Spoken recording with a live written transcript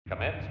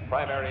commence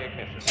primary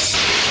ignition.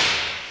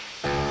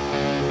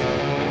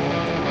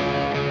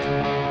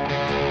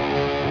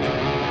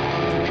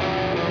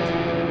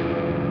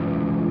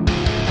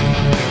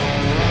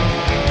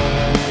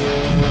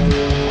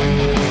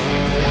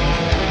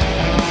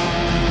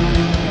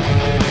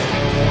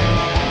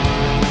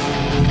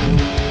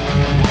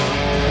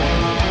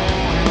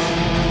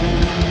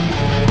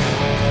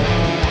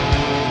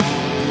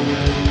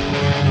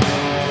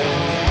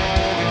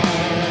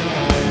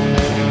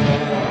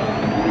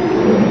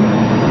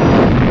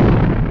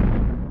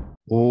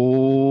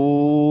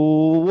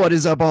 What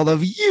is up, all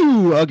of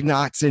you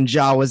Ugnaughts and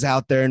Jawas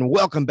out there, and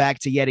welcome back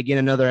to yet again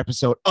another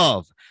episode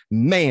of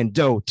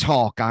Mando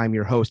Talk. I'm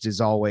your host,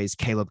 as always,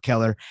 Caleb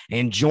Keller,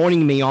 and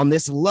joining me on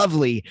this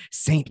lovely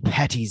St.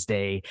 Patty's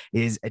Day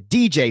is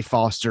DJ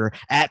Foster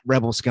at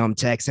Rebel Scum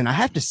Tex. And I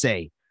have to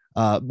say,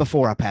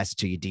 before I pass it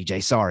to you,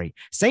 DJ, sorry,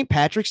 St.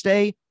 Patrick's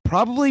Day,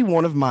 probably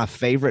one of my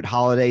favorite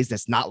holidays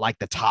that's not like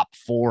the top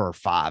 4 or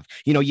 5.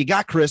 You know, you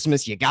got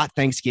Christmas, you got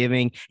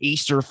Thanksgiving,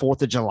 Easter,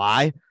 4th of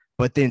July.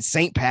 But then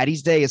St.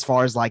 Patty's Day, as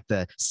far as like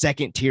the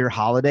second tier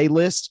holiday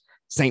list,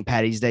 St.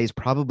 Patty's Day is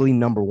probably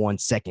number 1,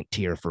 second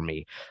tier for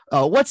me.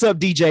 What's up,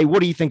 DJ? What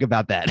do you think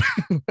about that?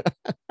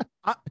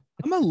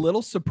 I'm a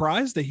little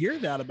surprised to hear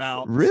that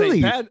about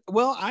really.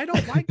 Well, I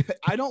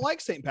don't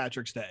like St.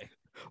 Patrick's Day.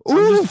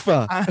 Oof.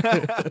 Well,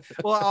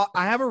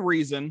 I have a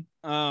reason.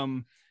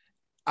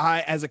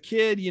 As a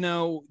kid, you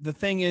know, the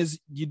thing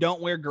is, you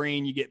don't wear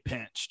green, you get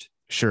pinched.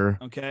 Sure.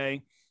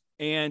 Okay.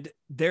 And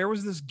there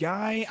was this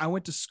guy I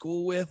went to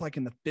school with like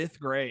in the 5th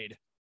grade,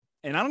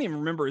 and I don't even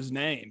remember his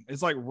name.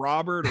 It's like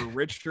Robert or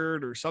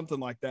Richard or something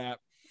like that.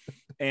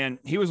 And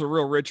he was a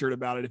real Richard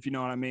about it, if you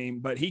know what I mean.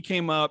 But he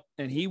came up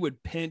and he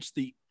would pinch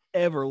the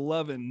ever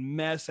loving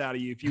mess out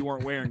of you if you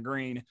weren't wearing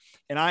green.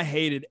 And I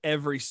hated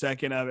every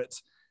second of it.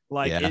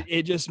 Like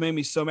it just made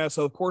me so mad.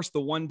 So of course,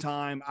 the one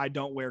time I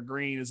don't wear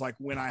green is like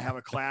when I have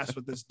a class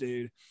with this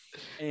dude,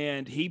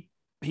 and he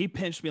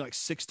pinched me like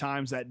 6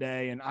 times that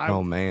day. And I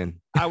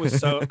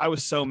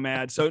was so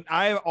mad. So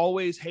I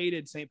always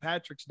hated St.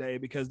 Patrick's Day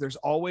because there's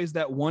always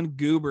that one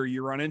goober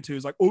you run into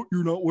who's like, oh,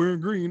 you're not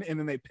wearing green. And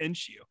then they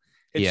pinch you.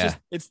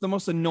 It's the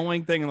most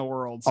annoying thing in the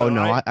world. So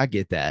I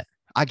get that.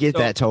 I get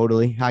that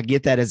totally. I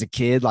get that as a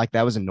kid. Like,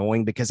 that was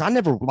annoying because I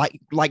never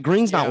like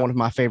green's not one of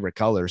my favorite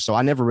colors. So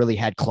I never really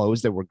had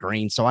clothes that were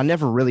green. So I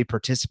never really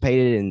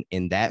participated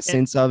in that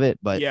sense of it.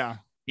 But yeah.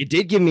 It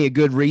did give me a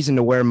good reason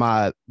to wear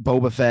my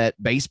Boba Fett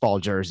baseball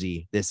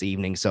jersey this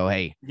evening. So,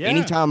 hey,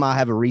 anytime I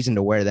have a reason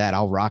to wear that,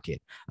 I'll rock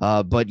it.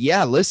 But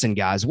yeah, listen,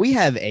 guys, we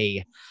have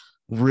a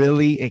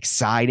really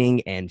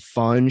exciting and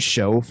fun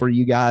show for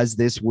you guys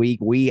this week.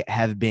 We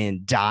have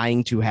been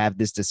dying to have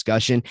this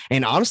discussion,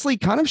 and honestly,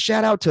 kind of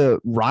shout out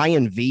to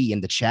Ryan V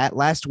in the chat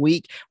last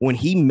week when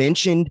he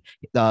mentioned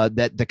that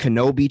the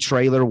Kenobi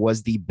trailer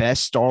was the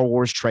best Star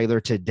Wars trailer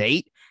to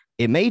date.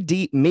 It made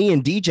me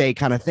and DJ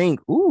kind of think,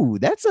 ooh,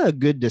 that's a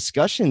good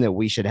discussion that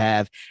we should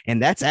have. And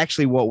that's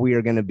actually what we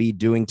are going to be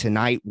doing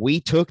tonight.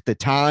 We took the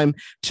time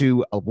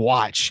to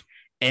watch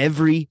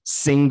every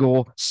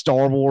single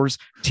Star Wars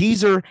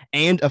teaser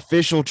and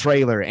official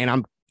trailer. And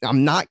I'm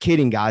not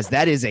kidding, guys.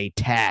 That is a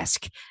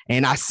task.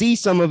 And I see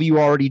some of you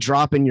already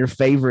dropping your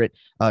favorite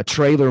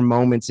trailer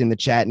moments in the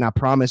chat. And I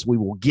promise we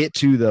will get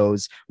to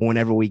those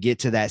whenever we get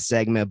to that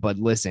segment. But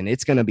listen,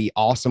 it's going to be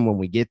awesome when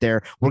we get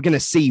there. We're going to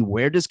see,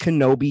 where does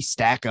Kenobi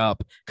stack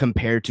up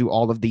compared to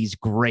all of these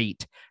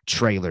great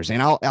trailers.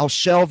 And I'll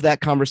shelve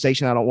that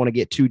conversation. I don't want to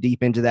get too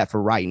deep into that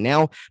for right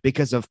now,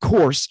 because of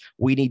course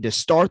we need to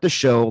start the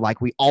show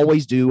like we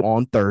always do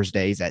on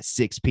Thursdays at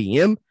 6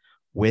 p.m.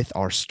 with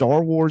our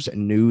Star Wars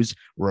news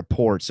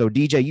report. So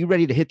DJ, you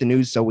ready to hit the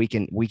news so we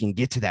can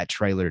get to that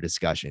trailer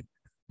discussion?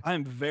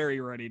 I'm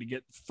very ready to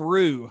get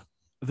through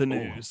the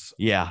news.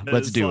 Yeah,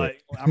 let's do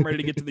it. I'm ready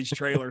to get to these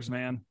trailers,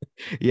 man.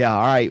 Yeah.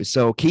 All right.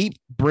 So keep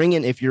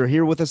bringing, if you're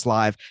here with us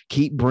live,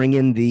 keep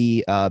bringing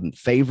the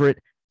favorite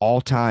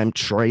all-time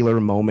trailer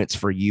moments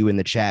for you in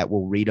the chat.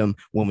 We'll read them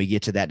when we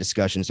get to that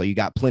discussion. So you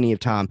got plenty of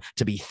time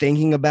to be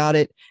thinking about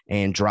it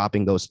and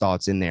dropping those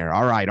thoughts in there.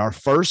 All right. Our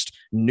first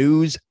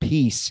news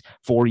piece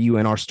for you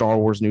in our Star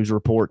Wars news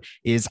report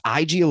is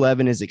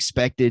IG-11 is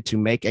expected to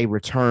make a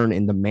return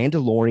in The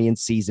Mandalorian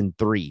Season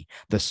 3.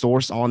 The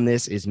source on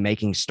this is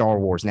Making Star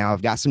Wars. Now,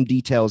 I've got some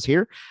details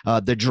here.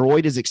 The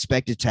droid is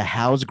expected to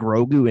house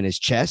Grogu in his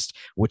chest,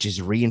 which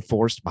is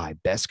reinforced by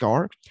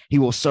Beskar. He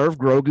will serve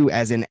Grogu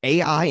as an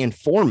AI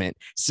informant,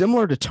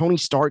 similar to Tony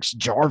Stark's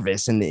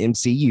Jarvis in the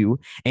MCU,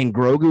 and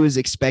Grogu is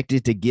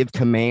expected to give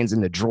commands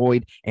in the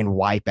droid and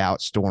wipe out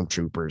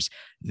stormtroopers.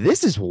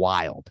 This is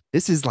wild.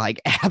 This is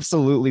like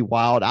absolutely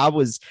wild. I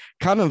was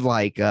kind of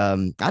like, I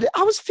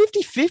was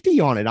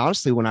 50-50 on it,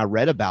 honestly, when I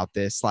read about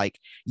this. Like,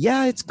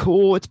 yeah, it's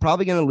cool. It's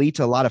probably going to lead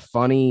to a lot of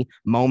funny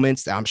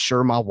moments. I'm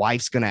sure my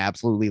wife's going to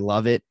absolutely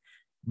love it.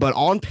 But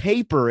on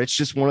paper, it's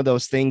just one of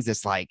those things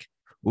that's like,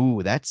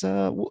 ooh, that's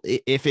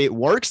if it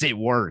works, it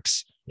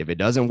works. If it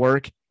doesn't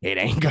work, it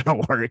ain't gonna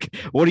work.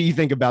 What do you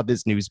think about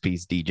this news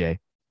piece, DJ?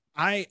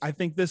 I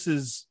think this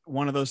is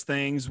one of those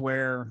things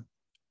where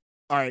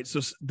All right.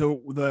 So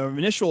the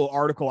initial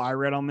article I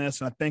read on this,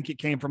 and I think it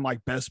came from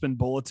like Bespin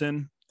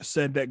Bulletin,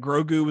 said that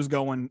Grogu was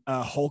going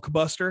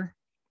Hulkbuster.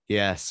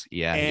 Yes.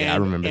 Yeah. I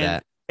remember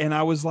that. And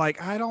I was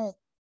like, I don't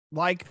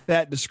like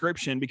that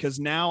description, because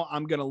now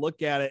I'm going to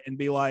look at it and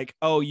be like,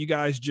 oh, you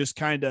guys just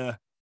kind of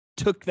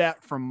took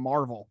that from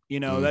Marvel.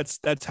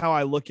 That's how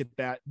I look at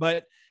that.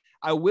 But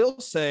I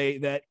will say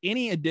that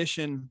any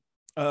addition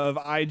of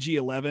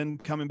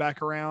IG-11 coming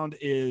back around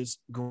is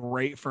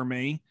great for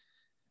me.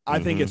 I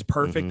think it's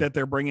perfect that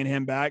they're bringing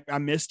him back. I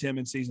missed him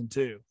in season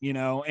 2,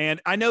 and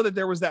I know that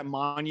there was that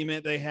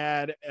monument they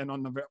had and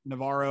on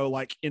Navarro,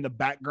 like in the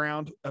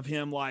background of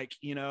him, like,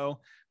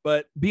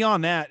 but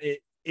beyond that,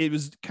 it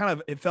was kind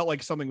of, it felt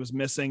like something was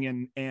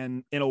missing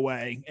and in a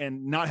way,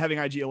 and not having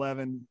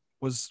IG-11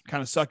 was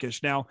kind of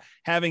suckish. Now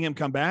having him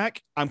come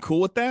back, I'm cool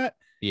with that.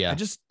 Yeah. I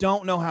just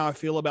don't know how I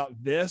feel about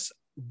this.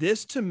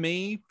 This to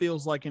me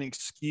feels like an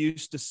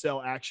excuse to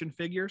sell action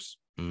figures.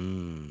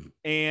 And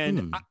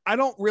I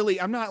don't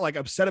really, I'm not like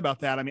upset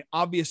about that. I mean,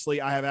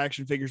 obviously I have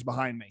action figures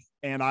behind me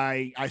and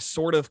I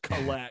sort of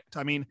collect.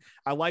 I mean,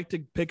 I like to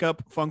pick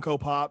up Funko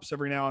Pops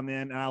every now and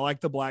then, and I like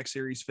the Black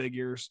Series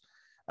figures.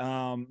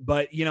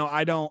 But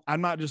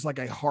I'm not just like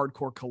a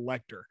hardcore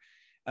collector.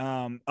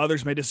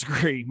 Others may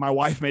disagree. My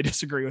wife may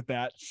disagree with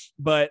that,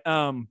 but,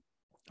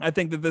 I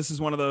think that this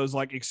is one of those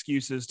like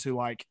excuses to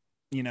like,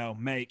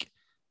 make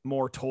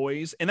more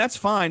toys, and that's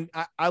fine.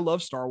 I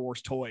love Star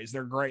Wars toys.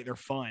 They're great. They're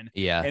fun.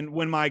 Yeah. And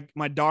when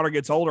my daughter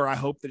gets older, I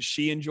hope that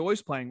she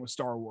enjoys playing with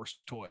Star Wars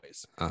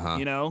toys,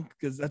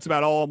 because that's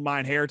about all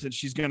my inheritance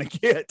she's going to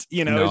get, it's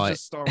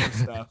just Star Wars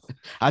stuff.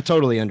 I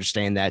totally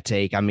understand that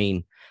take. I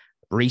mean,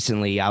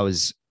 recently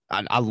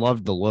I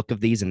loved the look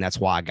of these, and that's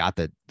why I got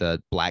the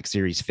Black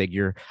Series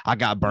figure. I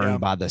got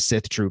burned by the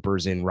Sith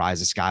troopers in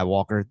Rise of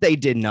Skywalker. They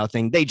did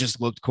nothing. They just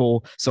looked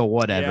cool. So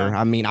whatever.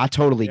 Yeah. I mean, I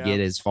totally get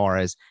as far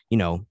as,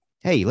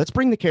 hey, let's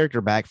bring the character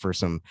back for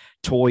some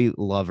toy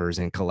lovers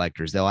and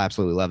collectors. They'll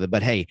absolutely love it.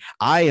 But hey,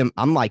 I'm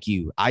like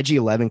you.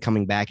 IG-11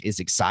 coming back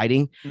is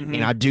exciting.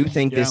 And I do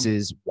think this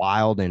is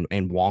wild and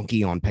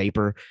wonky on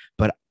paper,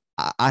 but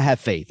I have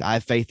faith. I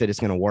have faith that it's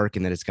going to work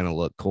and that it's going to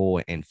look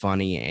cool and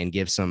funny and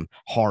give some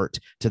heart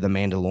to the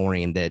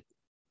Mandalorian.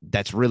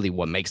 That's really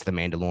what makes the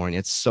Mandalorian.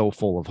 It's so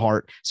full of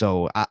heart.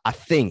 So I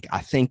think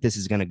this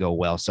is going to go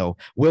well. So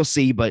we'll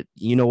see. But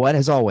you know what?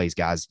 As always,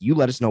 guys, you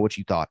let us know what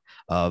you thought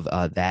of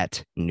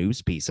that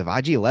news piece of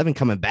IG-11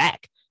 coming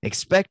back,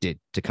 expected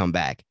to come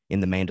back in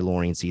The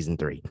Mandalorian season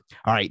 3.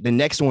 All right. The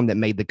next one that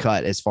made the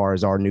cut as far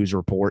as our news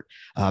report,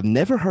 I've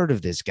never heard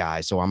of this guy,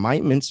 so I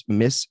might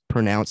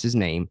mispronounce his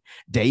name.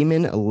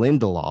 Damon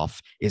Lindelof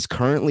is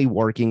currently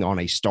working on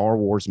a Star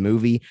Wars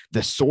movie.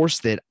 The source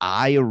that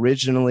I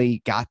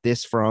originally got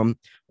this from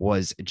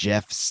was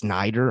Jeff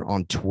Snyder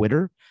on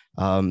Twitter.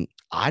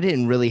 I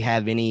didn't really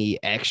have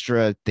any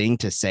extra thing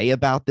to say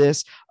about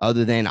this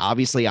other than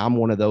obviously I'm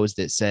one of those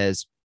that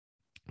says,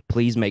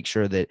 please make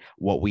sure that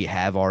what we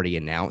have already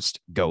announced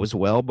goes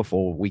well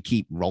before we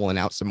keep rolling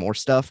out some more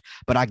stuff.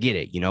 But I get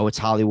it. It's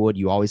Hollywood.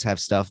 You always have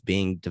stuff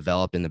being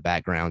developed in the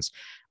backgrounds.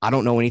 I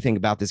don't know anything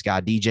about this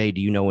guy. DJ,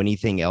 do you know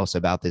anything else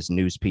about this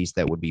news piece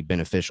that would be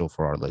beneficial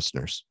for our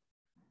listeners?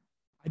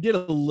 I did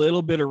a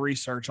little bit of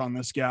research on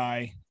this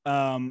guy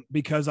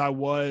because I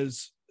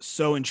was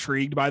so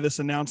intrigued by this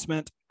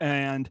announcement.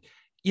 And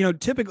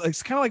typically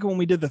it's kind of like when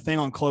we did the thing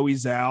on Chloe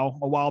Zhao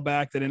a while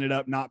back that ended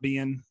up not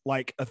being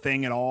like a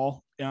thing at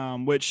all,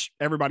 which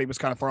everybody was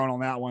kind of thrown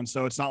on that one.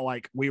 So it's not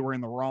like we were in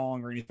the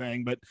wrong or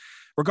anything, but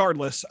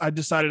regardless, I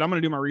decided I'm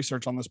going to do my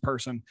research on this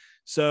person.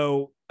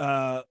 So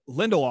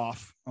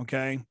Lindelof,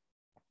 okay.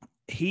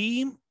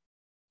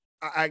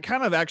 I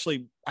kind of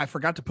actually, I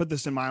forgot to put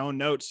this in my own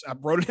notes. I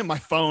wrote it in my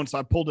phone, so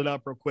I pulled it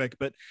up real quick,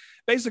 but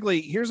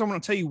basically I'm going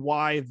to tell you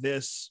why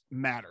this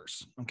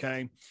matters.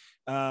 Okay.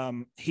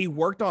 He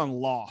worked on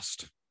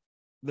Lost,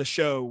 the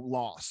show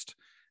Lost.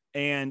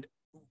 And,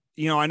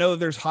 I know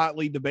there's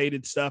hotly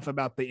debated stuff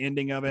about the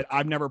ending of it.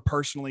 I've never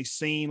personally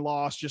seen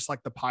Lost, just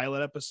like the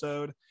pilot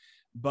episode,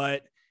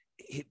 but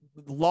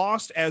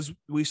Lost, as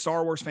we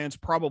Star Wars fans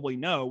probably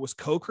know, was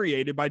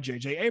co-created by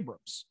J.J.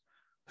 Abrams,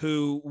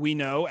 who we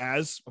know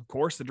as, of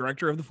course, the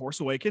director of The Force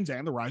Awakens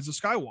and The Rise of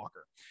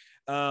Skywalker.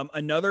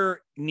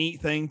 Another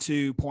neat thing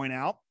to point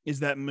out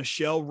is that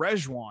Michelle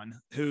Rejwan,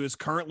 who is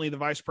currently the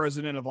vice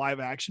president of live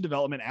action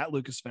development at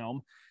Lucasfilm,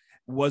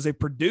 was a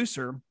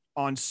producer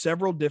on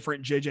several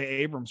different J.J.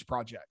 Abrams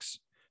projects.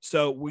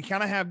 So we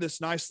kind of have this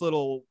nice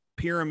little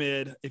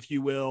pyramid, if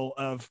you will,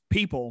 of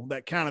people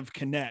that kind of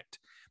connect.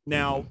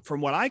 Now,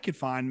 from what I could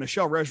find,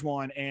 Michelle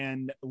Rejwan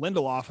and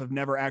Lindelof have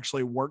never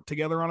actually worked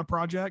together on a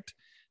project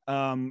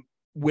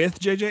with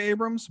J.J.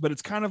 Abrams, but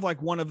it's kind of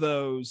like one of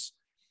those,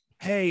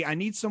 hey, I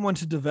need someone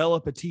to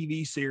develop a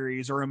TV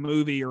series or a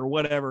movie or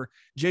whatever.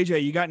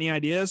 JJ, you got any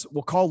ideas?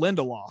 We'll call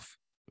Lindelof.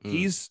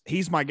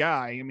 He's my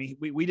guy. I mean,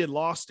 we did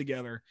Lost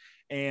together,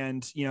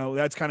 and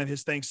that's kind of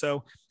his thing.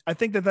 So I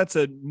think that that's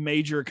a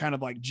major kind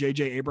of like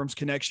JJ Abrams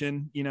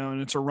connection,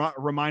 and it's a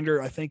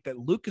reminder. I think that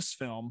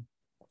Lucasfilm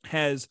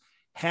has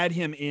had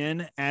him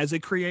in as a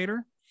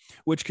creator,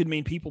 which could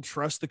mean people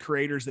trust the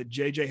creators that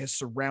JJ has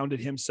surrounded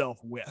himself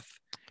with.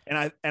 And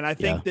I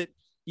think that,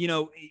 you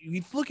know,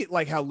 you look at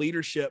like how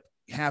leadership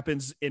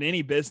happens in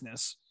any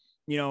business.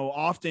 You know,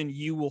 often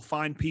you will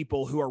find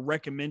people who are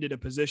recommended a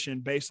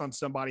position based on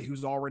somebody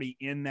who's already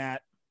in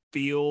that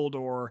field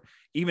or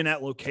even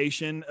that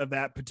location of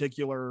that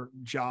particular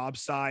job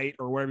site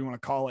or whatever you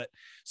want to call it.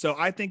 So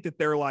I think that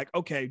they're like,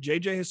 okay,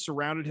 JJ has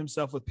surrounded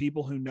himself with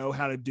people who know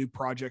how to do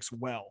projects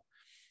well.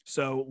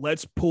 So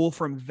let's pull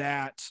from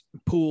that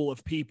pool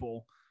of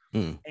people.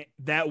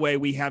 That way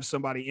we have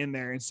somebody in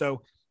there. And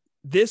so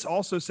this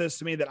also says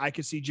to me that I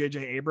could see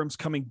JJ Abrams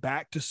coming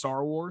back to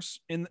Star Wars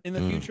in the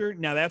future.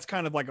 Now that's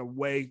kind of like a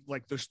way,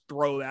 like just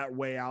throw that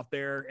way out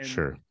there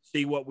and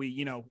see what we,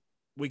 you know,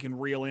 we can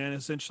reel in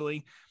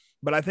essentially.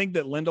 But I think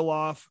that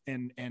Lindelof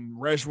and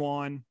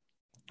Rejwan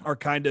are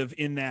kind of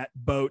in that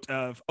boat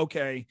of,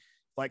 okay,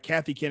 like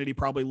Kathy Kennedy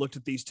probably looked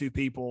at these two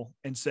people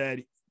and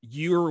said,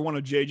 you're one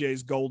of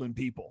JJ's golden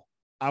people.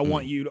 I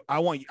want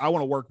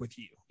to work with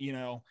you, you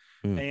know?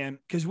 And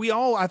because we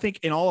all, I think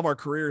in all of our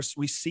careers,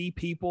 we see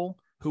people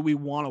who we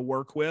want to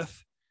work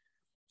with.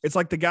 It's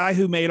like the guy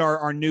who made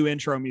our new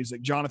intro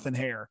music, Jonathan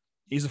Hare.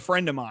 He's a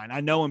friend of mine. I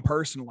know him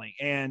personally,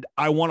 and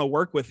I want to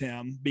work with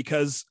him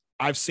because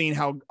I've seen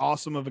how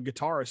awesome of a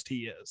guitarist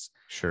he is.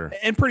 Sure.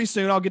 And pretty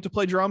soon I'll get to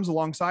play drums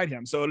alongside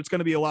him. So it's going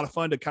to be a lot of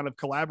fun to kind of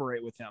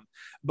collaborate with him.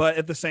 But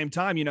at the same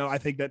time, you know, I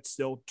think that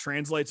still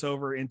translates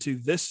over into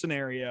this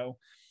scenario.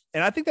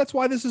 And I think that's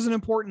why this is an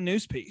important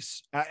news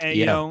piece. And,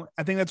 you know,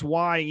 I think that's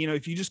why, you know,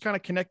 if you just kind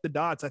of connect the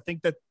dots, I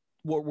think that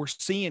what we're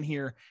seeing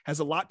here has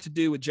a lot to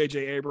do with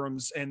JJ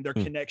Abrams and their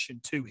connection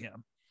to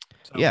him.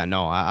 So. Yeah,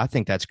 no, I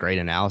think that's great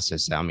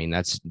analysis. I mean,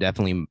 that's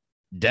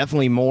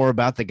definitely more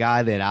about the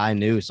guy that I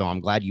knew. So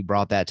I'm glad you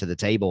brought that to the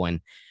table. And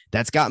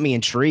that's got me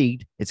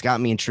intrigued. It's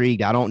got me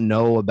intrigued. I don't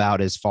know about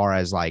as far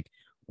as like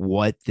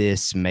what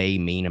this may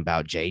mean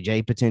about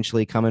JJ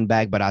potentially coming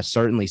back, but I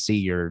certainly see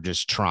your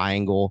just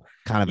triangle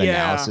kind of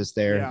analysis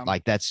there. Yeah.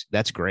 Like that's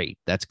great.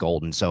 That's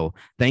golden. So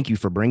thank you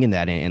for bringing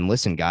that in. And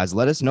listen, guys,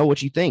 let us know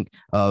what you think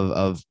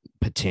of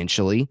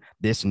potentially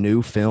this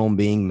new film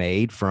being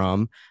made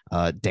from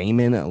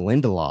Damon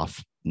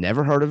Lindelof.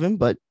 Never heard of him,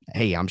 but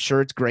hey, I'm sure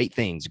it's great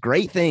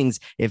things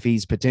if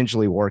he's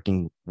potentially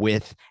working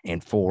with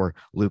and for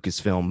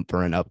Lucasfilm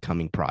for an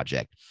upcoming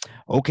project.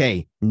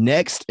 Okay,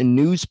 next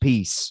news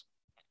piece.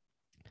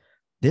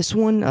 This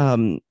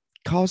one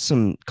caused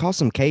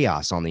some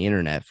chaos on the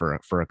internet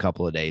for a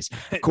couple of days.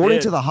 According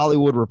to the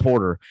Hollywood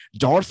Reporter,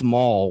 Darth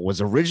Maul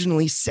was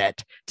originally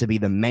set to be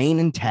the main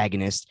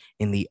antagonist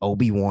in the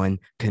Obi-Wan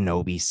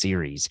Kenobi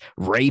series.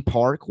 Ray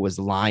Park was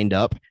lined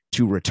up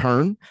to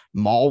return.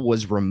 Maul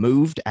was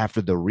removed after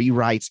the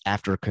rewrites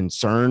after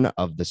concern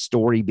of the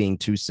story being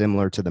too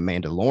similar to The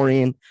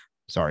Mandalorian.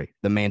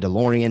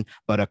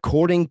 But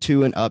according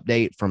to an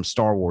update from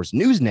Star Wars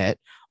Newsnet,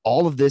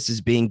 all of this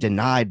is being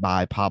denied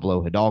by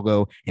Pablo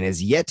Hidalgo and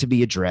is yet to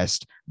be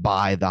addressed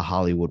by the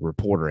Hollywood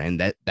Reporter. And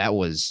that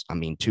was,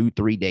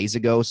 2-3 days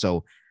ago.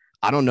 So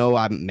I don't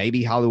know.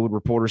 Maybe Hollywood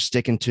Reporter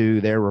sticking to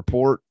their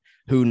report.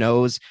 Who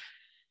knows?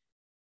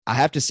 I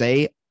have to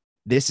say,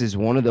 this is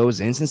one of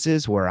those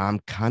instances where I'm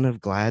kind of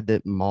glad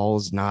that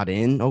Maul's not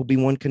in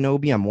Obi-Wan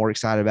Kenobi. I'm more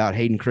excited about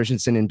Hayden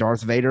Christensen and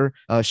Darth Vader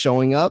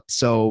showing up.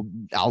 So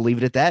I'll leave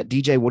it at that.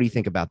 DJ, what do you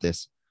think about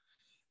this?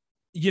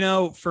 You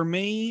know, for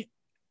me,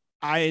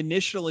 I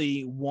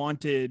initially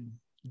wanted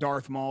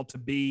Darth Maul to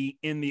be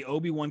in the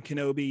Obi-Wan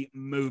Kenobi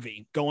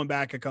movie going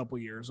back a couple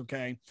years.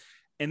 Okay.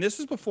 And this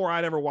is before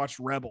I'd ever watched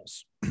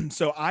Rebels.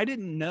 So I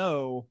didn't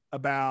know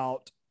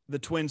about the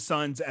Twin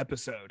Sons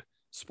episode.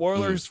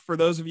 Spoilers for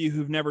those of you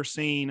who've never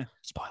seen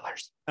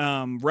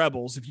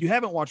Rebels. If you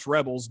haven't watched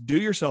Rebels, do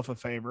yourself a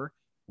favor,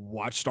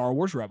 watch Star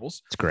Wars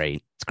Rebels. It's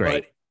great. It's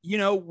great. But, you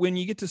know, when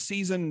you get to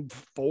season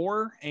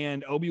 4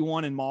 and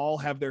Obi-Wan and Maul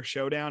have their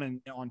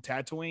showdown on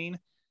Tatooine,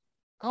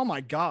 oh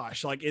my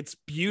gosh, like it's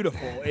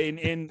beautiful.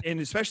 And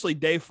especially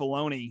Dave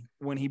Filoni,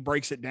 when he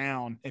breaks it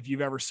down, if you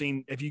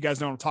guys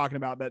know what I'm talking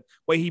about, that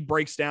way he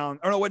breaks down,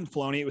 oh no, it wasn't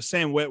Filoni, it was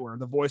Sam Witwer,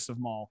 the voice of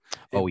Maul.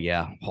 Oh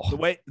yeah.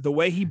 The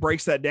way he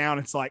breaks that down,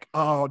 it's like,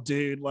 oh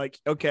dude, like,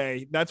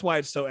 okay, that's why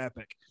it's so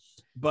epic.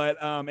 But,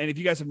 and if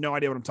you guys have no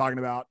idea what I'm talking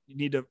about, you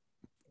need to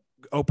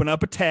open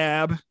up a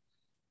tab,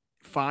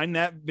 find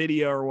that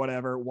video or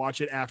whatever,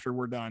 watch it after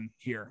we're done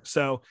here.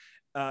 So,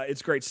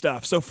 it's great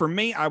stuff. So for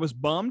me, I was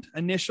bummed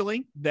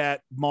initially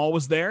that Maul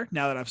was there.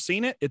 Now that I've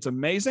seen it, it's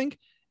amazing.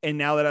 And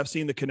now that I've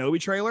seen the Kenobi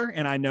trailer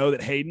and I know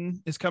that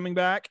Hayden is coming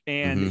back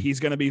and he's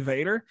going to be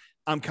Vader,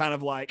 I'm kind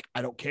of like,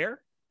 I don't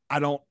care. I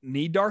don't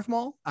need Darth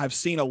Maul. I've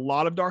seen a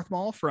lot of Darth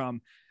Maul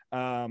from,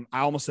 I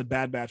almost said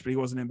Bad Batch, but he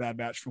wasn't in Bad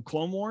Batch, from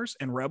Clone Wars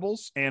and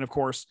Rebels. And of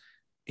course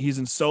he's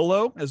in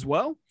Solo as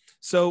well.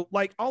 So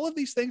like all of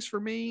these things for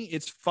me,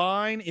 it's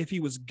fine if he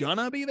was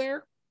gonna be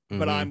there,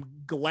 but I'm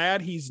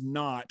glad he's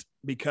not,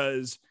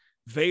 because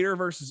Vader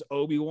versus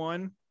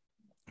Obi-Wan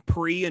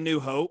pre A New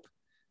Hope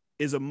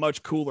is a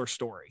much cooler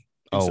story.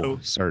 And so,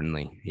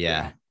 certainly.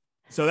 Yeah.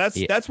 So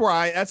that's where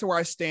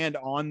I stand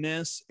on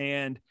this.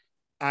 And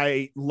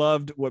I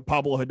loved what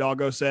Pablo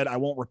Hidalgo said. I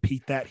won't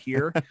repeat that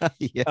here.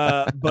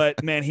 Yeah.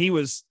 But man, he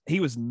was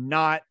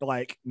not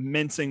like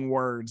mincing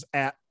words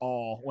at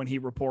all when he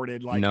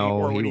reported when he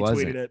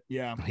wasn't. tweeted it.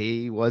 Yeah.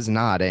 He was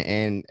not.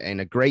 And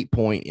a great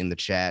point in the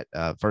chat.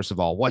 First of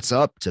all, what's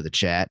up to the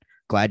chat?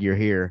 Glad you're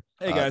here.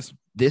 Hey guys.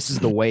 This is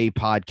the way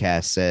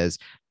podcast says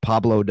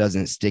Pablo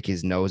doesn't stick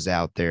his nose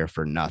out there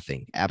for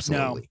nothing.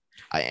 Absolutely.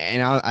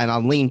 No. I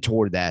lean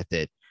toward that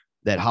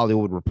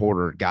Hollywood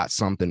Reporter got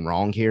something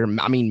wrong here.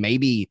 I mean,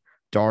 maybe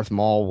Darth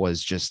Maul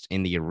was just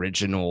in the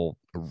original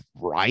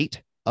right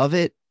of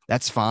it.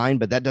 That's fine,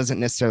 but that doesn't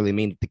necessarily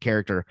mean that the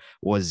character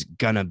was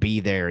gonna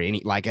be there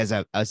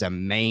as a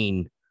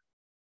main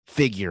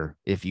figure,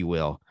 if you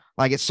will.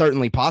 Like, it's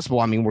certainly possible.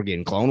 I mean, we're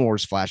getting Clone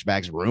Wars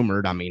flashbacks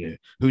rumored. I mean,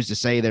 who's to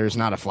say there's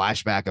not a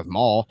flashback of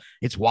Maul?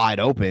 It's wide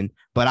open,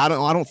 but I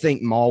don't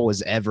think Maul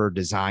was ever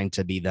designed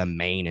to be the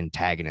main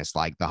antagonist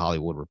like the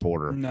Hollywood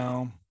Reporter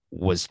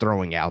was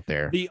throwing out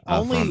there. The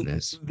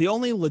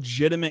only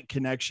legitimate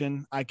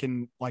connection I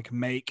can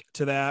make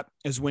to that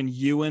is when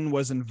Ewan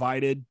was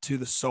invited to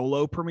the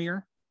Solo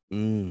premiere.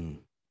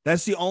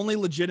 That's the only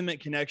legitimate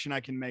connection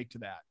I can make to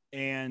that.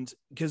 And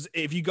because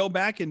if you go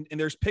back and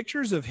there's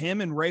pictures of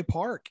him and Ray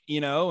Park,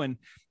 and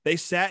they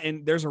sat,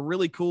 and there's a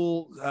really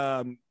cool,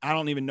 I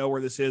don't even know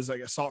where this is.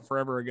 Like, I saw it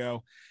forever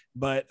ago,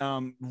 but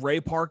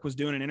Ray Park was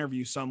doing an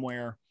interview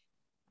somewhere.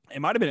 It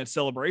might've been at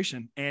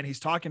Celebration. And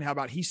he's talking how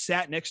about he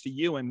sat next to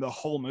Ewan the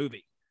whole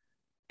movie.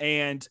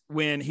 And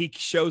when he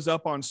shows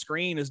up on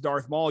screen as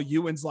Darth Maul,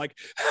 Ewan's like,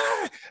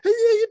 "Ah,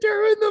 you're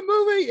doing the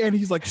movie." And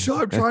he's like,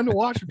 "Sure, I'm trying to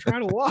watch.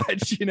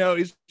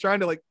 He's trying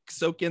to like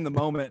soak in the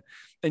moment.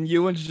 And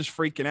Ewan's just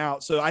freaking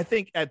out. So I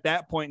think at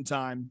that point in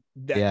time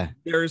that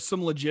there's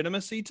some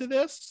legitimacy to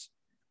this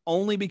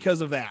only because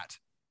of that,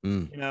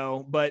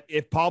 but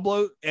if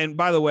Pablo, and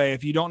by the way,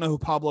 if you don't know who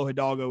Pablo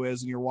Hidalgo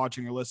is and you're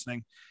watching or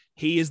listening,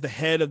 he is the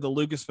head of the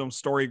Lucasfilm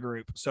story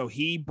group. So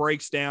he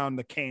breaks down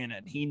the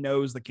canon. He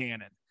knows the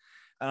canon.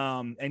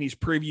 And he's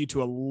privy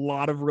to a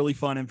lot of really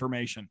fun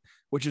information,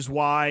 which is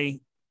why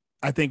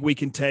I think we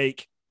can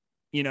take,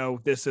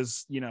 this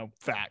is,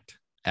 fact.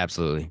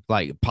 Absolutely.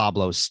 Like,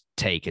 Pablo's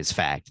take is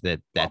fact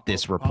that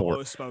this report. Pablo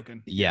has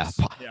spoken. Yeah.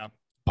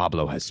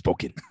 Pablo has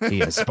spoken. He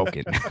has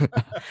spoken.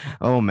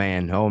 Oh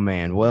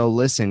man. Well,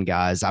 listen,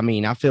 guys, I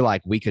mean, I feel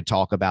like we could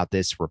talk about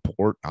this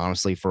report,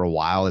 honestly, for a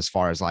while, as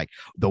far as like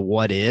the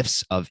what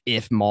ifs of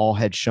if Maul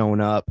had shown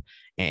up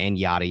and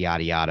yada,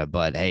 yada, yada.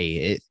 But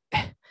hey,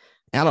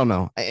 I don't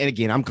know. And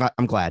again, I'm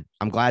glad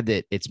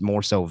that it's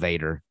more so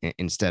Vader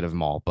instead of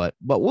Maul, but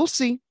we'll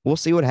see. We'll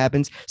see what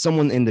happens.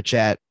 Someone in the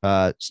chat,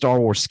 Star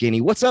Wars Skinny.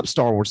 What's up,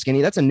 Star Wars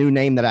Skinny? That's a new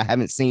name that I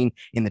haven't seen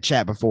in the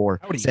chat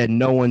before. Said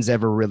no one's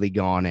ever really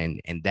gone.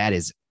 And that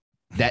is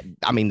that.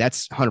 I mean,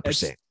 that's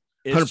 100%.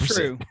 It's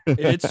true.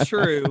 It's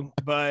true.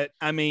 But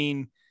I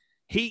mean,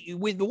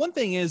 the one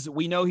thing is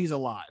we know he's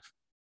alive.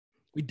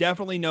 We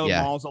definitely know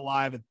Maul's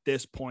alive at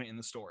this point in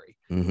the story.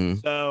 Mm-hmm.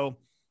 So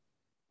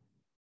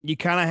you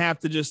kind of have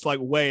to just like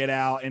weigh it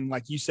out. And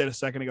like you said a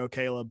second ago,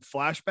 Caleb,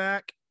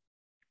 flashback.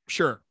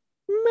 Sure.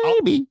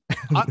 Maybe.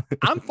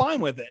 I'm fine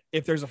with it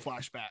if there's a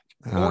flashback,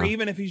 or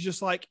even if he's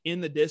just like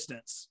in the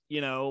distance,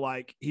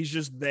 like he's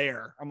just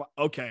there. I'm like,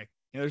 okay,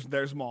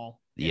 there's Maul.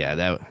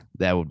 Yeah,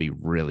 that would be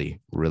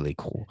really, really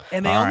cool.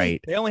 And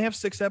they only have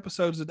 6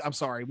 episodes. I'm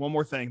sorry, one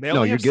more thing. They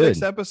only have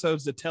 6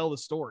 episodes to tell the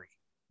story.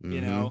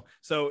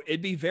 So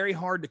it'd be very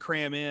hard to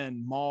cram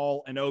in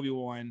Maul and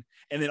Obi-Wan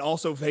and then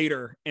also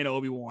Vader and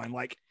Obi-Wan.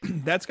 Like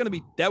that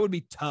would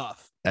be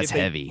tough. That's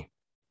heavy.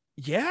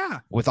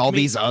 Yeah. With all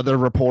these other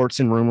reports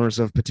and rumors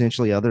of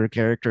potentially other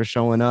characters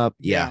showing up.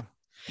 Yeah.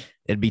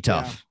 It'd be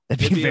tough. Yeah.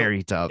 It'd be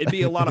very tough. It'd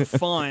be a lot of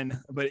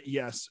fun, but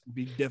yes, it'd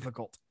be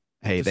difficult.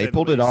 Hey, they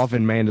pulled it off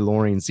in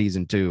Mandalorian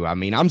season 2. I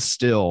mean, I'm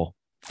still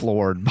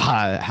floored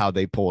by how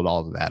they pulled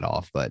all of that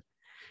off, but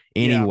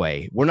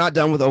anyway, we're not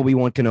done with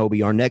Obi-Wan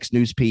Kenobi. Our next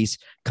news piece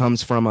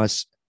comes from a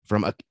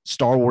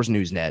Star Wars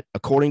Newsnet.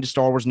 According to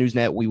Star Wars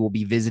Newsnet, we will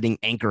be visiting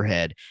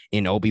Anchorhead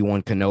in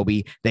Obi-Wan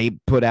Kenobi. They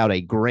put out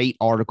a great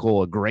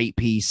article, a great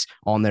piece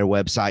on their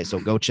website. So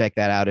go check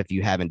that out if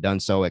you haven't done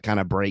so. It kind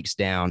of breaks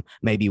down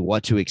maybe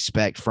what to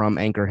expect from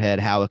Anchorhead,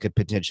 how it could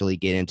potentially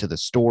get into the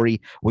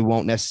story. We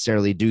won't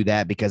necessarily do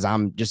that because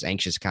I'm just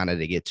anxious kind of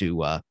to get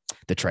to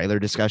the trailer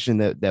discussion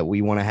that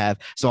we want to have.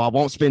 So I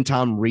won't spend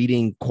time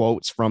reading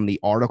quotes from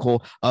the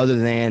article other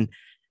than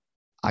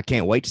I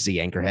can't wait to see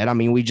Anchorhead. I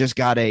mean, we just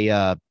got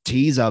a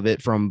tease of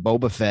it from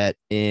Boba Fett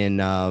in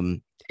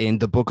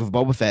the book of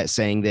Boba Fett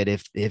saying that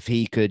if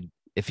he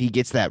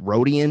gets that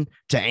Rodian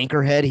to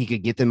Anchorhead, he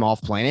could get them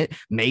off planet.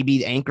 Maybe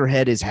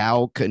Anchorhead is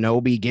how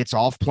Kenobi gets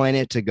off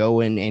planet to go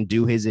and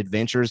do his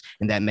adventures.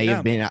 And that may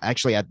have been,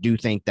 actually, I do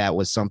think that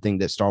was something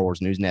that Star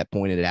Wars Newsnet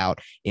pointed out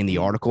in the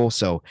article.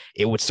 So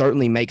it would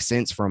certainly make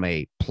sense from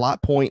a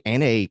plot point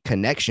and a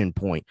connection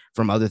point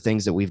from other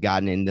things that we've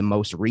gotten in the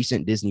most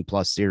recent Disney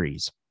Plus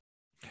series.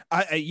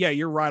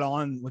 You're right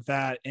on with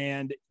that.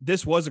 And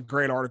this was a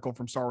great article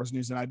from Star Wars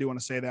News. And I do want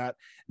to say that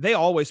they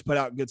always put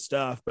out good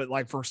stuff, but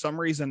like, for some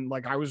reason,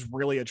 like I was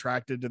really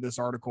attracted to this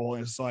article.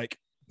 And it's like,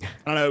 I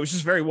don't know. It was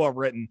just very well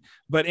written.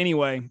 But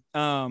anyway,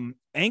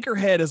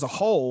 Anchorhead as a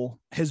whole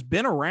has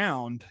been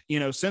around,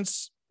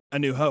 since A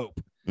New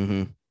Hope.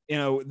 Mm-hmm.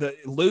 The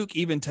Luke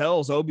even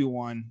tells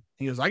Obi-Wan,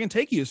 he goes, I can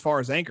take you as far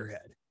as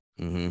Anchorhead.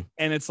 Mm-hmm.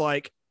 And it's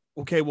like,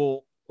 okay,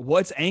 well,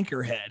 what's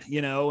Anchorhead?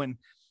 And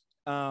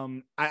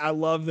I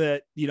love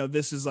that,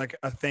 this is like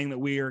a thing that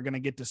we are going to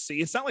get to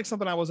see. It's not like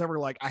something I was ever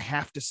like, I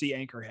have to see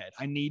Anchorhead.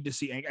 I need to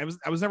see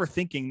I was never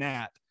thinking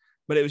that,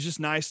 but it was just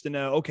nice to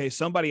know, okay,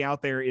 somebody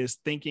out there is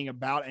thinking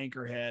about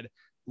Anchorhead.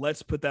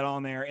 Let's put that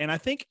on there. And I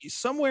think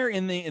somewhere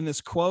in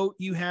this quote,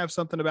 you have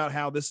something about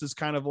how this is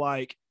kind of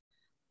like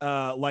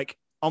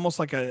almost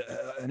like an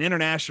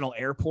international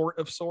airport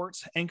of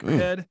sorts,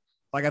 Anchorhead.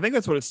 Like, I think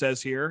that's what it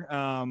says here.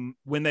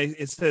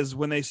 It says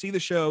when they see the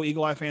show,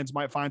 Eagle Eye fans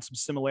might find some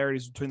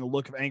similarities between the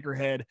look of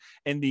Anchorhead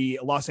and the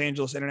Los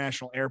Angeles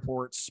International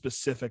Airport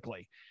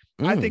specifically.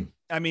 I think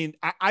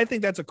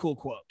that's a cool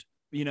quote.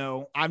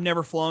 I've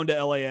never flown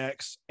to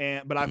LAX,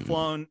 but I've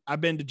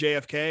been to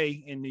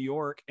JFK in New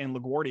York and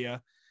LaGuardia,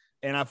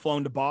 and I've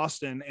flown to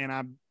Boston,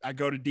 and I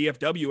go to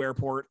DFW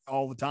airport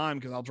all the time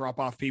because I'll drop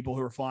off people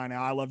who are flying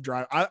out. I love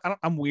driving.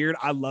 I'm weird.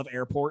 I love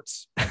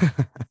airports.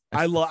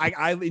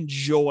 I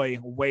enjoy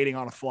waiting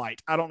on a flight.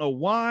 I don't know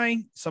why.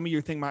 Some of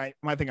you might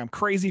think I'm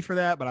crazy for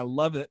that, but I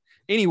love it.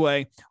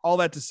 Anyway, all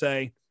that to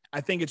say,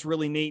 I think it's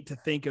really neat to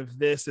think of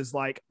this as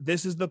like,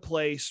 this is the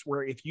place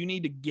where if you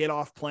need to get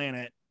off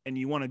planet and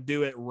you want to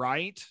do it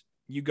right,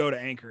 you go to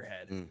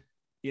Anchorhead,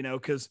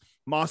 because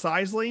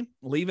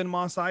leaving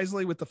Mos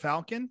Eisley with the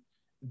Falcon,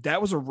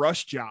 that was a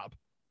rush job.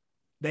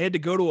 They had to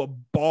go to a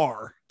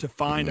bar to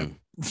find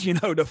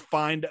to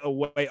find a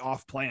way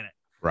off planet.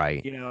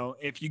 Right.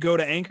 If you go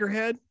to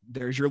Anchorhead,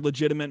 there's your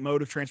legitimate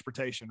mode of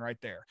transportation right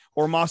there.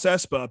 Or Mos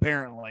Espa,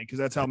 apparently, because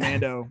that's how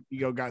Mando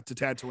got to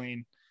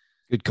Tatooine.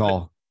 Good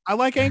call. But I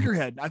like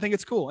Anchorhead. I think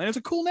it's cool. And it's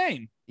a cool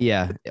name.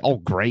 Yeah. Oh,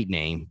 great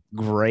name.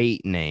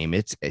 Great name.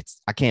 It's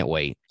I can't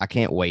wait. I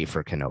can't wait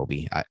for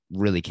Kenobi. I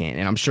really can't.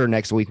 And I'm sure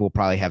next week we'll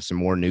probably have some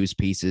more news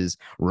pieces,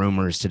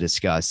 rumors to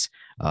discuss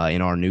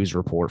in our news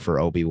report for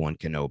Obi-Wan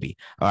Kenobi.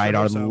 All right.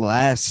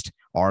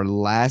 Our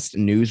last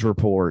news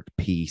report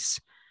piece.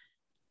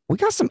 We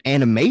got some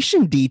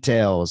animation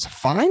details.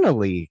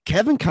 Finally,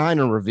 Kevin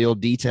Kiner revealed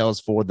details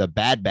for The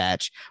Bad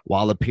Batch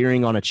while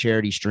appearing on a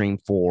charity stream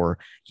for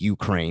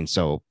Ukraine.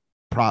 So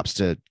props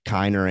to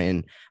Kiner.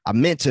 And I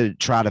meant to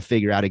try to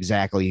figure out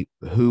exactly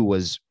who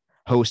was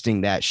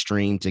hosting that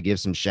stream to give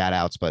some shout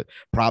outs, but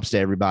props to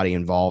everybody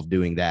involved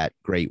doing that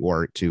great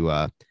work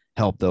to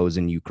help those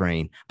in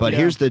Ukraine. But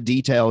here's the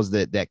details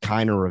that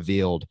Kiner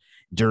revealed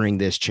during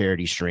this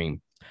charity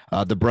stream.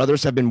 The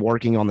brothers have been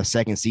working on the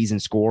second season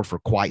score for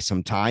quite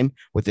some time,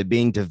 with it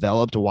being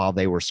developed while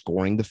they were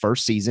scoring the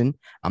first season.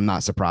 I'm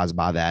not surprised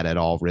by that at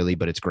all, really,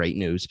 but it's great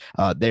news.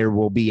 There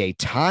will be a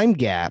time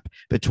gap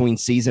between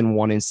season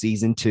 1 and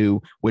season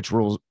 2, which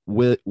will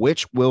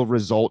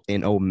result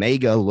in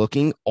Omega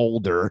looking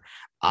older.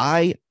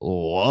 I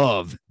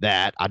love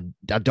that. I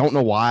don't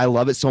know why I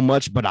love it so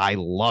much, but I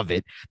love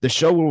it. The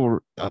show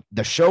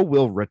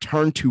will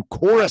return to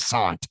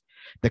Coruscant.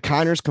 The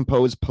Kiners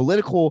compose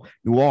political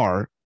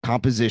noir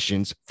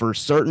compositions for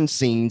certain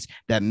scenes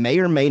that may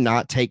or may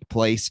not take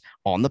place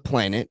on the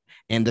planet,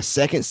 and the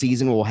second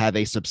season will have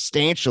a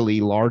substantially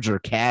larger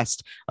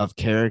cast of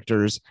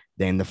characters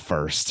than the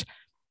first.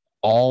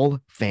 All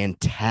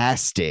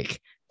fantastic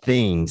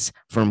things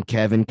from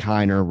Kevin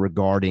Kiner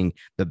regarding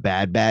The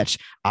Bad Batch.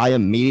 I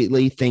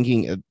immediately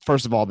thinking,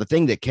 first of all, the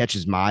thing that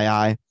catches my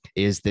eye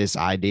is this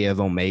idea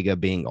of Omega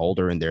being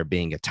older and there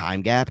being a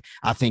time gap.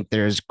 I think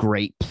there's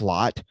great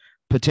plot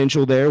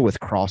potential there, with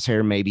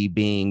Crosshair maybe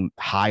being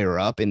higher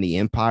up in the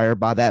Empire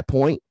by that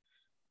point.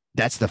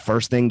 That's the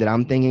first thing that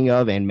I'm thinking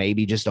of. And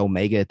maybe just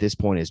Omega at this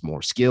point is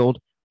more skilled,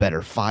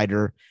 better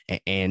fighter,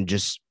 and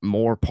just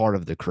more part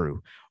of the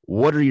crew.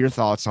 What are your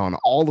thoughts on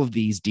all of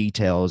these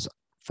details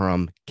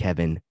from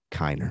Kevin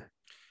Kiner?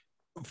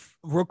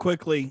 Real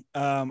quickly,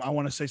 I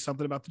want to say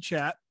something about the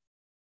chat,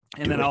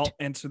 and then I'll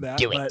answer that.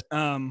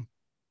 But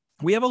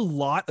we have a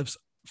lot of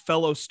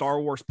fellow Star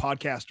Wars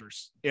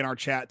podcasters in our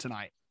chat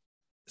tonight.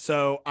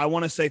 So I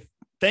want to say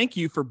thank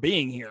you for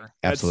being here.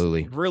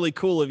 Absolutely. That's really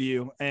cool of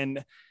you.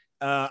 And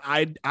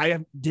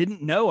I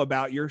didn't know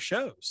about your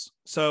shows.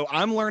 So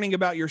I'm learning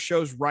about your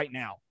shows right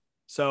now.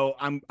 So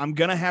I'm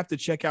going to have to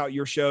check out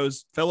your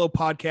shows, fellow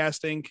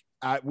podcasting.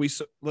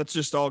 Let's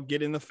just all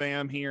get in the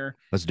fam here.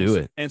 Let's do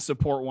it and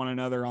support one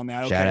another on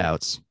that. Shout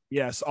outs.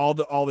 Yes. All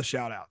the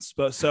shout outs.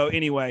 But so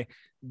anyway,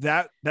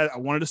 that I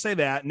wanted to say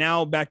that.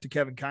 Now back to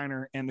Kevin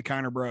Kiner and the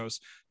Kiner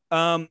Bros.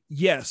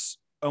 Yes.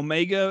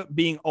 Omega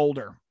being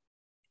older.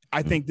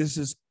 I think this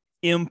is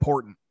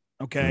important.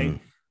 Okay.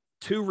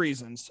 2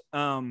 reasons.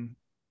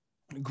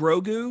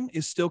 Grogu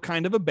is still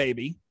kind of a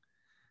baby,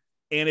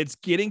 and it's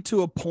getting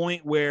to a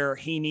point where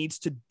he needs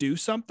to do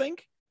something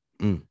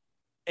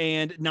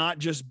and not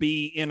just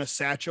be in a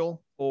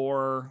satchel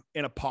or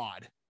in a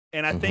pod.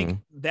 And I think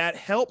that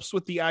helps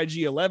with the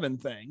IG-11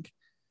 thing,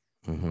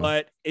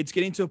 but it's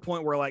getting to a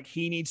point where like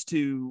he needs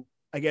to,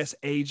 I guess,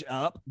 age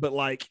up, but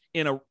like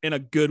in a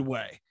good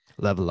way.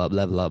 Level up,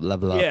 level up,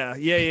 level up.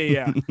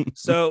 Yeah.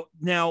 So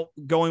now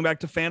going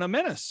back to Phantom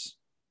Menace.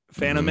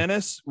 Phantom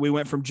Menace, we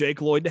went from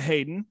Jake Lloyd to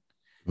Hayden,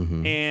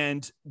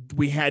 and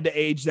we had to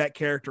age that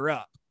character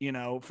up, you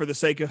know, for the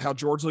sake of how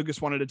George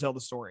Lucas wanted to tell the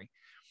story.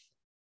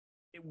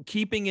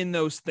 Keeping in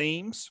those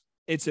themes,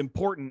 it's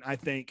important, I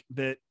think,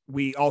 that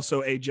we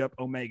also age up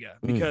Omega,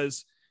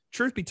 because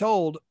truth be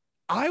told,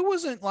 I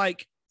was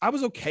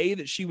okay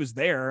that she was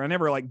there. I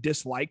never like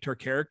disliked her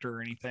character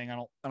or anything.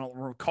 I don't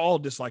recall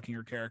disliking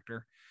her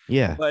character.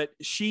 Yeah. But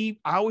I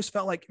always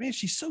felt like, man,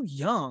 she's so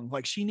young.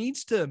 Like she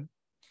needs to,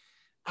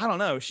 I don't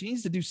know, she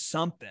needs to do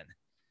something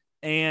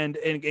and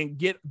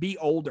be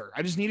older.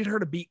 I just needed her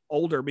to be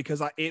older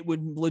because it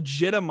would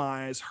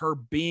legitimize her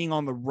being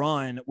on the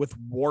run with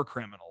war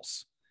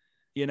criminals,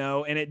 you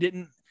know, and it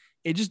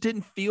just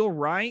didn't feel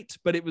right,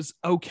 but it was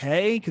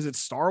okay because it's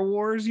Star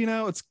Wars, you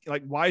know. It's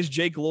like, why is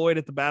Jake Lloyd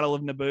at the Battle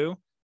of Naboo?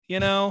 You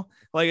know,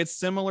 like it's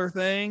similar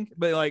thing,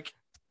 but like,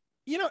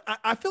 you know,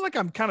 I feel like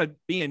I'm kind of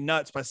being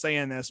nuts by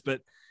saying this, but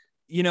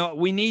you know,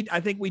 I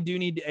think we do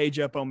need to age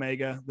up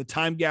Omega. The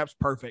time gap's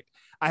perfect.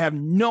 I have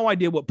no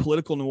idea what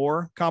political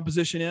noir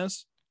composition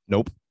is.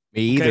 Nope.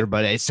 Me either,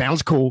 but it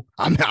sounds cool.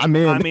 I'm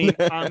in. I mean,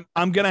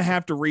 I'm going to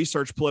have to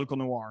research political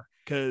noir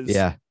because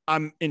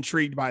I'm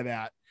intrigued by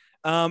that.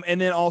 And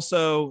then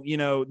also, you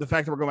know, the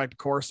fact that we're going back to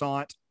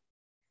Coruscant.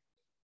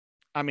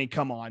 I mean,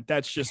 come on.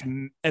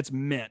 It's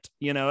mint.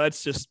 You know,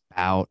 that's just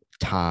about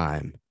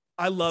time.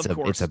 I love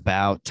Coruscant. It's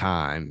about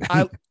time.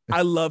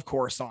 I love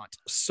Coruscant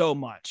so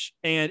much.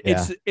 And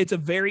it's a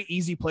very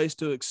easy place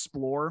to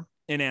explore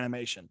in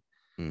animation,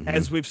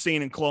 as we've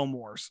seen in Clone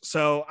Wars.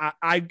 So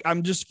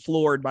I'm just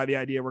floored by the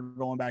idea we're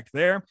going back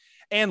there.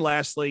 And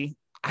lastly,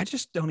 I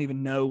just don't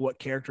even know what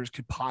characters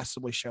could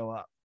possibly show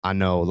up. I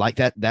know, like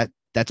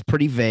that's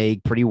pretty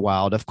vague, pretty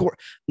wild. Of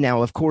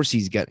course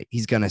he's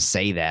gonna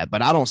say that,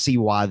 but I don't see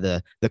why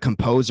the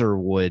composer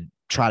would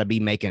try to be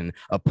making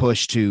a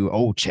push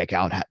to check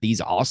out these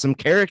awesome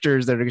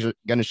characters that are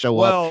going to show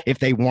up if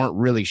they weren't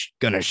really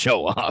going to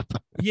show up.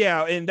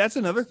 Yeah, and that's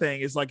another thing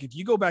is like if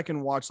you go back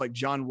and watch like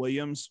John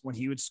Williams when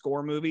he would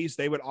score movies,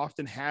 they would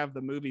often have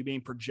the movie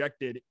being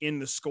projected in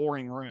the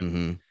scoring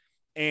room.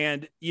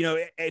 And you know,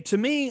 to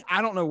me,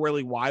 I don't know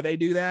really why they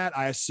do that.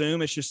 I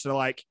assume it's just to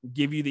like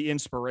give you the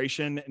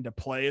inspiration and to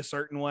play a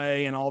certain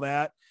way and all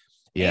that.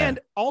 Yeah. And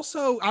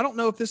also, I don't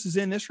know if this is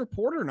in this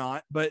report or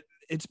not, but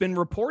it's been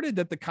reported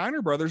that the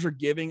Kiner brothers are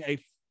given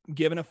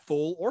a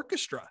full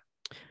orchestra.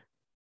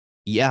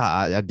 Yeah,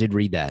 I did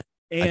read that.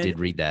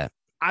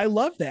 I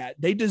love that.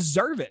 They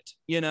deserve it.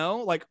 You know,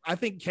 like I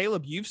think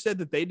Caleb, you've said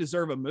that they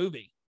deserve a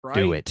movie, right?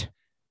 Do it.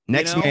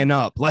 Next man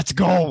up. Let's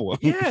go.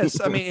 Yes.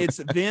 I mean, it's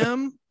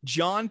them,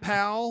 John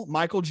Powell,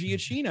 Michael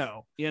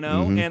Giacchino, you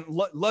know, and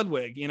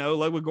Ludwig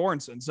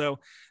Göransson. So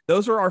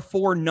those are our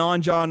 4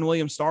 non-John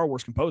Williams Star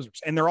Wars composers,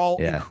 and they're all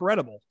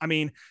incredible. I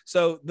mean,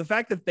 so the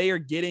fact that they are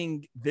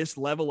getting this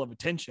level of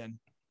attention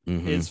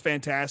is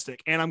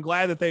fantastic. And I'm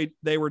glad that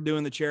they were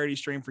doing the charity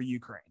stream for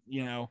Ukraine.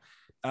 You know,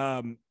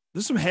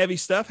 there's some heavy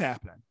stuff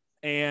happening.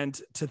 And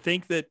to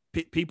think that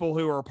people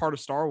who are a part of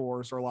Star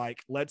Wars are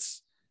like,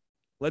 let's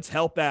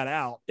help that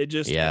out. It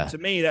just, to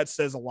me, that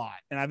says a lot.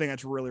 And I think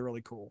that's really,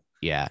 really cool.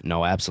 Yeah,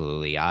 no,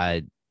 absolutely.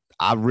 I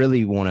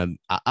really want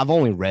to, I've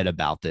only read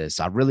about this.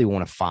 I really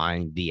want to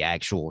find the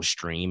actual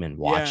stream and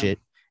watch it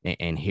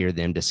and hear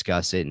them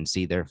discuss it and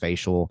see their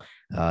facial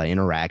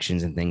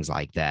interactions and things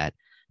like that.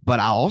 But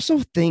I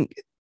also think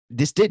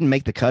this didn't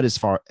make the cut as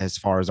far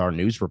as our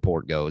news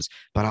report goes,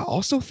 but I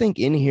also think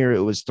in here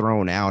it was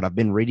thrown out. I've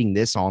been reading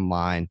this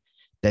online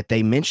that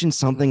they mentioned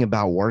something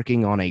about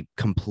working on a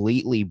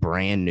completely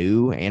brand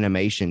new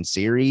animation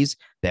series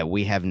that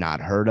we have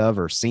not heard of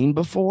or seen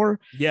before.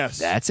 Yes.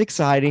 That's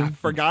exciting. I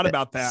forgot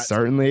about that.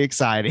 Certainly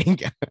exciting.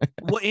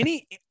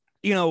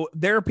 Well,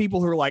 there are people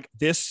who are like,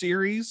 this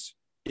series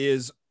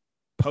is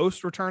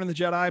post Return of the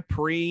Jedi,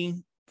 pre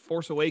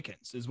Force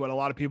Awakens is what a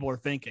lot of people are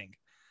thinking.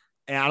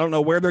 And I don't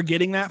know where they're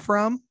getting that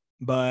from,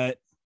 but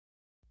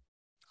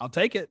I'll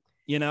take it.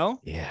 You know,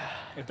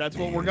 if that's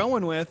what we're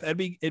going with,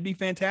 it'd be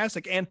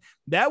fantastic. And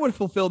that would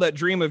fulfill that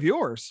dream of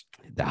yours.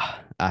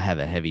 I have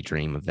a heavy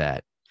dream of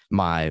that.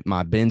 My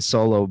Ben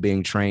Solo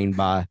being trained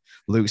by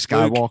Luke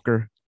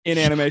Skywalker in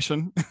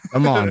animation.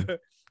 Come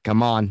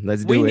on.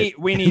 Let's do it.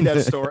 We need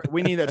that story.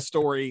 We need that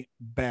story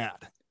bad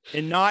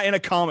and not in a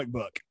comic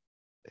book.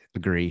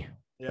 Agree.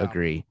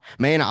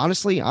 Man,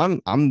 honestly,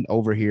 I'm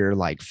over here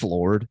like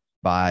floored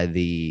by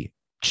the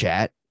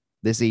chat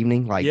this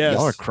evening. Like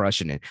y'all are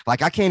crushing it.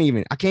 Like I can't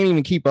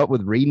even keep up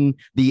with reading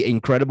the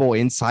incredible,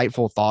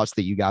 insightful thoughts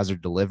that you guys are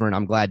delivering.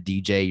 I'm glad,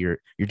 DJ, you're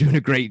doing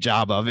a great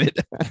job of it.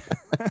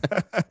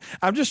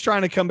 I'm just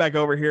trying to come back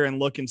over here and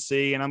look and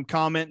see, and I'm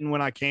commenting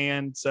when I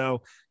can.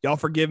 So y'all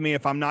forgive me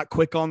if I'm not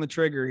quick on the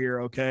trigger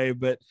here. Okay.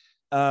 But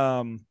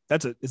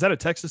is that a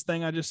Texas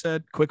thing I just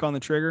said? Quick on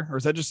the trigger, or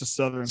is that just a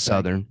Southern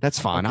thing? That's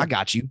fine. Okay. I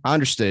got you. I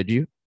understood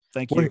you.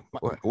 Thank you.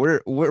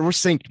 We're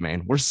synced,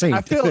 man. We're synced.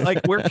 I feel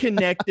like we're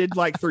connected,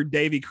 like through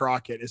Davy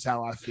Crockett is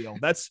how I feel.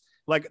 That's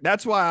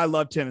why I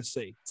love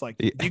Tennessee. It's like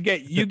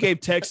you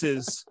gave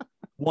Texas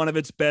one of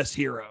its best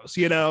heroes,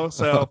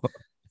 So,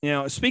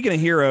 speaking of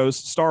heroes,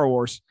 Star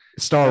Wars.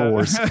 Star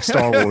Wars.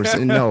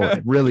 No,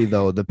 really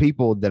though, the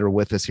people that are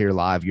with us here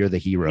live, you're the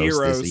heroes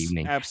this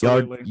evening.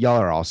 Absolutely. Y'all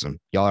are awesome.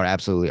 Y'all are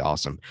absolutely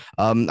awesome.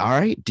 All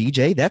right,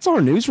 DJ, that's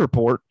our news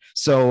report.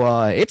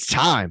 So it's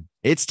time.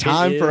 It's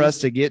time for us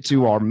to get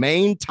to our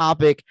main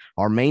topic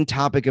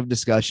of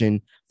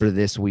discussion for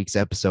this week's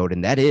episode,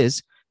 and that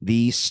is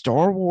the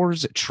Star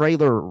Wars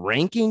trailer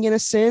ranking in a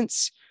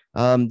sense.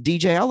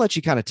 DJ, I'll let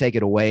you kind of take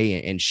it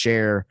away and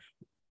share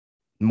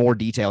more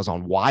details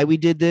on why we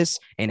did this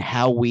and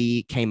how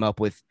we came up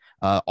with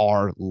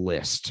our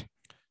list.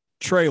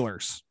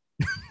 Trailers.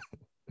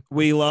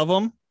 We love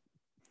them.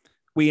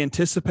 We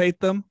anticipate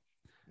them.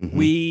 Mm-hmm.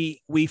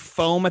 We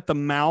foam at the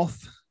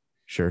mouth.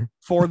 Sure.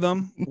 For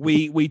them.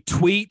 We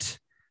tweet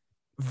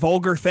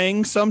vulgar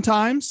things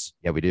sometimes.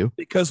 Yeah, we do.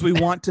 Because we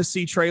want to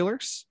see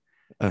trailers.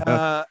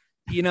 The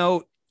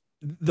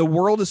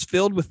world is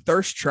filled with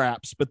thirst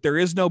traps, but there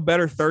is no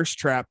better thirst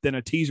trap than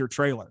a teaser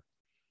trailer.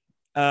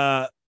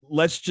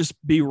 Let's just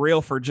be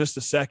real for just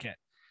a second.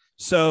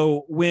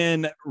 So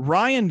when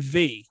Ryan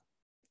V,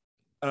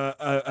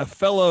 a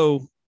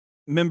fellow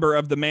member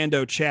of the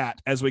Mando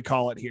chat, as we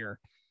call it here,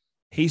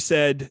 he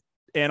said,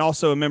 and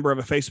also a member of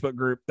a Facebook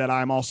group that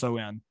I'm also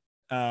in,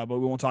 but we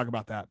won't talk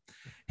about that.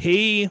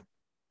 He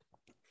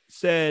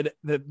said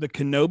that the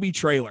Kenobi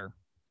trailer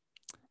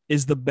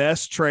is the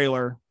best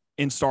trailer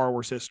in Star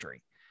Wars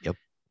history. Yep.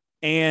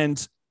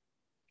 And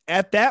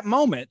at that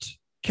moment,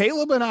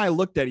 Caleb and I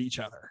looked at each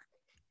other.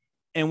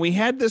 And we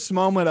had this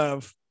moment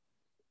of,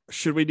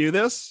 should we do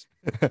this?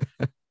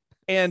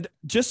 And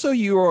just so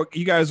you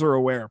guys are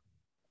aware,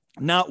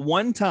 not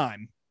one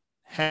time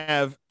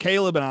have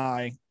Caleb and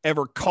I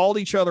ever called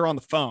each other on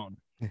the phone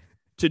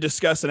to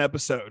discuss an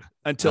episode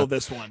until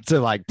this one. To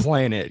like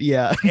plan it.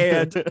 Yeah.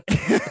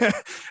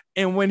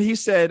 And when he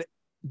said,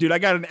 dude, I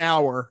got an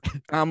hour,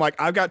 I'm like,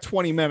 I've got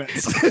 20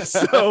 minutes.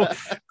 So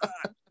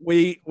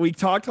we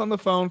talked on the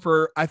phone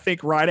for, I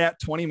think, right at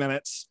 20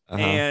 minutes.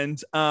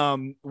 And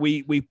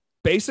we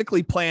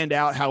basically planned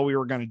out how we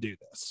were going to do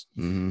this.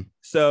 Mm-hmm.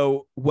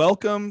 So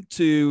welcome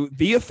to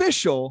the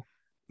official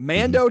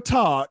Mando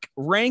Talk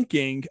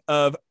ranking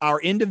of our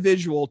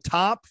individual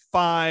top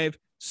 5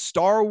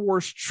 Star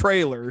Wars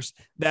trailers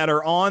that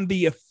are on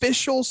the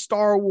official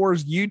Star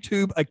Wars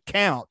YouTube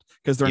account,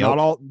 because they're not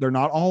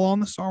all on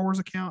the Star Wars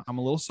account. I'm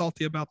a little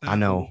salty about that. I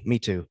know, me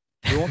too.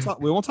 We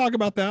won't talk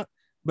about that.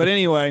 But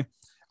anyway,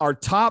 our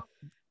top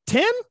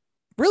 10,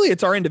 really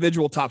it's our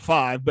individual top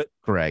 5, but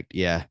correct.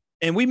 Yeah.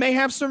 And we may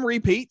have some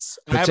repeats.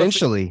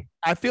 Potentially.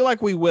 I feel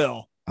like we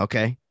will.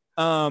 Okay.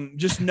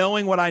 Just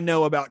knowing what I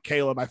know about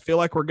Caleb, I feel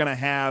like we're going to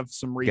have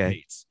some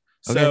repeats.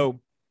 Okay.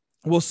 So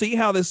we'll see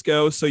how this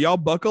goes. So y'all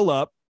buckle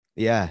up.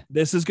 Yeah.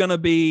 This is going to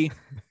be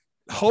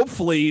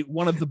hopefully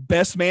one of the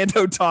best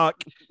Mando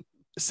Talk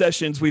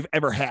sessions we've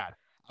ever had.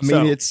 I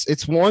mean,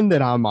 it's one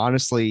that I'm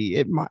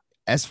honestly,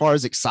 as far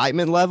as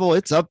excitement level,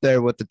 it's up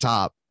there with the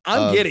top.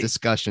 I'm getting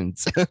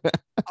discussions.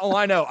 Oh,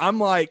 I know.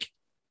 I'm like,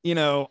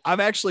 I've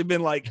actually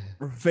been like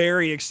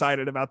very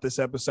excited about this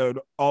episode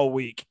all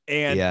week.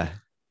 And yeah,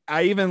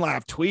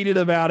 I've tweeted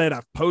about it.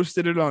 I've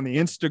posted it on the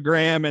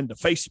Instagram and the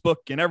Facebook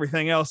and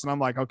everything else. And I'm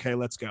like, okay,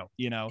 let's go.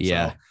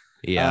 Yeah. So,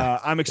 yeah.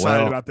 I'm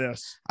excited about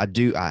this.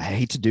 I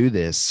hate to do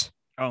this.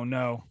 Oh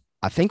no.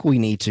 I think we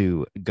need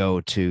to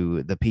go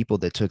to the people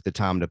that took the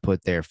time to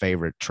put their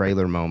favorite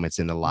trailer moments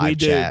in the live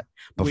chat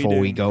before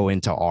we go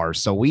into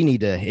ours. So we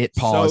need to hit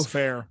pause. So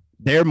fair.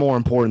 They're more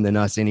important than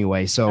us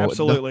anyway. So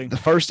absolutely. The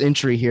first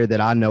entry here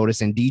that I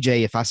noticed, and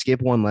DJ, if I skip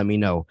one, let me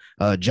know.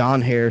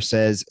 John Hare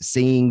says,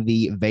 seeing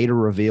the Vader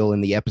reveal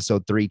in the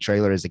episode 3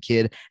 trailer as a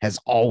kid has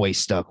always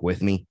stuck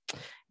with me.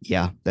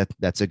 Yeah,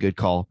 that's a good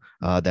call.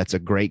 That's a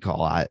great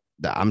call.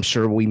 I'm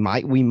sure we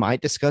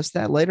might discuss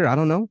that later. I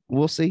don't know.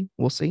 We'll see.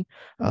 Let's see.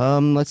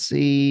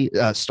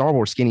 Star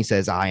Wars Skinny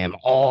says, I am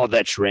all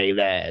the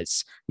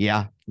trailers.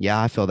 Yeah,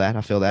 I feel that.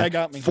 That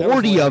got me.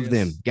 40 of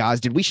them,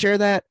 guys. Did we share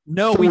that?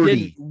 No, 40. We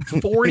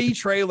didn't. 40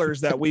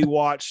 trailers that we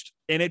watched.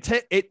 And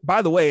it,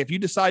 by the way, if you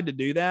decide to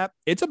do that,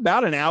 it's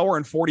about an hour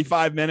and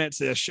 45 minutes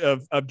ish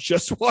of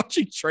just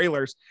watching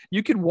trailers.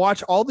 You can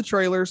watch all the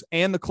trailers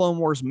and the Clone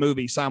Wars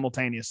movie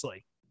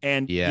simultaneously.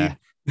 And yeah,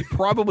 you'd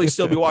probably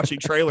still be watching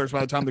trailers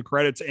by the time the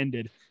credits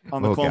ended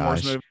on the Clone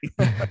Wars movie.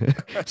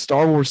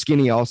 Star Wars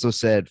Skinny also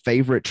said,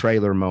 favorite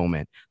trailer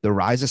moment. The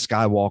Rise of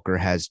Skywalker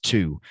has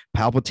 2.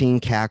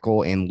 Palpatine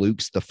cackle and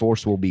Luke's "The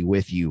Force will be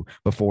with you"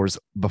 before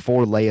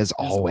Leia's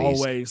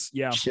always.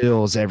 Yeah.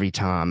 Chills every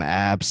time.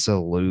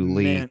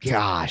 Absolutely. Man,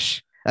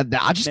 gosh.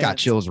 I just got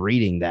chills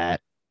reading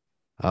that.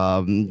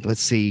 Let's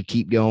see.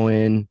 Keep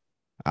going.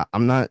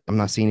 I'm not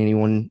seeing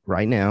anyone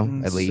right now.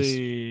 At least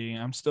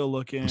I'm still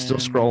looking. I'm still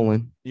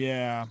scrolling.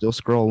 Yeah. Still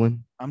scrolling.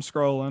 I'm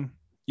scrolling.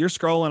 You're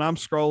scrolling. I'm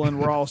scrolling.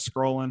 We're all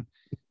scrolling.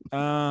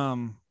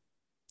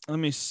 Let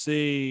me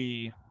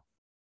see.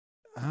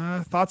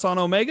 Thoughts on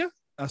Omega?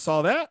 I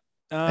saw that.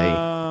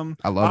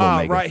 I love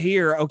Omega. Right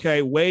here.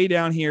 Okay, way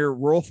down here,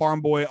 Rural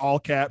Farm Boy, all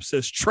caps,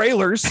 says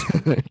trailers.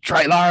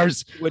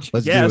 Trailers. Which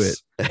Let's yes. do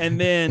it. And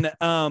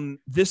then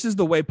This Is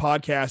the Way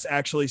podcast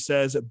actually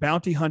says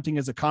bounty hunting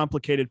is a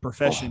complicated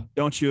profession.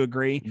 Don't you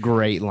agree?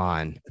 Great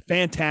line.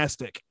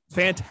 Fantastic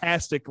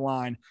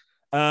line.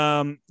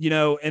 And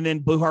then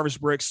Blue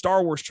Harvest Brick,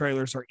 Star Wars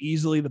trailers are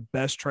easily the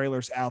best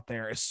trailers out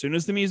there. As soon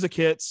as the music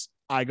hits,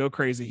 I go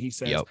crazy, he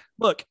says. Yep.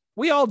 Look,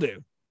 we all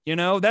do.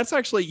 That's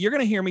actually, you're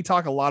going to hear me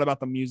talk a lot about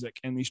the music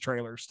in these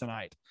trailers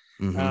tonight.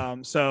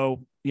 Mm-hmm.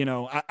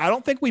 I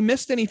don't think we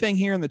missed anything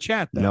here in the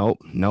chat, though.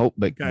 Nope.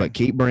 But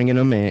keep bringing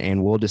them in,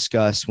 and we'll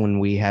discuss when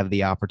we have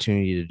the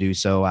opportunity to do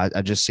so.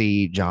 I just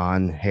see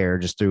John Hare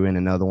just threw in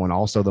another one.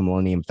 Also, the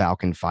Millennium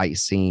Falcon flight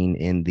scene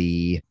in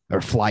the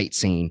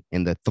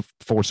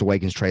Force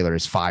Awakens trailer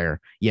is fire.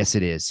 Yes,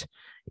 it is.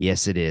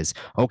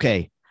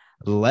 Okay,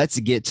 let's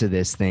get to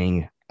this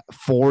thing.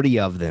 40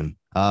 of them.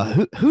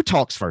 Who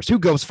talks first? Who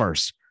goes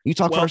first? You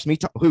talk first. Me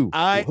talk. Who?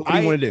 What do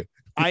you want to do?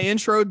 I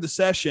introed the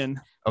session.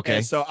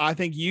 Okay. So I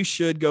think you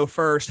should go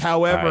first.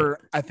 However,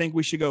 right. I think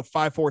we should go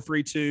 5, 4,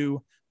 3,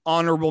 2.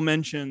 Honorable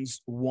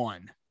mentions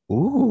 1.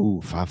 Ooh,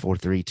 5, 4,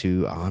 3,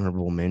 2.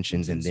 Honorable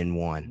mentions and then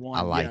 1.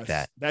 I like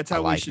that. That's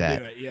how we should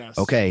do it. Yes.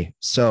 Okay.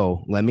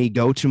 So let me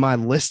go to my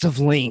list of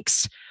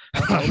links.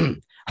 A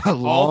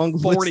long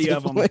 40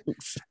 of them.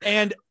 Links.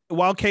 And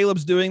while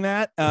Caleb's doing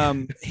that,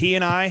 he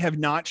and I have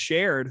not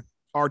shared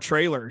our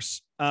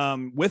trailers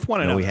with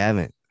one another. No, we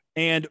haven't.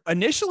 And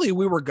initially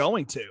we were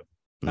going to,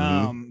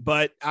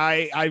 but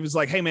I was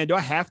like, hey man, do I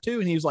have to?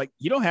 And he was like,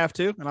 you don't have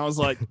to. And I was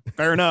like,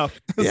 fair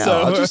enough. Yeah,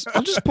 so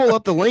I'll just pull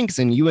up the links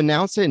and you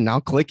announce it and I'll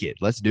click it.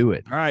 Let's do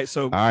it. All right.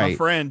 So my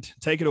friend,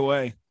 take it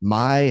away.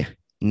 My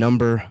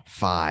number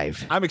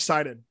 5. I'm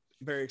excited.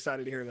 Very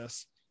excited to hear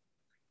this.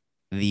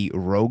 The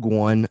Rogue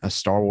One, A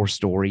Star Wars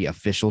Story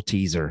official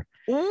teaser.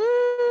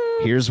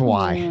 Here's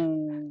why.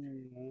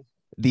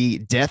 The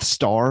Death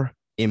Star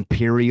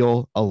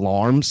Imperial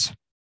alarms.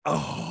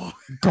 Oh,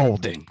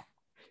 golden.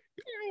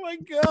 Oh my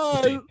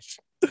God.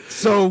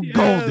 So yes.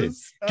 Golden.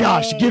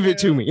 Gosh, give it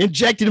to me.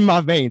 Inject it in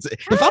my veins.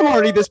 If I'm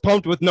already this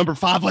pumped with number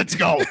 5, let's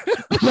go.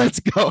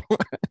 Let's go.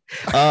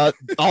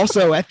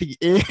 Also at the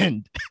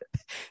end,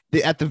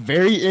 at the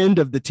very end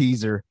of the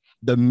teaser,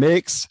 the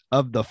mix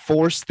of the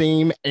Force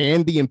theme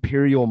and the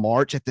Imperial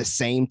March at the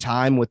same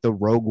time with the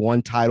Rogue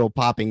One title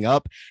popping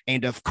up.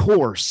 And of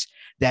course,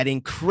 that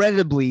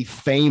incredibly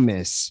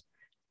famous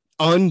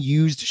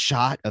unused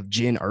shot of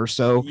Jyn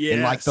Erso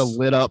in like the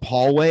lit up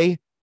hallway.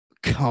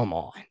 Come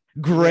on.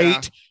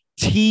 Great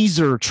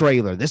teaser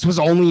trailer. This was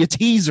only a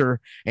teaser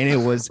and it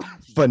was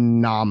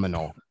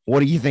phenomenal.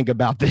 What do you think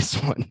about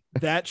this one?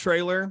 That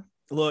trailer,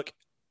 look,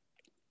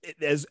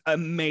 as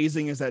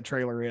amazing as that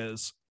trailer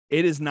is,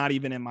 it is not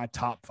even in my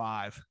top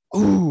 5.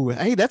 Ooh,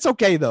 hey, that's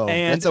okay though.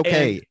 That's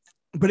okay.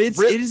 But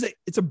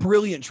it's a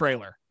brilliant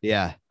trailer.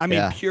 Yeah. I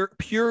mean,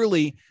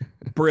 purely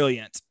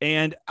brilliant.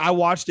 And I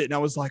watched it and I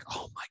was like,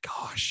 oh my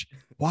gosh,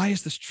 why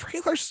is this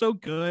trailer so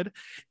good?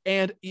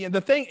 And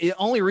the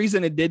only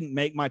reason it didn't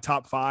make my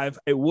top 5,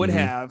 it would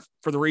have,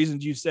 for the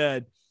reasons you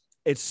said.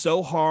 It's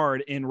so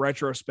hard in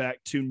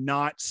retrospect to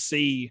not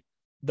see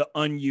the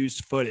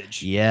unused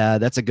footage. Yeah,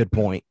 that's a good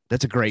point.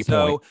 That's a great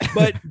point.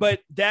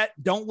 but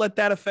don't let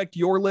that affect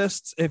your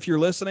lists if you're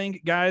listening,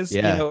 guys.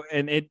 Yeah.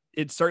 And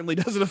it certainly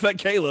doesn't affect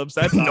Caleb's.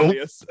 That's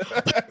obvious.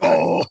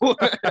 Oh,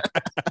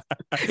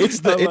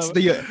 it's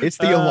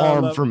the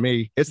alarm for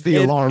me. It's the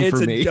alarm for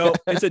me.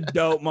 It's a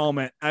dope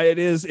moment. It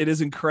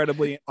is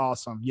incredibly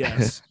awesome.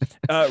 Yes.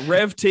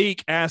 Rev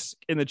Teak asks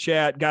in the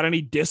chat, got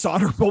any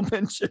dishonorable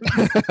mentions?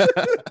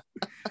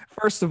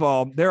 First of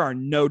all, there are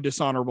no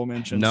dishonorable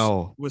mentions.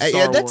 No. With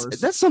Star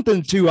Wars. That's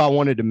something too I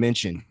wanted to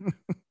mention.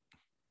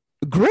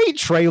 Great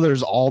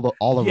trailers all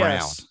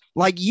around.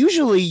 Like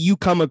usually you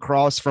come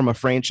across from a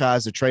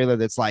franchise a trailer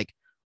that's like,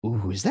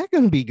 ooh, is that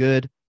going to be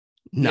good?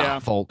 No,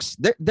 folks,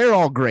 they're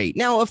all great.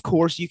 Now, of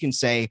course, you can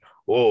say,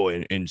 oh,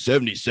 in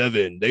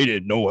 77, they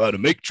didn't know how to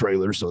make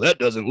trailers, so that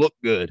doesn't look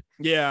good.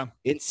 Yeah.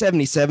 In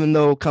 77,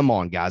 though, come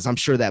on, guys. I'm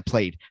sure that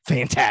played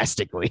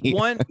fantastically.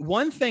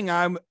 One thing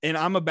I'm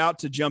about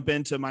to jump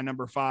into my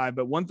number 5,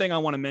 but one thing I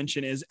want to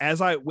mention is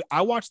as I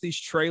watch these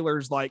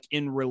trailers like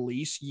in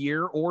release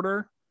year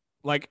order.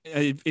 Like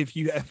I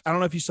don't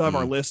know if you still have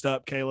our list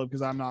up, Caleb,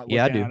 because I'm not looking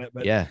at it.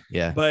 But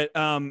yeah. But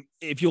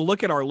if you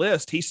look at our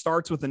list, he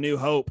starts with A New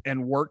Hope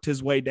and worked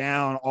his way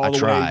down all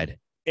the way.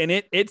 And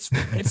it's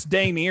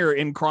dang near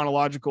in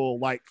chronological,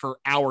 like for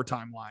our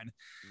timeline.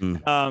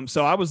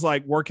 So I was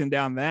like working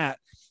down that.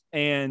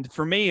 And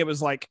for me, it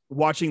was like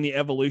watching the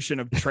evolution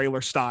of trailer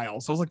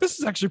styles. So I was like, this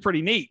is actually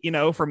pretty neat,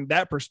 from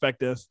that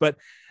perspective. But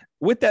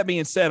with that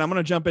being said, I'm going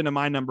to jump into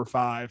my number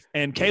 5.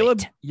 And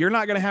Caleb, you're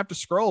not going to have to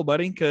scroll,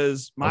 buddy,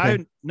 because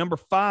my number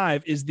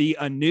 5 is the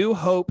A New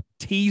Hope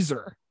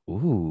teaser.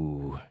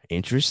 Ooh,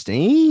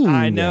 interesting.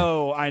 I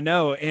know.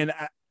 And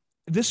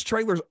this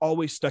trailer's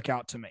always stuck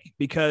out to me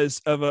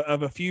because of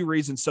a few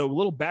reasons. So a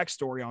little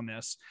backstory on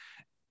this.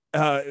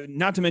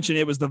 Not to mention,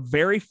 it was the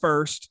very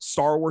first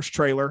Star Wars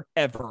trailer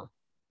ever.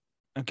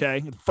 Okay.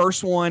 The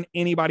first one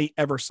anybody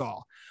ever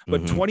saw.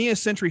 But 20th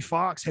Century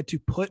Fox had to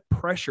put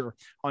pressure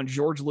on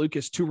George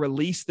Lucas to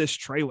release this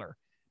trailer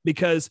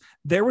because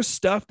there was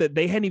stuff that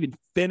they hadn't even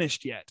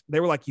finished yet. They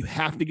were like, you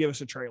have to give us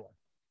a trailer.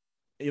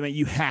 I mean,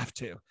 you have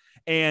to.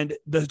 And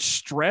the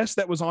stress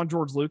that was on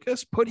George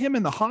Lucas put him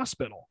in the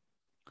hospital.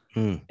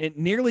 It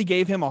nearly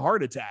gave him a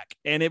heart attack.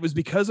 And it was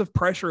because of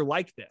pressure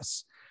like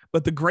this.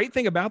 But the great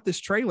thing about this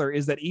trailer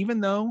is that even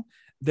though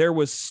there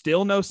was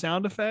still no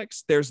sound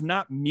effects, there's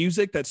not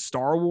music that's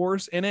Star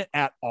Wars in it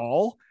at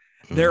all.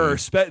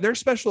 There's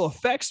special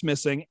effects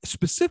missing,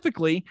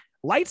 specifically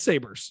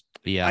lightsabers.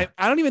 Yeah.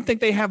 I don't even think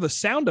they have a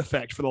sound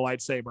effect for the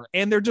lightsaber,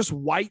 and they're just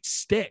white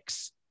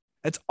sticks.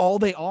 That's all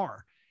they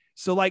are.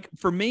 So like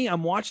for me,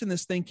 I'm watching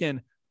this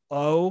thinking,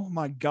 oh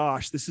my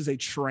gosh, this is a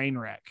train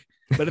wreck.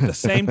 But at the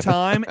same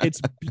time, it's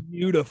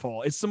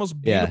beautiful. It's the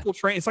most beautiful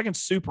train. It's like in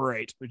Super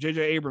 8, the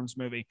J.J. Abrams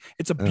movie.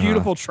 It's a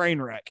beautiful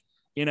train wreck,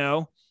 you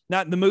know?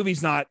 Not the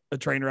movie's not a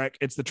train wreck.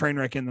 It's the train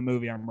wreck in the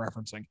movie I'm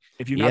referencing.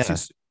 If you've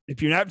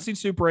not seen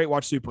Super 8,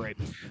 watch Super 8.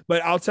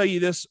 But I'll tell you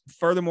this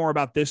furthermore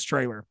about this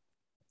trailer.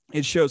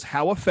 It shows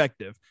how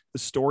effective the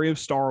story of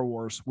Star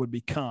Wars would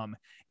become,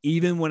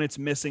 even when it's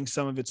missing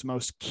some of its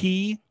most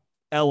key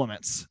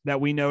elements that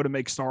we know to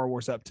make Star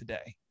Wars up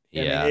today.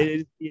 Yeah. I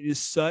mean, it is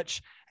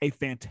such a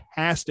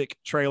fantastic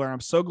trailer. I'm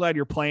so glad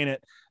you're playing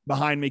it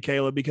behind me,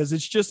 Caleb, because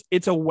it's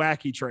a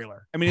wacky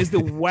trailer. I mean, it's the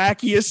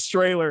wackiest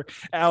trailer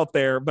out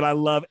there, but I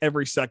love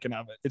every second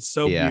of it. It's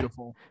so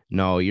beautiful.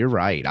 No, you're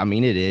right. I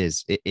mean, it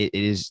is. It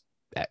is.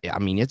 I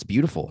mean, it's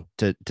beautiful.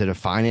 To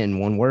define it in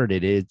one word,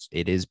 it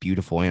is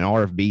beautiful. And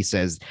RFB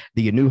says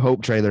the A New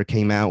Hope trailer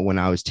came out when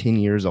I was 10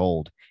 years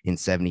old in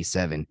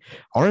 77.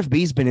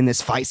 RFB's been in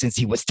this fight since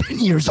he was 10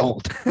 years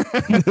old.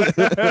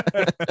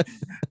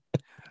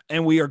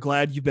 And we are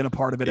glad you've been a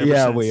part of it ever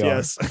since. We are.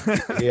 Yes.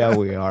 Yeah,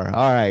 we are.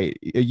 All right.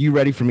 Are you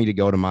ready for me to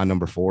go to my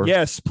number 4?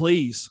 Yes,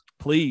 please.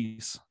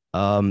 Please.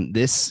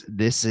 This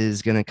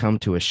is going to come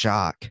to a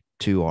shock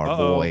to our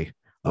boy,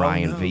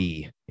 Ryan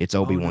V. It's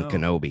Obi-Wan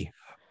Kenobi.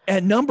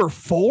 At number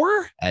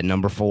 4? At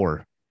number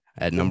 4.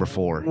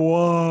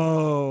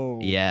 Whoa.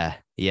 Yeah.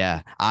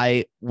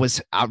 I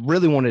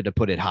really wanted to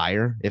put it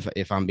higher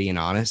if I'm being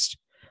honest,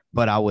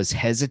 but I was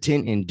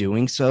hesitant in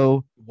doing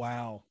so.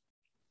 Wow.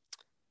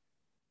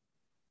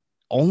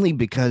 Only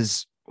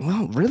because,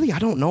 well, really, I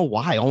don't know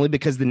why. Only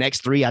because the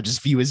next 3 I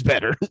just view as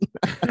better.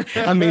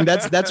 I mean,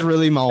 that's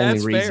really my only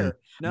reason.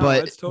 No,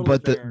 but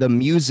totally the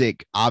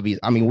music, obvious.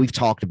 I mean, we've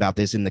talked about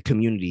this, and the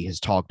community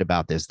has talked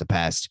about this the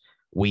past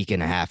week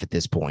and a half at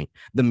this point.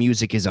 The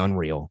music is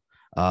unreal.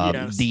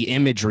 The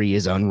imagery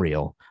is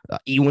unreal.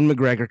 Ewan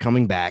McGregor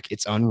coming back,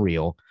 it's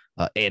unreal.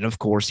 And of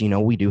course,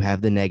 we do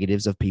have the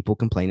negatives of people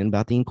complaining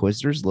about the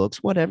Inquisitor's looks,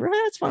 whatever.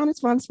 It's fine.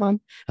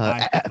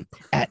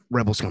 At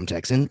Rebel Scum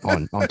Texan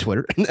on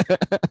Twitter.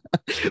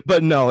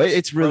 But no,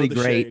 it's really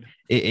great.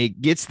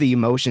 It gets the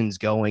emotions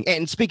going.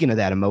 And speaking of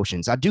that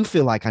emotions, I do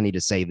feel like I need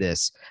to say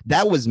this.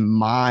 That was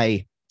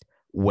my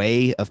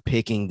way of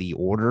picking the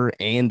order,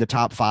 and the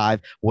top 5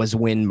 was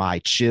when my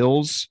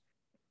chills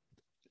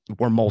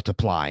were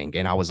multiplying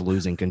and I was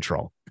losing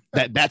control.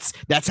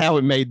 That's how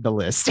it made the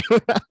list.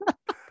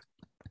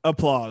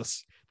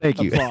 Applause.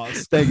 Thank you.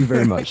 Applause. Thank you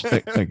very much.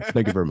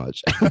 Thank you very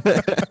much.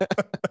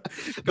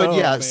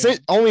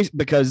 But only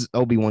because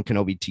Obi-Wan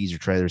Kenobi teaser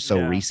trailer is so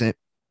recent,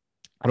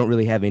 I don't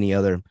really have any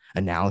other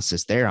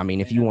analysis there. I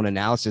mean, if you want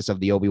analysis of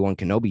the Obi-Wan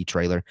Kenobi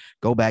trailer,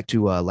 go back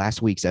to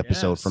last week's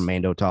episode from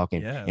Mando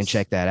Talking and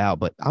check that out.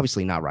 But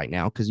obviously not right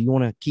now because you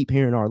want to keep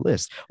hearing our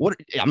list. What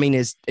I mean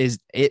is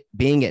it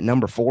being at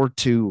number 4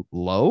 too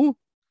low?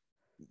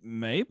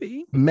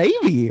 Maybe.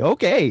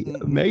 Okay.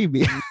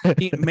 Maybe.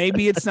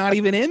 Maybe it's not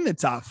even in the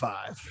top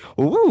 5.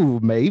 Ooh,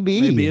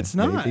 maybe. Maybe it's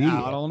not. Maybe.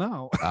 I don't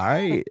know. All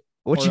right.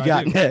 What you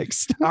got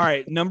next? All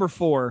right. Number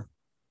 4.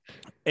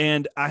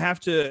 And I have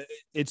to,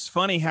 it's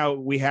funny how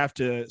we have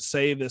to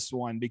say this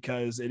one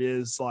because it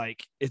is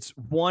like, it's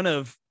one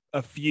of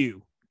a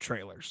few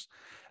trailers.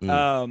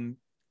 The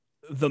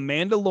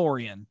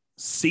Mandalorian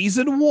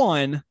season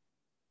 1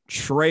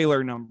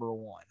 trailer number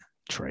 1.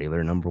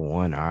 Trailer number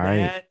 1. All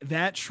right.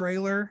 That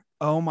trailer.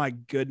 Oh my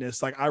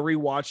goodness. Like I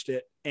rewatched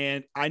it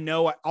and I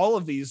know all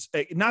of these,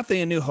 not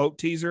the A New Hope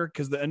teaser,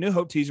 because the A New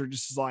Hope teaser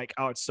just is like,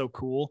 oh, it's so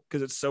cool.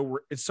 Cause it's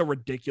so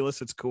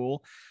ridiculous. It's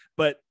cool.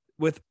 But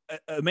with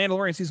a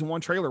Mandalorian season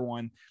 1 trailer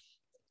 1,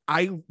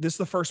 this is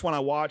the first one I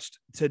watched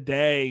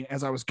today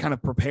as I was kind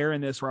of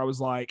preparing this, where I was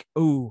like,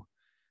 ooh,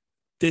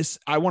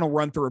 I want to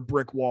run through a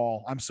brick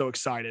wall. I'm so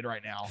excited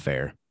right now.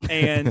 Fair.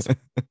 And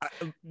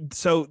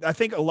so I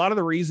think a lot of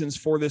the reasons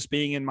for this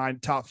being in my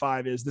top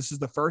 5 is this is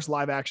the first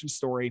live action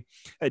story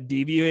that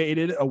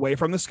deviated away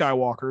from the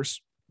Skywalkers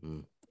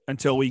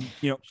until we,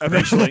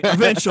 eventually,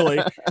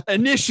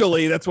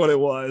 initially that's what it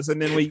was. And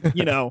then we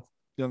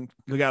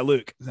got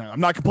Luke.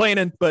 I'm not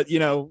complaining, but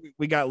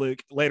we got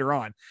Luke later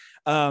on.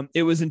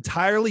 It was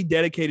entirely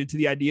dedicated to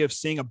the idea of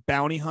seeing a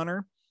bounty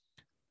hunter.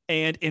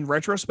 And in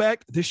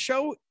retrospect, this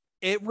show,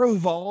 it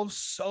revolves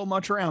so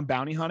much around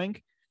bounty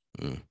hunting.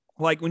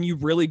 Like when you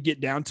really get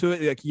down to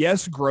it, like,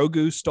 yes,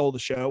 Grogu stole the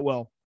show.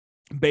 Well,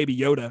 Baby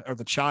Yoda, or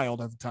the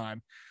child at the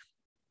time,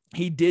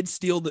 he did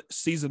steal the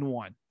season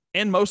 1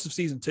 and most of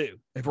season 2,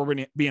 if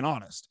we're being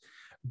honest.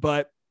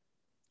 But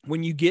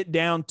when you get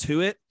down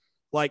to it,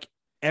 like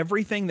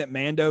everything that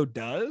Mando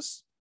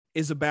does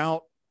is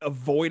about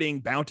avoiding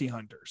bounty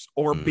hunters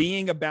or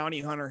being a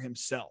bounty hunter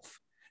himself.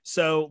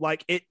 So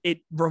like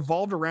it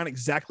revolved around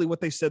exactly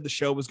what they said the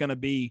show was going to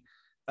be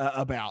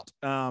about.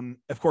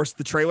 Of course,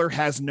 the trailer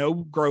has no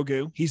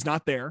Grogu. He's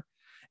not there.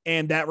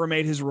 And that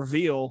made his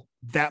reveal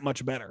that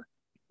much better.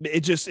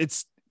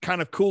 It's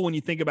kind of cool when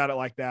you think about it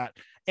like that.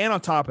 And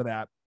on top of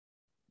that,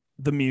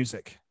 the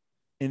music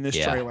in this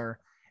trailer,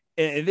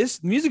 and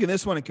this music in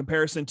this one, in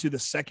comparison to the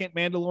second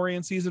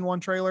Mandalorian season 1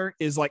 trailer,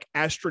 is like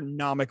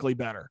astronomically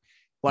better.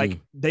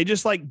 Like they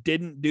just like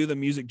didn't do the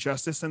music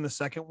justice in the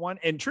second one.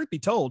 And truth be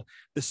told,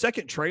 the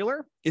second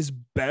trailer is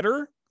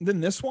better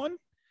than this one,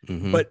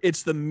 but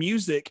it's the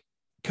music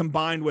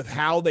combined with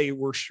how they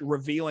were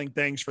revealing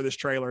things for this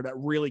trailer that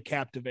really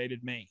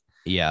captivated me.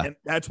 Yeah. And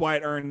that's why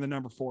it earned the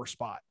number 4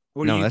 spot.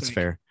 No, that's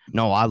fair.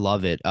 No, I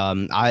love it.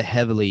 I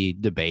heavily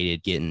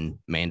debated getting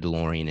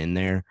Mandalorian in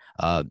there.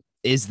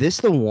 Is this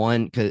the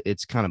one? Because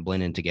it's kind of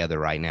blending together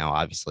right now,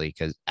 obviously.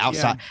 Because now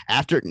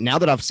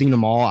that I've seen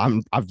them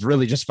all, I've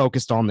really just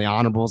focused on the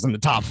honorables and the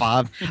top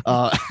 5.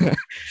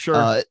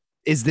 Sure.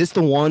 Is this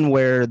the one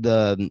where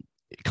the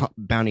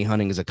bounty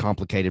hunting is a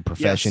complicated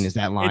profession? Yes. Is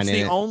that line? It's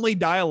the only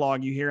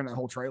dialogue you hear in that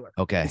whole trailer.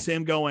 Okay. It's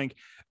him going,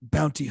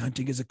 bounty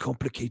hunting is a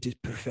complicated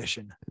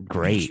profession.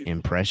 Great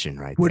impression,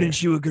 right?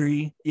 Wouldn't you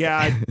agree?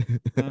 Yeah,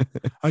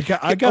 I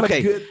got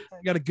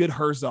a good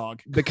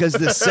Herzog. Because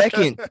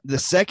the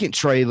second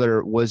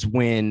trailer was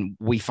when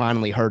we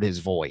finally heard his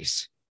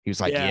voice. He was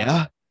like,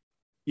 yeah.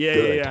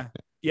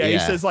 Yeah, he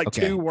says like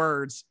 2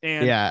 words,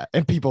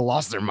 and people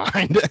lost their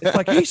mind. It's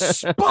like he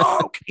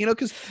spoke,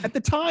 because at the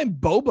time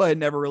Boba had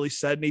never really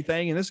said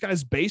anything, and this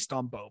guy's based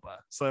on Boba,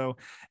 so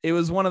it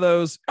was one of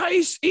those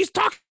he's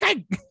talking,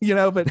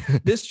 But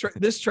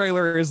this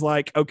trailer is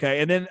like okay,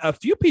 and then a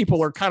few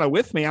people are kind of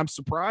with me. I'm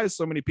surprised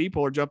so many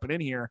people are jumping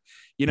in here.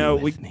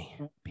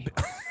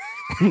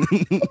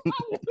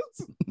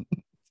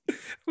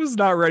 Was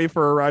not ready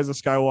for a Rise of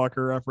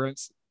Skywalker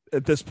reference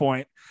at this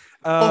point.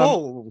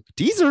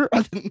 Teaser.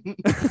 I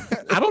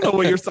don't know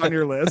what you're on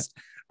your list.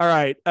 All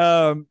right.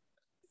 Thrown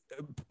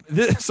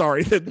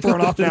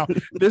off now.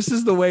 This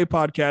is the way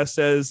podcast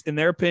says, in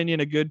their opinion,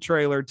 a good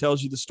trailer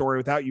tells you the story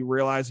without you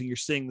realizing you're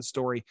seeing the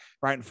story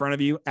right in front of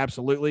you.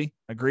 Absolutely.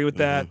 Agree with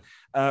that.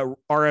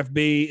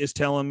 RFB is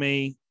telling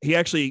me, he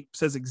actually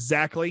says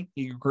exactly,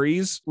 he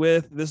agrees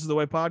with This Is the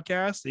Way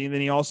podcast. And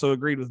then he also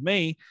agreed with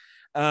me.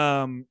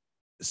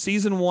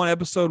 Season 1,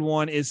 episode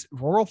 1 is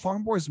Royal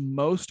Farm Boy's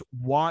most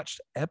watched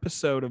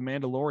episode of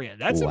Mandalorian.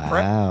 That's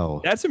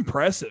wow. That's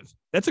impressive.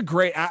 That's a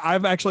great.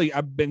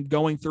 I've been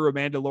going through a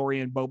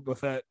Mandalorian Boba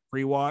Fett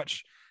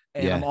rewatch,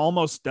 and I'm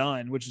almost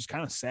done, which is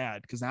kind of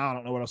sad because now I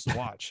don't know what else to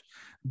watch.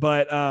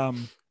 But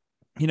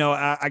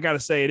I got to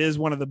say it is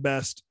one of the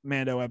best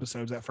Mando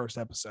episodes. That first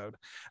episode,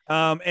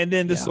 and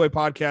then This Is the Way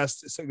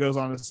podcast goes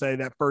on to say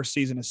that first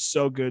season is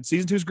so good.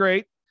 Season 2 is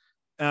great.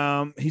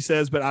 He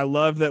says, but I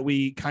love that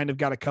we kind of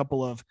got a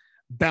couple of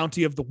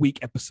bounty of the week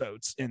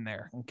episodes in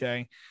there.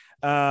 Okay.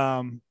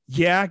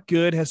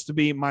 Good has to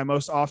be my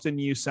most often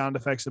used sound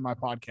effects in my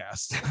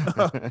podcast.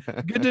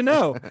 Good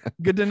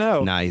to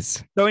know.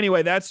 Nice. So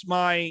anyway, that's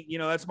my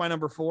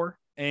number 4.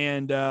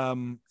 And,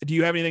 do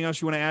you have anything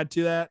else you want to add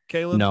to that,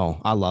 Caleb? No,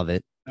 I love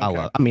it.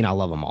 Okay. I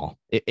love them all.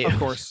 Of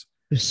course.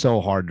 It's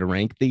so hard to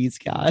rank these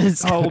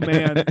guys. Oh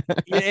man.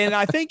 And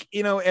I think,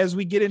 as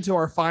we get into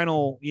our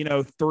final,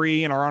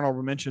 3 in our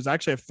honorable mentions, I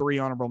actually have 3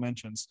 honorable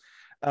mentions.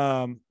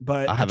 But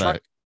I have a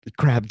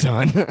crap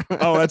ton.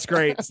 Oh, that's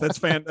great. That's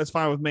fine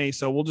with me.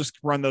 So we'll just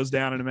run those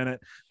down in a minute.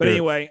 But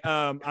anyway,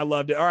 I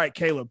loved it. All right,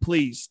 Caleb,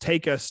 please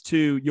take us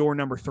to your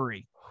number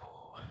 3.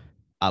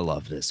 I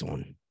love this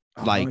one.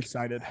 I'm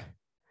excited.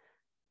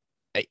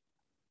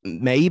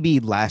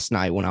 Maybe last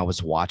night when I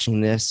was watching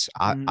this,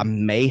 I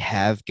may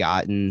have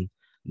gotten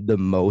the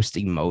most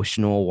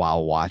emotional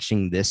while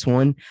watching this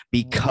one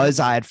because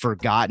I had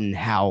forgotten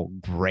how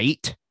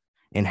great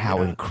and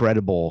how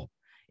incredible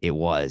it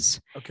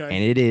was. Okay.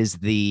 And it is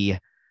the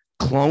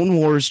Clone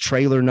Wars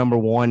trailer number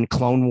 1,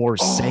 Clone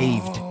Wars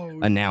Saved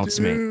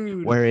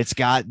announcement, where it's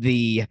got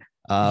the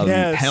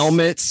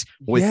helmets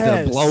with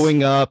the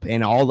blowing up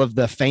and all of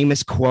the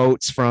famous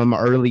quotes from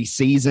early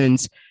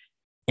seasons.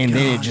 And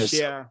then it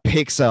just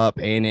picks up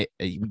and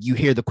you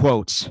hear the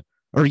quotes.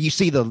 Or you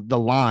see the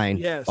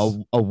line,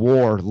 a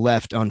war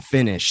left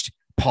unfinished,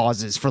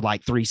 pauses for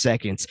like 3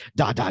 seconds, ...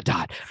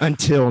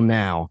 until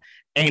now.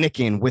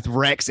 Anakin with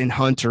Rex and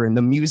Hunter, and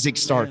the music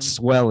starts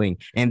swelling.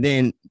 And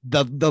then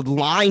the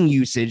line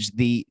usage,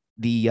 the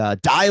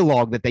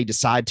dialogue that they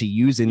decide to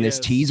use in this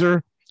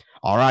teaser.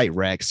 All right,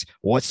 Rex,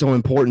 what's so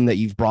important that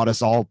you've brought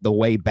us all the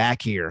way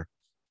back here?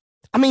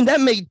 I mean, that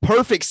made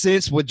perfect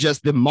sense with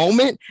just the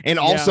moment and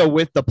also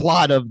with the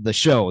plot of the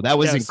show. That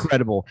was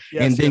incredible.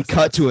 And then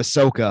cut to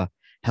Ahsoka.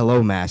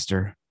 Hello,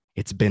 Master.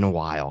 It's been a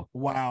while.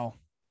 Wow.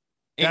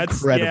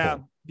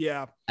 Incredible.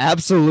 Yeah.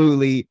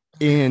 Absolutely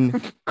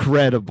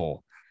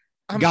incredible.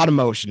 Got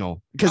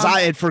emotional because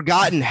I had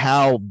forgotten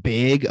how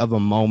big of a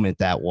moment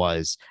that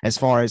was as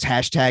far as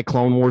hashtag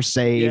Clone Wars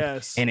save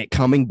and it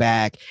coming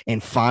back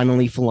and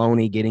finally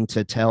Filoni getting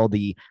to tell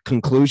the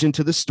conclusion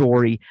to the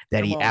story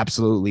that he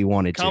absolutely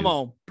wanted to. Come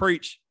on,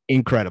 preach.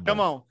 Incredible. Come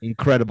on.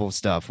 Incredible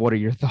stuff. What are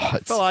your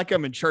thoughts? I feel like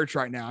I'm in church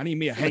right now. I need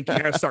me a hanky. I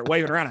gotta start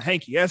waving around a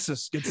hanky. That's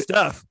just good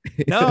stuff.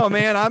 No,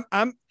 man,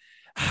 I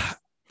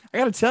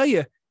gotta tell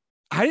you,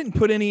 I didn't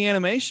put any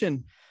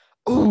animation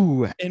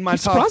in my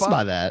top 5.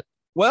 By that.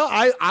 Well,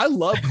 I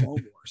love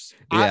Clone Wars.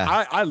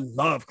 Yeah. I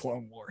love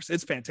Clone Wars.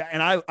 It's fantastic.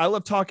 And I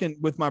love talking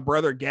with my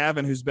brother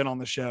Gavin, who's been on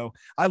the show.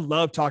 I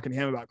love talking to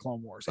him about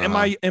Clone Wars. And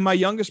my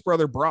youngest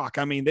brother Brock.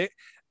 I mean,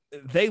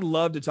 they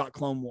love to talk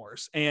Clone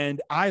Wars.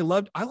 And I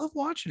love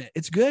watching it.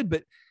 It's good,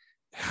 but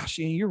gosh,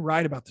 you're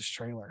right about this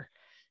trailer.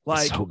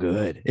 Like, it's so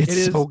good.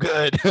 It's so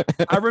good.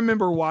 I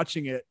remember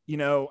watching it.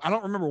 I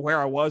don't remember where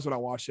I was when I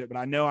watched it, but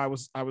I know I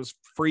was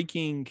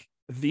freaking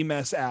the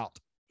mess out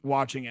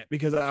watching it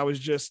because I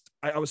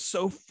was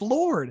so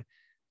floored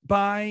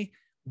by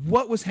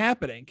what was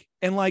happening.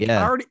 And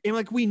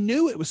we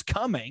knew it was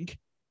coming.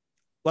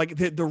 Like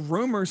the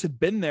rumors had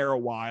been there a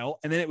while,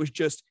 and then it was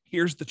just,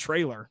 here's the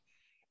trailer.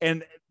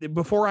 And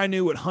before I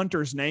knew what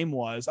Hunter's name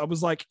was, I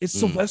was like, it's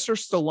Sylvester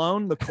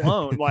Stallone, the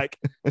clone, like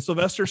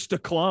Sylvester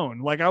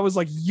Stallone. Like, I was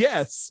like,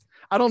 yes,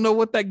 I don't know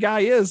what that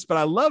guy is, but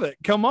I love it.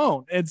 Come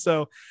on. And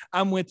so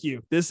I'm with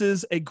you. This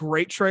is a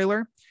great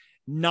trailer.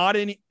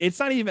 It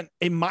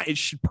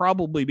should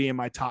probably be in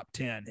my top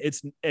 10.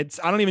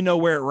 I don't even know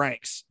where it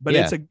ranks, but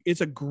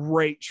it's a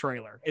great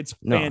trailer. It's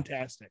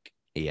fantastic.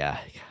 Yeah.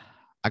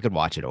 I could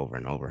watch it over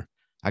and over.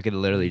 I could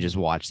literally just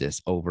watch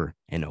this over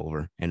and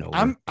over and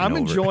over. I'm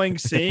enjoying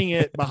seeing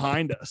it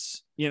behind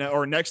us,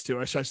 or next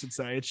to us, I should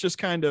say. It's just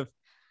kind of,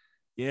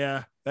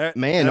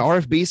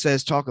 RFB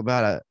says talk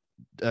about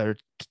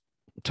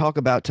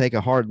take a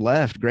hard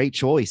left. Great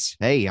choice.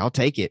 Hey, I'll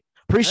take it.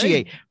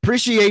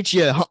 Appreciate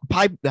you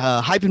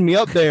hyping me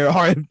up there,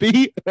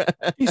 RFB.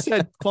 He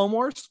said Clone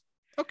Wars.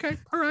 Okay,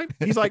 all right.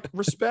 He's like,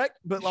 respect,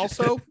 but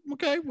also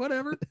okay,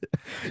 whatever.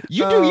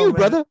 You do you,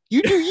 brother.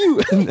 You do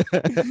you.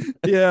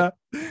 Yeah.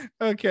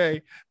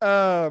 Okay.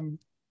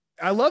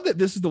 I love that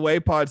this is the way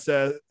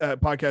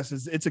podcast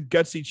is. It's a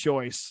gutsy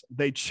choice.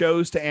 They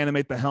chose to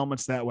animate the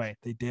helmets that way.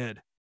 They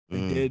did.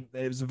 It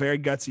was a very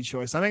gutsy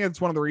choice. I think it's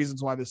one of the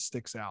reasons why this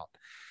sticks out.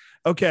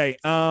 Okay.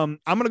 I'm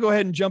going to go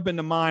ahead and jump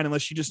into mine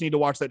unless you just need to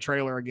watch that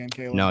trailer again,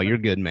 Caleb. No, you're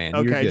good, man.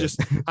 Okay.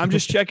 I'm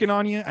just checking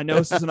on you. I know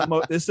this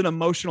is an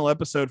emotional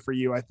episode for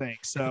you, I think.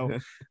 So,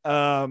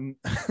 all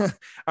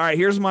right,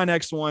 here's my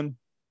next one.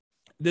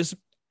 This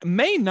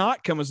may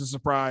not come as a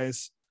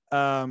surprise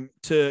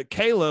to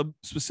Caleb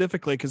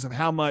specifically because of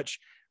how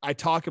much I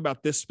talk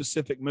about this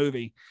specific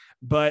movie,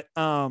 but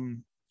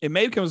it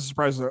may come as a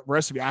surprise to the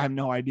rest of you. I have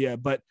no idea,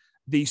 but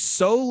the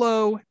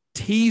Solo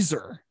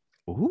teaser.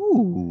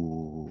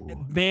 Ooh.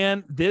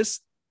 Man, this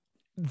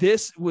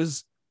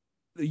was,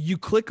 you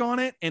click on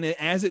it and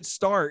as it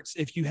starts,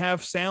 if you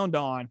have sound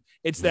on,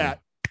 it's that,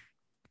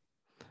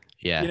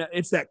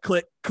 it's that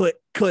click, click,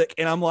 click.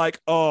 And I'm like,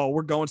 oh,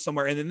 we're going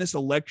somewhere. And then this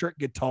electric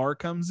guitar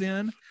comes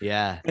in.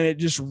 Yeah. And it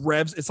just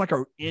revs. It's like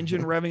an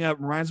engine revving up.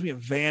 Reminds me of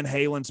Van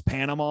Halen's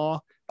Panama.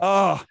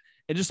 Oh,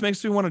 it just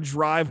makes me want to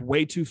drive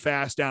way too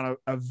fast down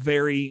a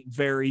very,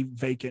 very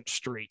vacant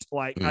street.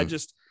 Like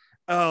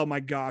oh my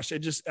gosh.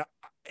 It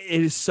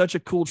is such a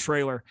cool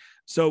trailer.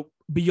 So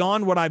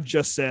beyond what I've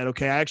just said,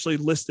 okay, I actually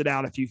listed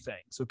out a few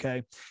things.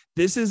 Okay.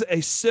 This is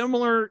a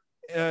similar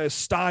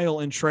style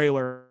and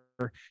trailer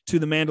to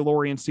The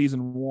Mandalorian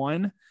season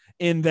 1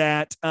 in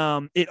that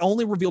it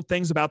only revealed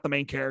things about the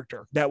main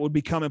character that would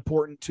become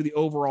important to the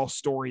overall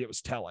story it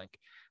was telling.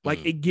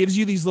 Like it gives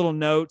you these little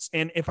notes.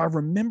 And if I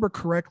remember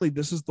correctly,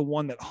 this is the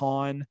one that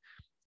Han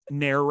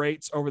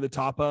narrates over the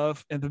top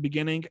of at the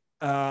beginning.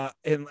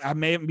 And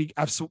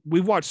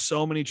we've watched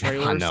so many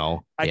trailers. I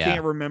know. I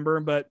can't remember,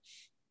 but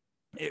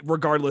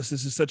regardless,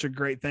 this is such a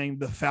great thing.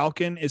 The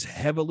Falcon is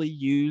heavily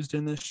used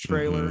in this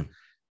trailer.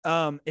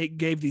 It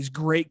gave these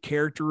great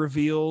character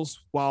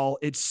reveals while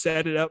it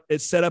set up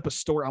a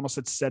story. I almost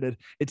said set it.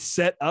 It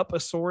set up a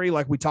story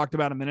like we talked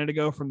about a minute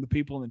ago from the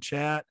people in the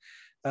chat.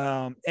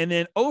 And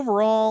then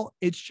overall,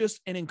 it's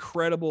just an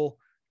incredible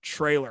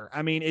trailer.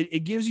 I mean,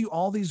 it gives you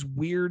all these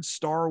weird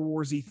Star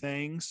Wars-y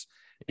things.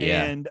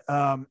 And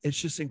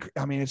it's just,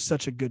 it's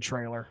such a good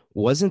trailer.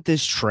 Wasn't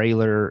this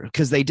trailer,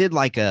 because they did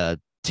like a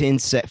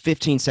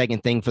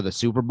 15-second thing for the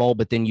Super Bowl,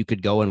 but then you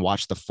could go and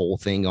watch the full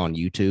thing on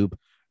YouTube.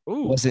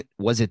 Ooh.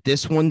 Was it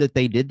this one that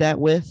they did that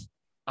with?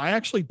 I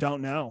actually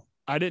don't know.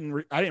 I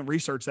didn't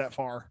research that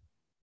far.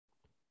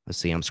 Let's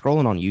see. I'm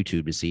scrolling on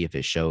YouTube to see if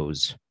it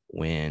shows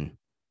when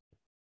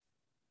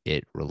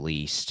it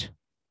released.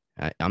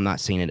 I'm not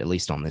seeing it, at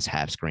least on this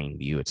half screen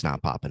view. It's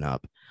not popping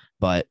up,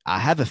 but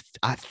I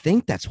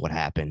think that's what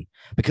happened,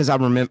 because I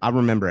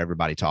remember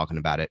everybody talking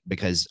about it,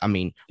 because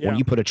when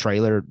you put a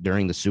trailer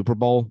during the Super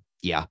Bowl,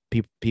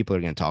 people are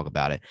going to talk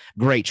about it.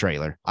 Great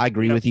trailer. I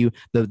agree with you.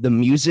 The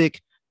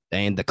music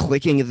And the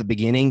clicking at the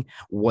beginning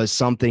was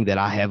something that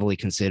I heavily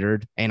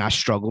considered and I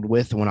struggled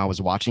with when I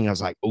was watching. I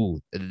was like, oh,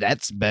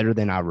 that's better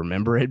than I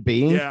remember it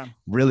being. Yeah.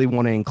 Really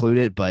want to include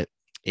it, but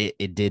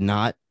it did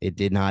not. It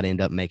did not end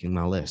up making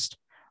my list.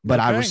 But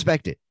I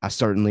respect it. I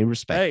certainly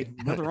respect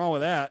it. Nothing wrong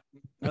with that.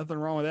 Nothing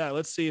wrong with that.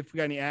 Let's see if we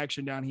got any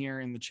action down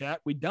here in the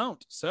chat. We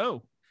don't.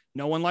 So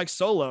no one likes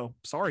Solo.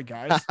 Sorry,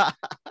 guys.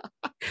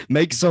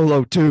 Make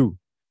Solo 2.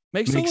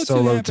 Make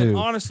Solo 2 happen.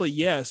 Honestly,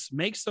 yes.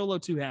 Make Solo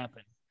 2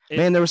 happen.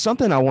 Man, there was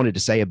something I wanted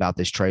to say about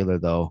this trailer,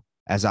 though,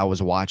 as I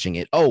was watching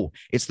it. Oh,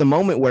 it's the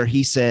moment where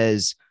he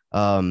says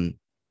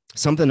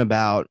something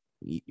about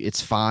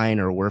it's fine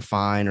or we're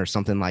fine or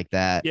something like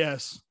that.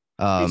 Yes.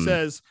 He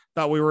says,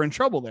 thought we were in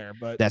trouble there,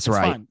 but that's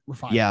right. Fine. We're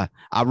fine. Yeah.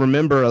 I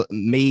remember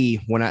me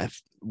when I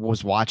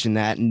was watching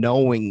that,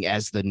 knowing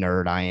as the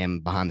nerd I am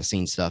behind the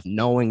scenes stuff,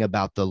 knowing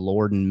about the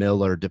Lord and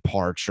Miller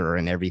departure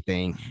and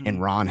everything, and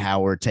Ron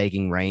Howard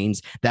taking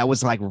reins. That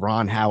was like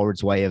Ron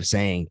Howard's way of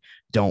saying,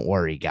 don't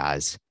worry,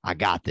 guys, I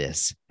got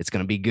this. It's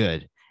going to be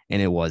good.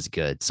 And it was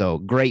good. So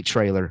great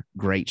trailer,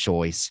 great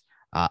choice.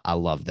 I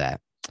love that.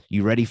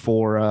 You ready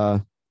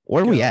for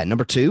where are we at?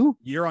 Number 2?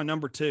 You're on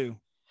number 2.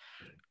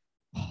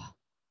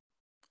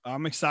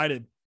 I'm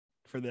excited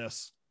for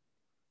this.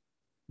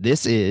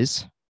 This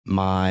is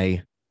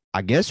my,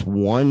 I guess,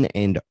 one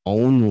and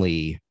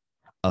only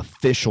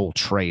official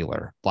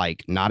trailer,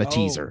 like not a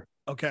teaser.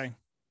 Okay.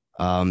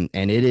 And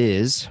it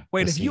is.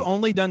 Wait, have you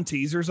only done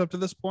teasers up to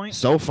this point?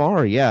 So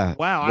far, yeah.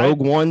 Wow.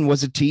 Rogue One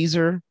was a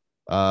teaser.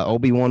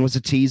 Obi-Wan was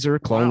a teaser.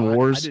 Clone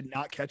Wars. I did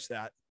not catch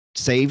that.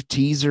 Saved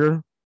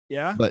teaser.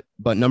 Yeah.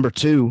 But number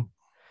 2,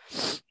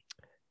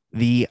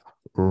 the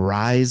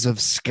Rise of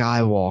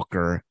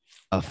Skywalker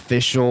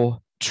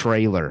official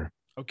trailer.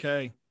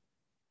 Okay.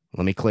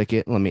 Let me click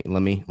it. Let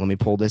me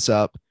pull this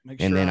up,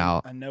 and then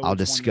I'll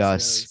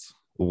discuss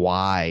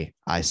why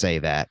I say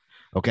that.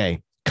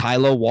 Okay.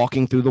 Kylo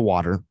walking through the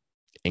water.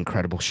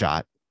 Incredible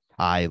shot.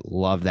 I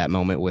love that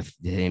moment with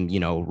him,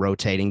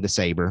 rotating the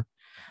saber.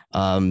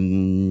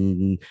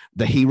 The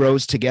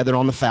heroes together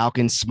on the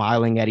Falcon,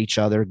 smiling at each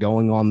other,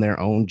 going on their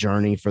own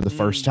journey for the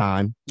first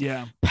time.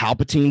 Yeah.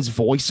 Palpatine's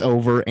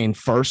voiceover and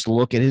first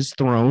look at his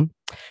throne.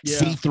 Yeah.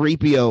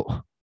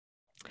 C-3PO.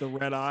 The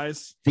red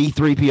eyes.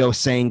 C-3PO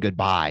saying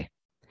goodbye.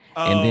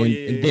 Oh,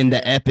 and then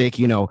the epic,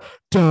 dun,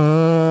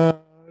 dun,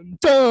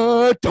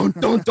 dun, dun,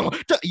 dun,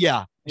 dun.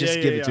 Yeah. Just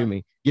give it to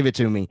me. Give it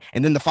to me.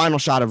 And then the final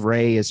shot of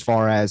Rey, as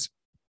far as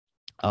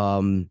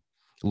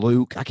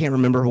Luke, I can't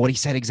remember what he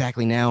said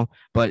exactly now,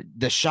 but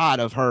the shot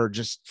of her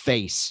just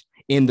face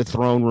in the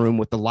throne room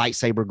with the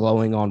lightsaber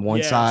glowing on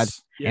one side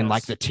and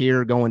like the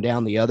tear going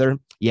down the other.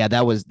 Yeah,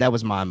 that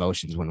was my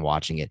emotions when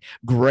watching it.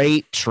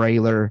 Great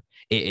trailer.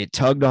 It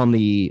tugged on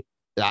the,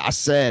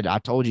 I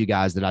told you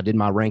guys that I did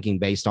my ranking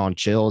based on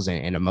chills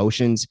and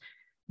emotions.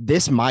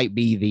 This might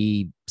be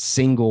the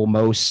single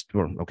most,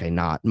 or okay,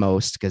 not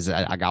most, because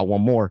I got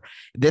one more.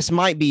 This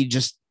might be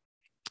just,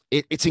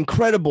 it's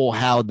incredible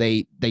how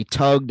they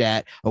tugged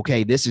at,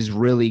 okay, this is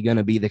really going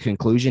to be the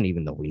conclusion,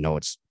 even though we know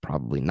it's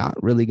probably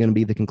not really going to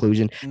be the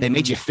conclusion. They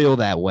made you feel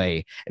that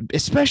way,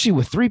 especially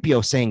with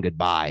 3PO saying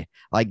goodbye.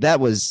 Like that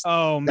was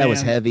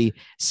heavy.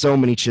 So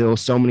many chills,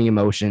 so many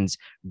emotions.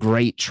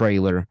 Great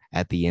trailer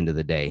at the end of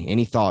the day.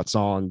 Any thoughts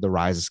on the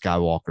Rise of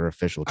Skywalker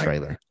official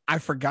trailer? I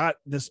forgot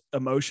this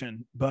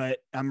emotion, but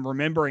I'm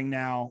remembering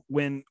now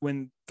when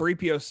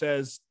 3PO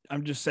says,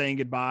 I'm just saying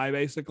goodbye,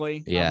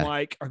 basically. Yeah. I'm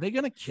like, are they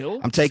going to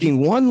kill? I'm taking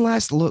one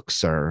last look,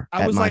 sir,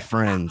 at my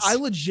friends. I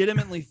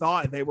legitimately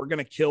thought they were going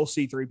to kill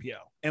C-3PO.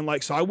 And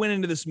like, so I went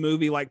into this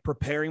movie, like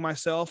preparing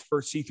myself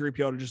for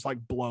C-3PO to just like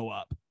blow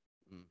up.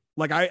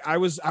 Like I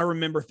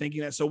remember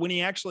thinking that. So when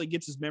he actually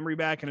gets his memory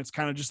back and it's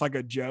kind of just like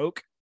a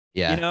joke,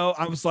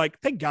 I was like,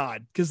 thank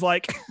God. Cause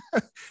like,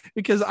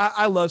 because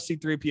I love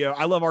C-3PO.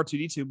 I love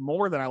R2-D2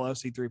 more than I love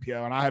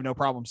C-3PO. And I have no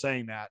problem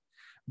saying that.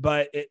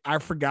 But I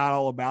forgot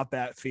all about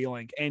that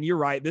feeling. And you're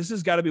right. This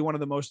has got to be one of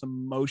the most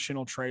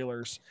emotional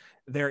trailers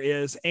there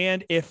is.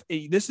 And if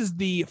this is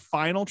the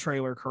final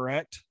trailer,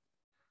 correct?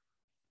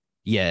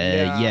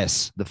 Yeah.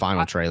 Yes. The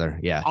final trailer.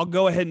 Yeah. I'll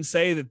go ahead and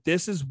say that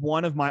this is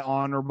one of my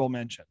honorable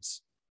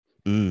mentions.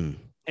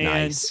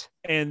 Nice.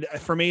 And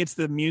for me, it's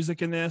the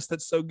music in this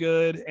that's so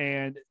good.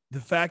 And the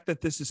fact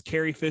that this is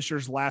Carrie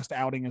Fisher's last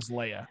outing as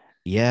Leia.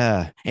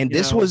 Yeah. And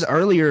this was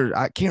earlier.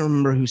 I can't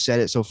remember who said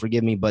it, so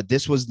forgive me, but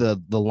this was the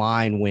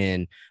line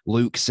when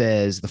Luke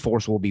says the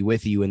Force will be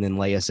with you. And then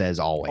Leia says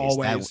always.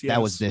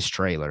 That was this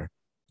trailer.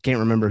 Can't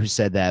remember who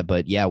said that,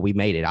 but yeah, we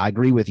made it. I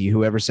agree with you.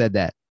 Whoever said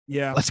that.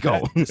 Yeah. Let's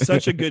go.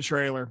 Such a good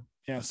trailer.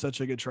 Yeah. Such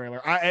a good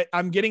trailer.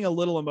 I'm getting a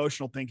little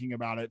emotional thinking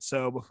about it.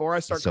 So before I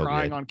start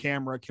crying on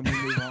camera, can we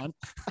move on?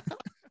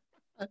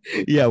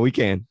 Yeah, we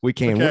can.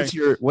 Okay.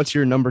 What's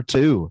your number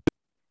 2?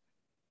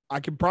 I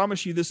can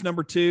promise you this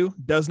number 2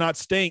 does not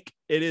stink.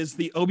 It is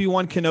the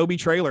Obi-Wan Kenobi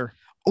trailer.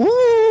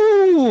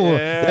 Ooh,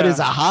 that is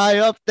a high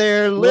up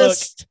there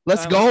list.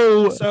 Let's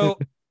go. So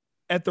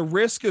at the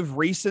risk of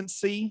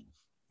recency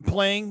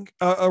playing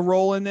a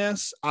role in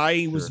this,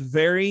 I was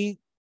very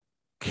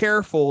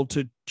careful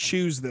to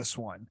choose this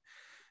one.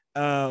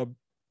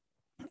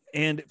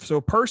 And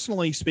so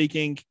personally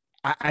speaking,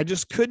 I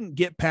just couldn't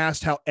get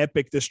past how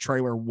epic this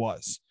trailer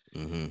was.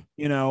 Mm-hmm.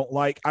 You know,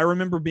 like I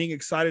remember being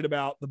excited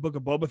about the Book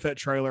of Boba Fett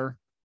trailer,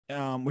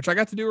 which I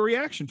got to do a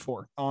reaction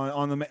for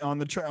on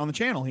the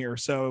channel here.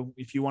 So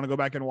if you want to go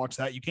back and watch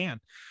that, you can.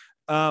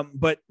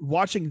 But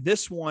watching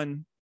this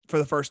one for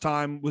the first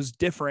time was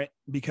different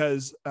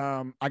because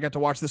I got to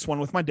watch this one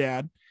with my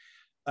dad.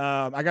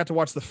 I got to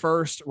watch the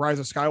first Rise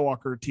of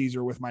Skywalker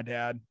teaser with my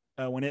dad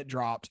when it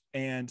dropped.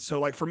 And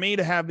so like for me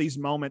to have these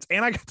moments,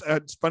 and it's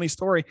a funny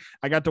story.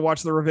 I got to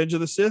watch the Revenge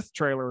of the Sith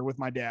trailer with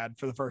my dad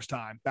for the first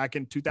time back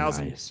in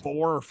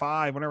 2004 or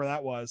 5, whenever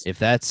that was. If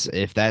that's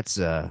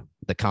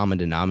the common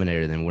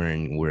denominator, then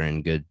we're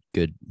in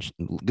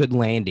good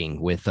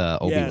landing with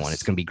Obi-Wan. Yes.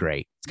 It's going to be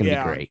great. It's going to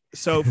be great.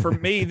 So for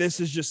me,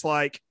 this is just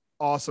like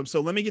awesome.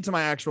 So let me get to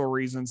my actual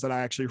reasons that I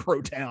actually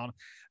wrote down.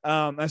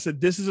 I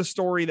said, this is a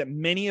story that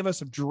many of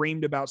us have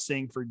dreamed about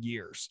seeing for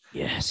years.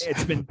 Yes.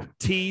 It's been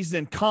teased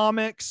in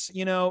comics,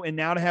 you know, and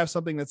now to have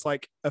something that's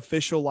like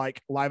official,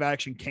 like live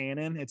action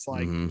canon, it's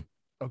like,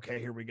 okay,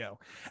 here we go.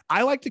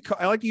 I like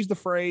to use the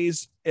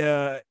phrase,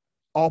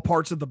 all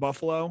parts of the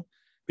buffalo,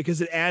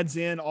 because it adds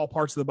in all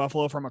parts of the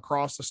buffalo from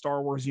across the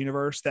Star Wars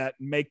universe that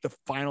make the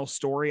final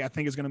story, I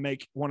think, is going to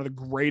make one of the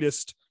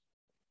greatest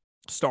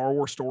Star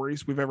Wars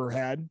stories we've ever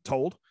had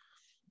told,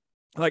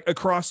 like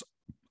across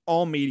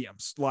all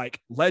mediums,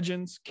 like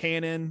Legends,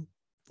 canon,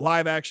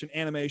 live action,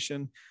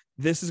 animation.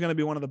 This is going to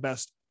be one of the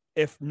best,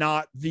 if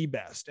not the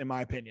best, in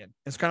my opinion.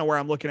 It's kind of where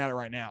I'm looking at it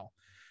right now.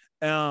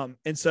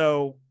 And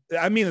so,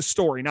 I mean, the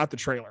story, not the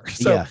trailer.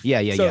 So,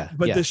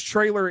 But this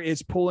trailer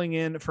is pulling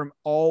in from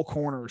all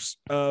corners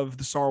of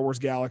the Star Wars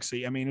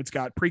galaxy. I mean, it's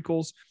got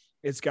prequels.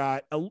 It's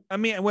got,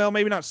 well,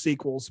 maybe not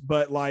sequels,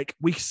 but like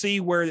we see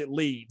where it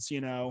leads,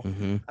 you know?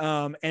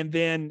 And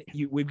then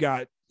we've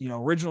got, you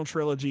know, original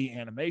trilogy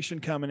animation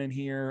coming in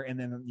here, and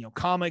then, you know,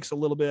 comics a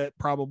little bit,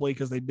 probably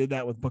because they did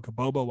that with Book of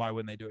Boba. Why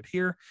wouldn't they do it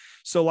here?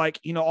 So like,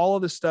 you know, all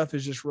of this stuff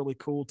is just really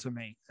cool to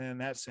me in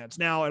that sense.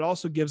 Now it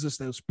also gives us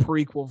those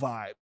prequel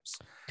vibes.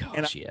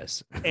 Gosh,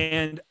 yes.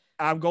 And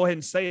I'll go ahead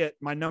and say it.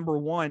 My number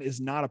one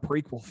is not a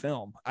prequel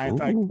film. In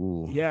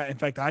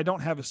fact, I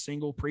don't have a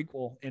single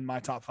prequel in my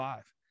top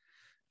 5.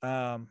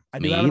 I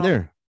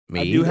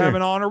do have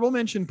an honorable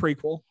mention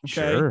prequel. Okay.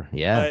 Sure.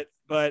 Yeah.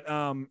 But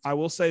I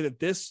will say that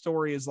this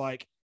story is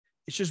like,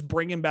 it's just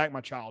bringing back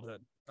my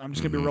childhood. I'm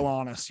just gonna be real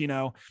honest, you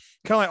know,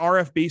 kind of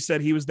like RFB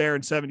said, he was there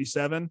in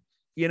 77.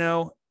 You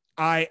know,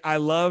 I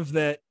love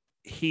that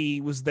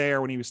he was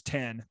there when he was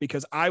 10,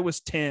 because I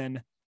was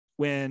 10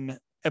 when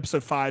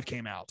episode 5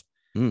 came out.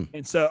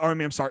 And so,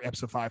 I'm sorry,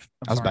 episode 5.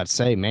 I was about to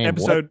say, man,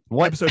 episode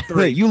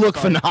 3. You look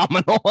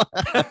phenomenal.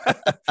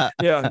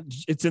 Yeah,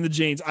 it's in the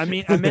genes. I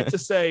mean, I meant to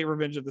say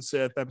Revenge of the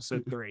Sith,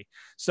 episode 3.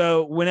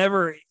 So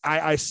whenever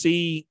I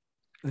see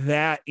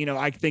that, you know,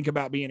 I think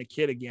about being a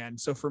kid again.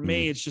 So for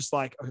me, it's just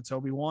like, oh, it's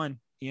Obi-Wan,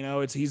 you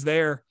know, he's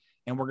there,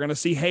 and we're going to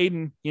see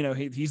Hayden, you know,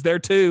 he's there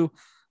too.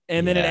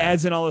 And then it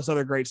adds in all this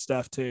other great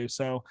stuff too.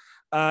 So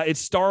it's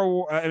Star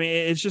Wars. I mean,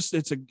 it's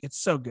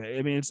so good.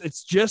 I mean,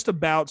 it's just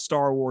about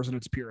Star Wars in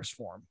its purest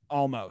form,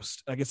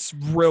 almost. Like, it's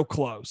real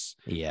close.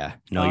 Yeah,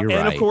 no, you're right.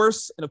 And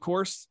of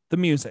course, the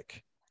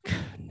music.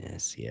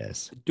 Goodness,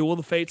 yes. Duel of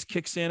the Fates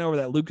kicks in over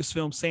that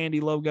Lucasfilm Sandy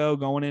logo,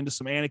 going into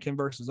some Anakin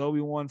versus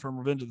Obi-Wan from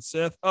Revenge of the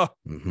Sith. Oh,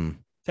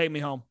 take me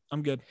home.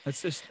 I'm good.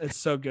 It's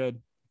so good.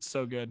 It's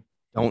so good.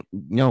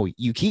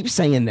 You keep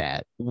saying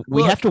that.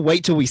 We have to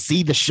wait till we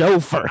see the show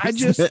first.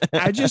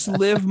 I just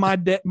live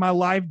my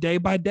life day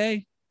by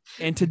day.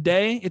 And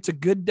today it's a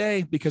good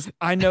day because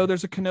I know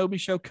there's a Kenobi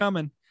show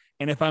coming.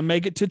 And if I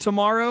make it to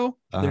tomorrow,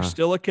 there's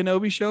still a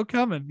Kenobi show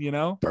coming, you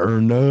know?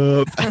 Burn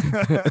up.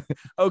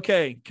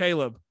 Okay,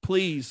 Caleb,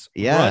 please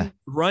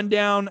run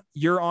down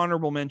your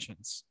honorable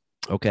mentions.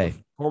 Okay.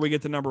 Before we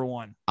get to number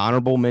 1.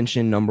 Honorable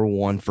mention number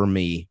 1 for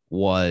me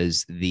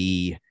was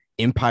the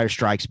Empire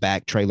Strikes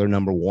Back trailer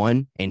number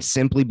 1. And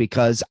simply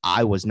because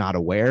I was not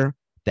aware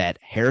that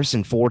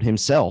Harrison Ford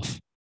himself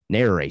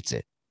narrates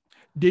it.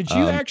 Did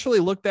you actually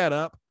look that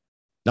up?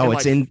 No,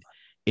 it's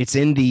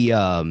in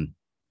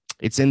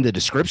the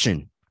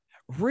description.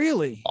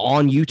 Really?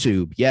 On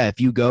YouTube. Yeah.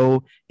 If you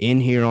go in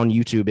here on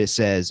YouTube, it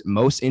says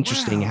most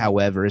interesting,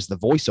 however, is the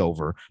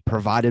voiceover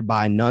provided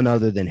by none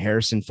other than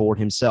Harrison Ford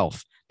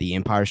himself. The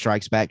Empire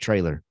Strikes Back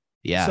trailer.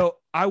 Yeah. So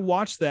I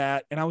watched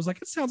that and I was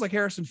like, it sounds like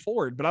Harrison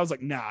Ford, but I was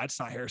like, nah, it's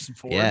not Harrison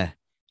Ford. Yeah.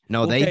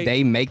 No,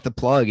 they make the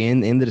plug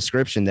in the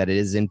description that it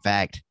is in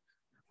fact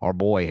our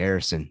boy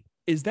Harrison.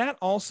 Is that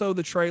also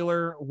the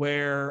trailer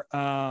where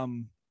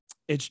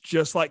it's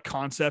just like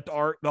concept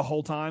art the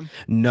whole time?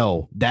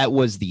 No, that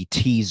was the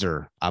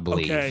teaser, I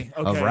believe,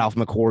 of Ralph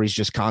McQuarrie's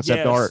just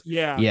concept art.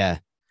 Yeah.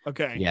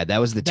 Okay. Yeah, that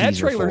was the that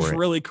teaser. That trailer's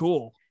really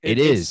cool.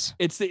 It's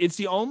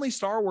the only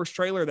Star Wars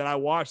trailer that I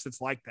watched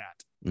that's like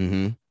that.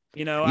 Mm-hmm.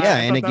 You know, yeah,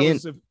 and again,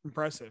 that was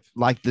impressive.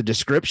 Like the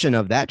description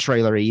of that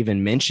trailer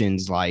even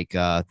mentions like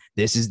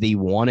this is the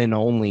one and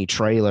only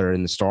trailer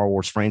in the Star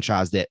Wars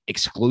franchise that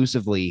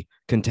exclusively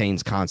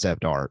contains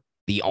concept art,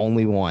 the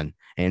only one.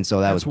 And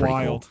so that was pretty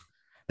cool.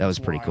 That was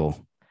pretty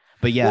cool.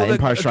 But yeah,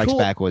 Empire Strikes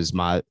Back was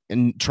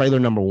and trailer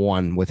number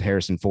 1 with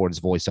Harrison Ford's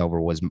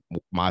voiceover was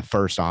my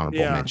first honorable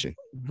mention.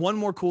 One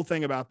more cool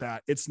thing about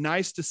that. It's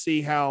nice to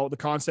see how the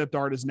concept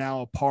art is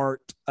now a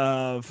part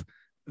of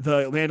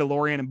the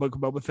Mandalorian and Book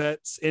of Boba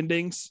Fett's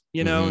endings,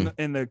 you know,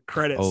 in the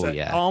credits. Oh,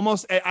 yeah.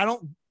 Almost, I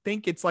don't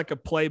think it's like a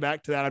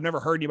playback to that. I've never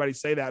heard anybody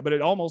say that, but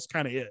it almost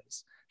kind of is.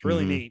 It's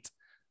really neat.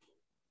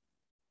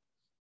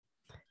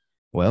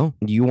 Well,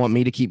 do you want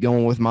me to keep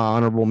going with my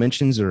honorable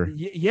mentions, or?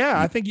 Yeah,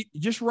 I think you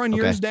just run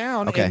yours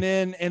down, and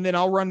then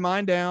I'll run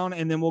mine down,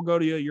 and then we'll go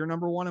to your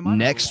number 1 and my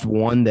next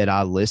one that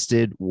I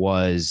listed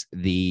was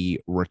the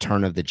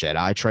Return of the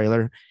Jedi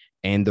trailer.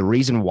 And the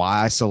reason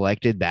why I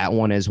selected that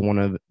one as one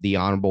of the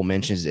honorable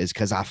mentions is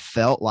because I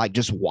felt like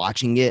just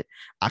watching it,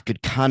 I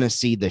could kind of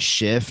see the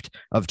shift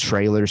of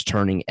trailers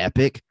turning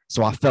epic.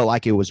 So I felt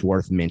like it was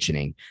worth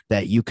mentioning,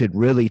 that you could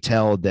really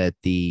tell that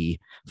the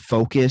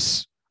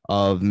focus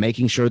of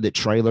making sure that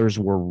trailers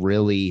were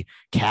really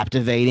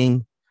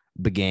captivating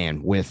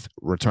began with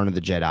Return of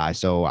the Jedi.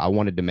 So I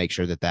wanted to make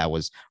sure that that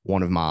was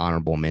one of my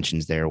honorable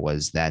mentions. There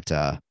was that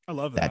I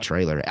love that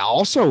trailer.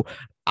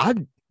 I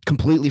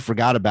completely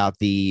forgot about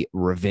the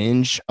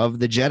Revenge of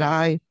the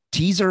Jedi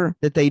teaser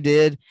that they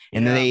did,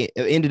 and then they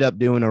ended up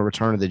doing a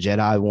Return of the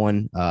Jedi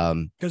one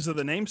because of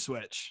the name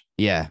switch.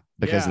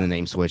 Because of the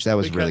name switch. That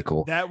was really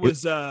cool. That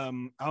was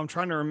I'm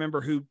trying to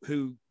remember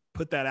who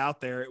put that out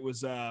there. It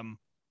was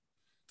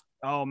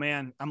oh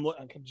man, I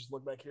can just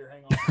look back here.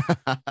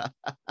 Hang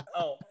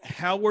on.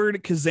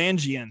 Howard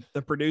Kazanjian,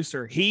 the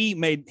producer, he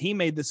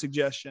made the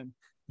suggestion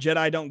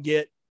Jedi don't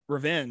get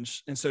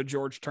revenge, and so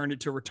George turned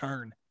it to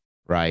Return.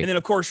 Right. And then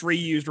of course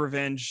reused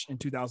Revenge in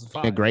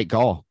 2005. A great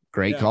call.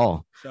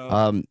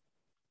 So,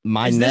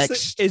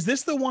 is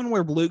this the one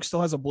where Luke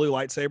still has a blue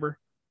lightsaber?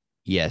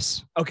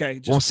 Yes.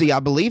 Okay. Well, see, I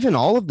believe in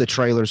all of the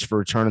trailers for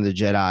Return of the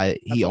Jedi,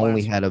 he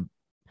only had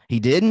he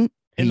didn't.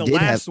 In the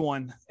last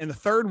one, in the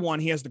third one,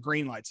 he has the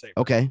green lightsaber.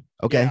 Okay.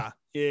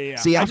 Yeah.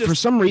 See, for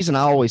some reason,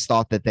 I always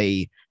thought that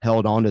they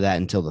held on to that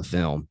until the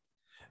film.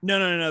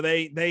 No.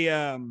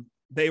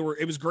 They were.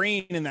 It was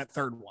green in that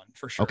third one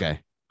for sure. Okay.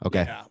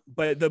 Yeah,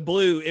 but the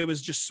blue, it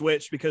was just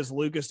switched because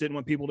Lucas didn't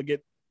want people to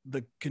get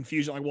the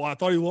confusion. Like, well, I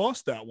thought he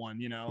lost that one.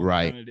 You know.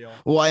 Right. Kind of deal.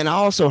 Well, and I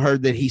also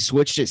heard that he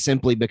switched it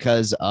simply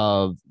because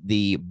of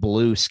the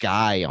blue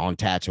sky on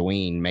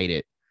Tatooine made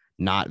it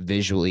not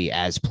visually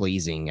as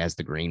pleasing as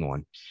the green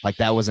one. Like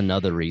that was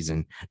another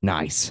reason.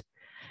 Nice.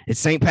 It's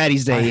St.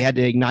 Patty's Day. He had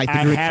to ignite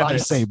the green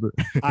lightsaber.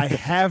 I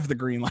have the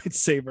green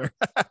lightsaber.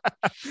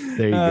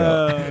 There you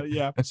go.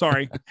 Yeah.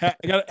 Sorry.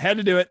 Had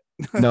to do it.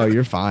 No,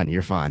 you're fine.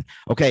 You're fine.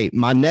 Okay.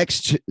 My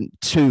next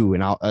two,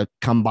 and I'll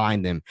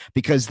combine them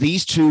because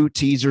these two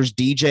teasers,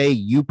 DJ,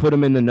 you put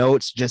them in the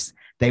notes. Just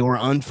they were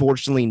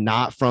unfortunately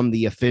not from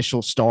the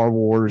official Star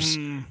Wars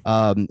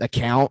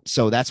account.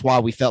 So that's why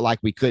we felt like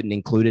we couldn't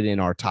include it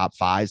in our top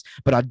 5s.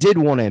 But I did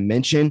want to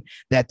mention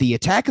that the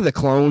Attack of the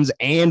Clones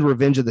and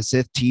Revenge of the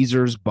Sith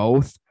teasers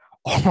both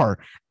are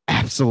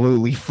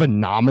absolutely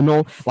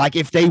phenomenal. Like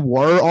if they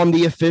were on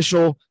the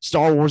official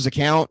Star Wars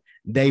account,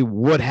 they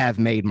would have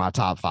made my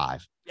top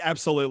 5.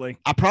 Absolutely.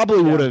 I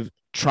probably would have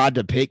tried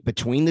to pick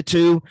between the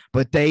two,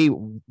 but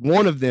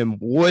one of them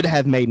would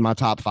have made my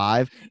top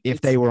 5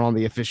 if they were on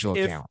the official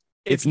account.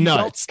 It's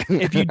nuts.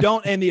 If you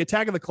don't, and the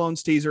Attack of the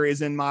Clones teaser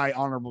is in my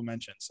honorable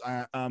mentions.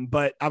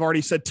 But I've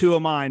already said 2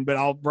 of mine, but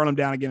I'll run them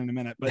down again in a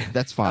minute. But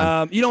that's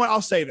fine. You know what?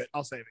 I'll save it.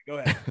 Go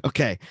ahead.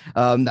 Okay.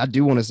 I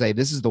do want to say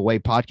this is the way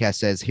podcast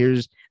says.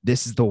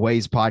 This is the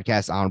Ways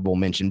podcast honorable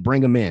mention.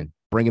 Bring them in.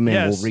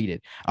 Yes. We'll read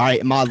it. All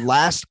right. My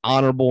last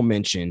honorable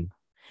mention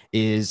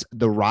is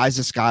the Rise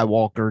of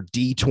Skywalker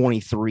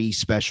D23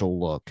 special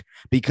look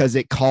because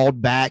it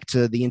called back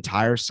to the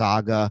entire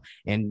saga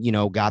and,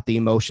 got the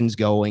emotions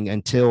going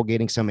until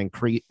getting some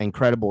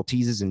incredible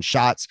teases and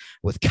shots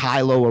with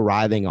Kylo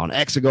arriving on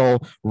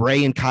Exegol,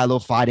 Rey and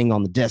Kylo fighting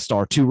on the Death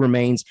Star 2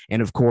 remains,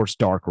 and of course,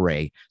 Dark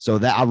Rey. So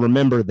that I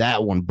remember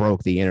that one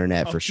broke the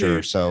internet for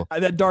sure. So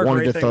that Dark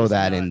wanted Rey to throw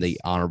that in the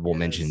honorable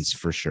mentions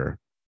for sure.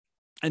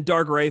 And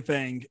Dark Rey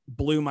thing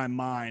blew my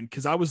mind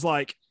because I was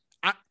like,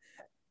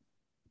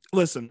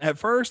 listen, at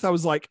first I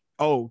was like,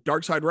 oh,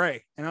 Dark Side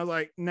Rey. And I was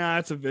like, nah,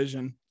 it's a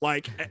vision.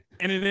 Like,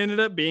 and it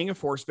ended up being a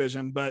Force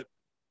vision. But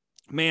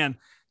man,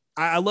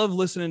 I love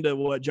listening to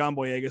what John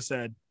Boyega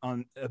said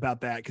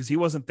about that because he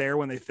wasn't there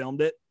when they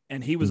filmed it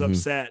and he was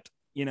upset.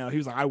 He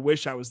was like, I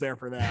wish I was there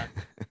for that.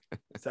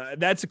 So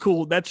that's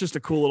just a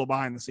cool little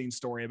behind the scenes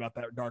story about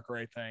that Dark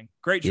Rey thing.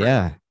 Great trailer.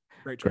 Yeah.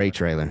 Great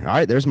trailer. All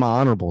right, there's my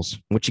honorables.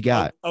 What you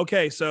got?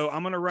 Okay, so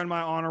I'm going to run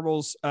my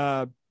honorables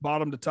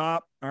bottom to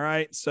top. All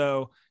right,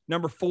 so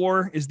number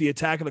 4 is the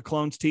Attack of the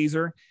Clones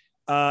teaser.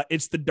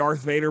 It's the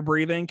Darth Vader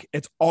breathing.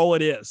 It's all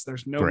it is.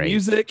 There's no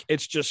music.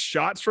 It's just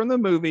shots from the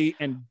movie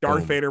and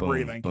Darth Vader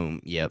breathing. Boom.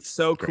 Yep. It's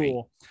so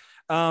cool.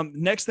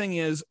 Next thing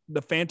is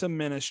the Phantom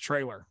Menace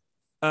trailer.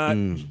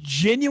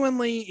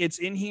 Genuinely, it's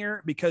in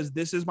here because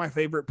this is my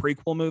favorite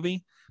prequel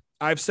movie.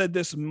 I've said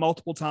this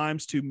multiple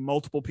times to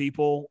multiple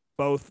people,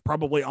 both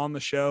probably on the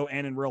show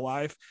and in real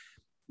life.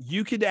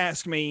 You could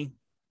ask me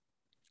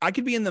I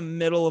could be in the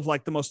middle of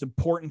like the most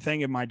important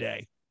thing in my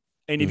day.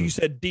 And if you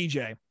said,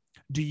 DJ,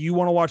 do you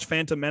want to watch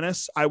Phantom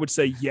Menace? I would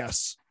say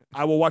yes.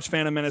 I will watch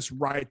Phantom Menace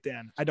right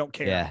then. I don't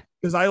care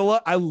because I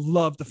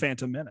love the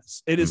Phantom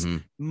Menace. It is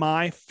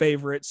my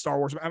favorite Star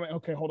Wars. I mean,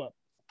 okay, hold up.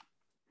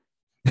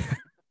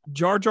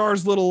 Jar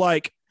Jar's little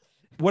like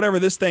whatever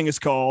this thing is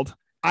called.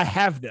 I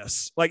have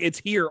this. Like it's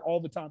here all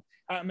the time.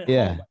 I mean,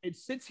 it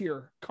sits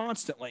here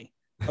constantly.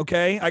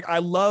 Okay, I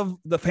love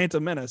the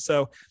Phantom Menace,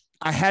 so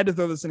I had to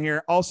throw this in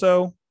here.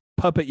 Also,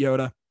 Puppet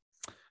Yoda.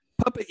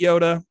 Puppet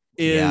Yoda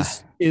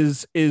is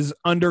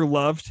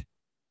underloved.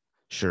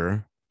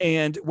 Sure.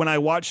 And when I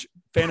watch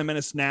Phantom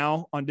Menace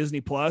now on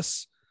Disney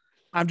Plus,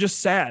 I'm just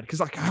sad because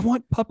like I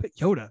want Puppet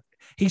Yoda.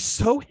 He's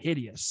so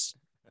hideous.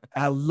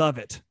 I love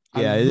it.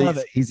 Yeah, I love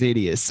it. He's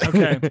hideous.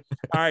 Okay.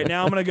 All right.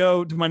 Now I'm gonna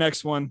go to my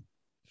next one.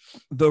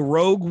 The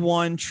Rogue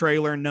One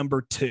trailer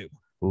number 2.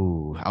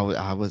 Ooh,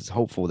 I was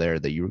hopeful there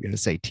that you were going to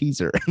say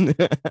teaser.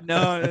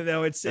 No.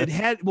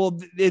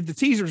 The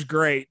teaser's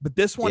great, but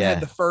this one had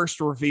the first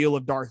reveal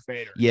of Darth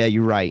Vader. Yeah,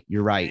 you're right.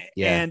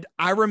 Yeah. And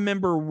I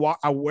remember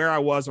where I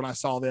was when I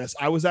saw this.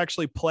 I was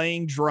actually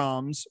playing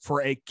drums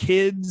for a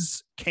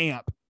kids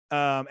camp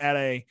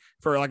for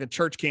like a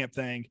church camp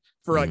thing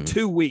for like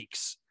 2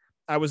 weeks.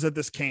 I was at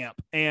this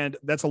camp, and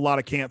that's a lot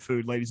of camp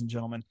food, ladies and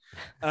gentlemen.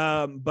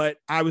 But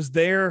I was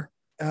there,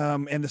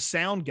 and the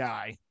sound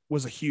guy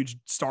was a huge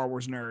Star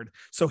Wars nerd.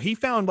 So he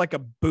found like a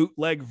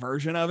bootleg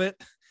version of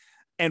it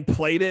and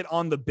played it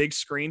on the big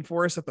screen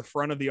for us at the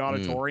front of the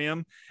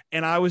auditorium.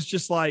 And I was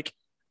just like,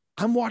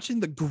 I'm watching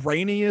the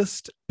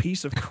grainiest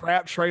piece of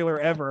crap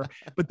trailer ever.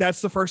 But that's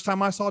the first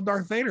time I saw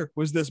Darth Vader,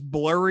 was this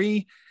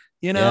blurry,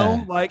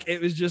 like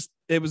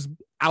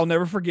I'll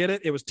never forget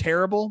it. It was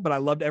terrible, but I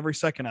loved every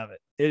second of it.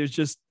 It was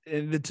just,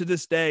 to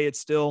this day, it's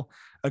still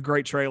a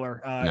great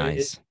trailer.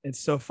 Nice. It's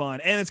so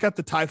fun. And it's got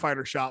the TIE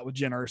fighter shot with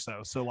Jen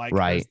Erso. So like,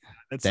 right.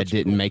 That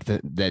didn't make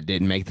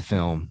the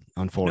film,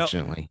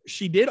 unfortunately. No,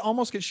 she did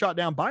almost get shot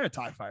down by a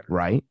TIE fighter.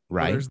 Right.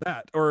 So there's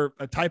that, or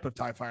a type of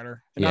TIE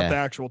fighter, not the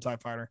actual TIE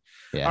fighter.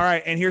 Yeah. All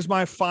right. And here's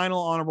my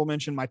final honorable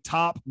mention, my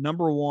top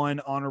number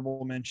 1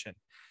 honorable mention.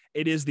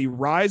 It is the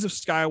Rise of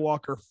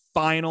Skywalker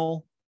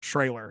final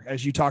trailer,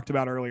 as you talked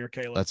about earlier,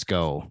 Caleb. Let's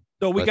go.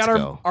 So we got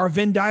our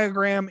Venn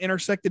diagram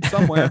intersected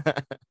somewhere. All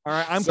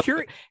right. I'm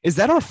curious. Is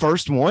that our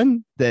first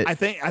one that I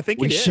think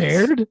we it is.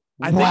 shared?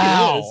 I think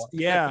it is.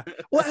 Yeah.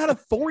 Well, out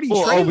of 40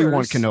 trailers.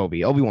 Obi-Wan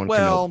Kenobi,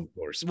 of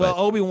course. Well,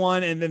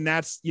 Obi-Wan, and then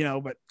that's,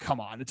 but come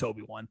on, it's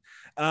Obi-Wan.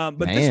 But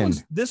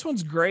this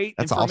one's great.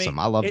 That's awesome.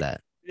 I love that.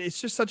 It's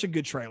just such a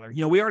good trailer.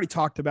 We already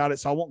talked about it,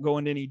 so I won't go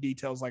into any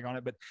details like on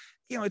it, but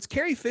it's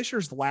Carrie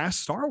Fisher's last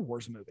Star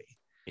Wars movie.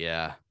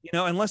 Yeah.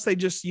 Unless they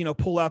just,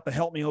 pull out the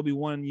help me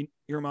Obi-Wan,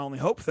 you're my only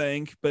hope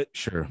thing. But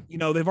sure.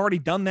 They've already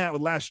done that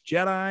with Last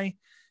Jedi,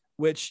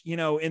 which,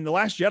 in the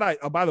Last Jedi,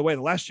 oh, by the way,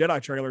 the Last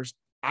Jedi trailers,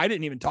 I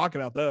didn't even talk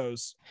about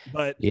those,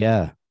 but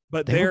they're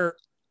good.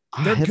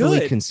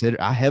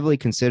 I heavily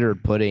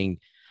considered putting,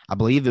 I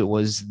believe it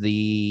was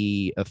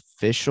the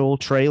official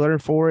trailer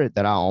for it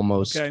that I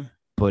almost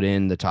put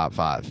in the top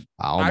 5.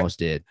 I almost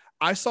did.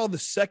 I saw the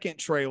second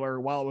trailer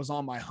while I was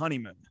on my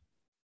honeymoon.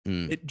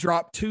 It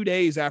dropped 2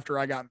 days after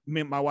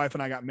my wife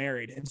and I got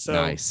married. And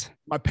so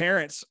my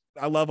parents,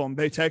 I love them.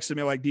 They texted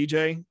me like,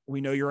 DJ,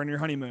 we know you're on your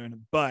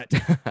honeymoon, but,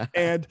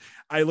 and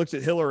I looked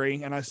at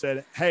Hillary and I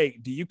said, hey,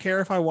 do you care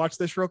if I watch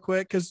this real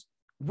quick? Cause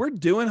we're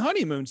doing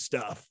honeymoon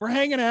stuff. We're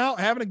hanging out,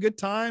 having a good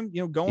time,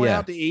 going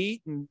out to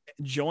eat and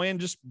enjoying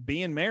just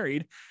being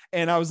married.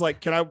 And I was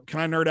like, can I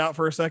nerd out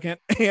for a second?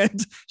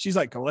 And she's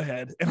like, go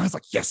ahead. And I was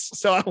like, yes.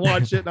 So I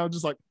watched it and I was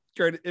just like,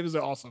 great. It was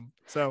awesome.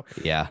 So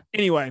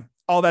anyway,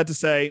 all that to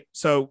say,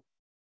 so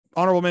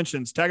honorable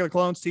mentions: Attack of the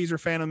Clones teaser,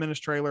 Phantom Menace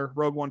trailer,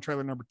 Rogue One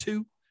trailer number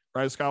 2,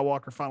 Rise of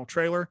Skywalker final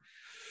trailer.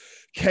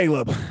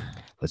 Caleb,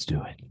 let's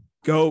do it.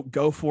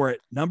 Go for it.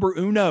 Numero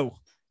uno.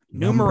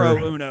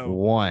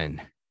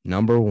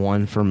 Number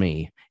one for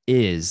me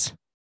is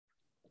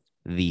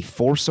the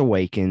Force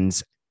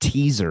Awakens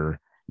teaser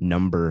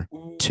number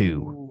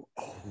 2.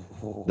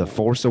 The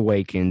Force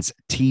Awakens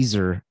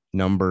teaser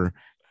number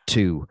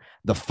 2.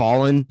 The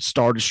Fallen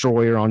Star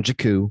Destroyer on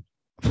Jakku.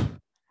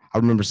 I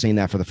remember seeing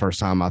that for the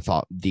first time. I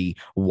thought the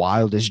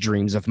wildest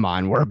dreams of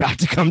mine were about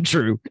to come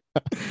true.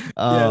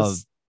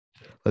 Yes.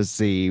 Let's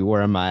see.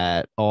 Where am I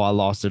at? Oh, I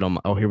lost it on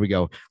here we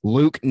go.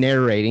 Luke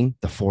narrating,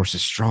 "The Force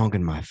is strong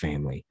in my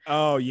family."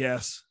 Oh,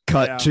 yes.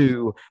 Cut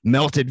to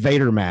melted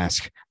Vader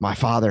mask. My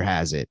father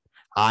has it.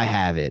 I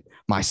have it.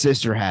 My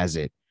sister has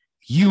it.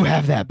 You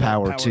have that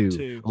power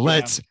too.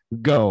 Let's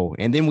go.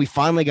 And then we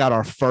finally got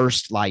our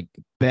first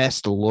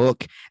best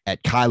look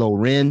at Kylo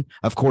Ren.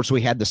 Of course,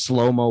 we had the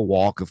slow-mo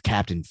walk of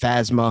Captain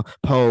Phasma,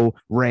 Poe,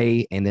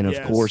 Rey, and then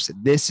of course,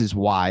 this is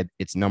why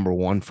it's number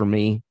 1 for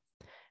me.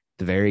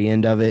 The very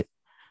end of it,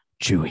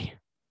 Chewie,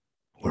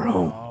 we're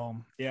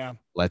home. Yeah.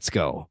 Let's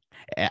go.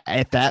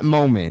 At that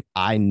moment,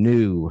 I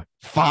knew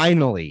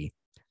finally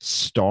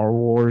Star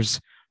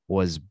Wars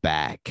was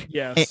back.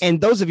 Yes.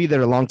 And those of you that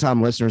are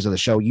longtime listeners of the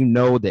show, you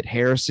know that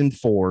Harrison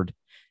Ford,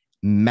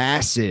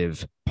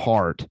 massive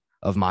part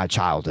of my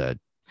childhood.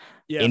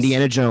 Yes.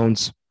 Indiana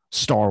Jones,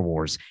 Star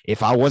Wars.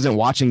 If I wasn't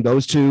watching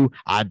those two,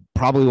 I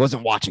probably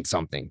wasn't watching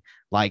something.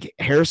 Like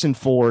Harrison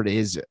Ford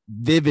is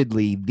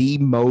vividly the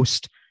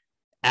most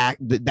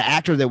the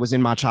actor that was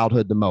in my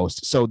childhood the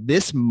most. So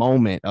this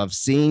moment of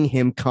seeing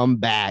him come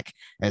back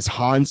as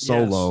Han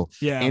Solo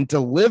and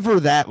deliver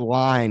that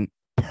line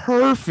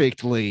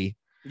perfectly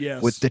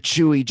with the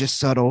Chewie just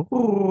subtle.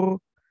 Ooh,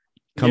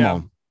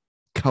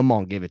 come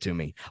on, give it to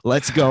me.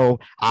 Let's go.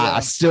 I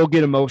still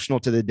get emotional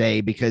to the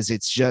day because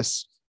it's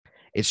just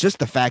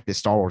the fact that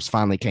Star Wars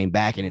finally came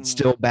back and it's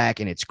still back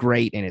and it's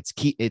great and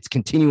it's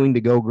continuing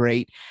to go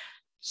great.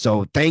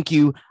 So thank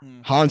you,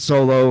 Han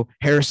Solo,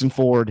 Harrison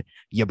Ford.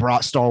 You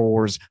brought Star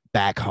Wars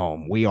back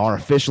home. We are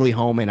officially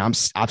home, and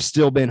I've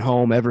still been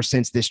home ever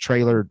since this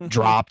trailer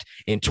dropped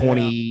in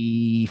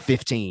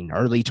 2015,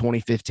 early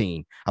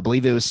 2015. I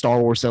believe it was Star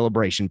Wars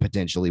Celebration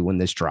potentially when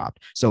this dropped.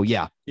 So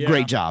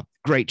great job,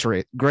 great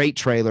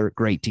trailer,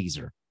 great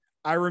teaser.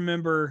 I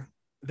remember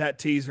that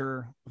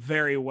teaser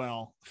very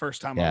well.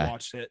 First time I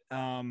watched it.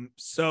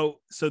 So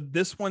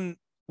this one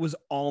was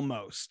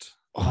almost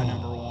my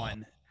number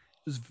one.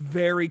 It was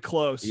very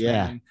close.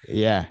 Man.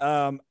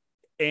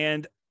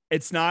 And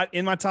it's not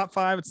in my top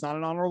 5. It's not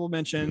an honorable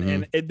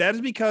mention. And that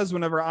is because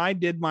whenever I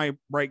did my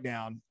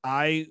breakdown,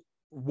 I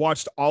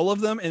watched all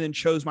of them and then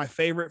chose my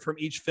favorite from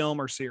each film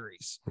or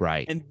series.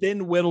 Right. And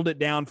then whittled it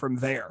down from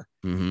there.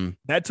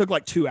 That took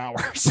like 2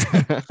 hours.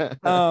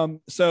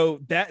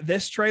 So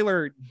this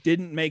trailer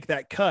didn't make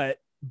that cut,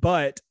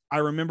 but I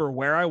remember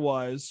where I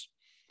was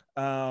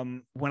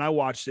when I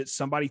watched it.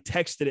 Somebody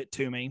texted it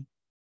to me.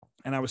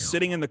 And I was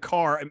sitting in the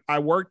car, and I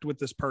worked with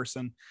this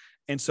person.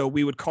 And so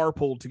we would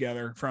carpool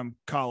together from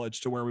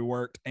college to where we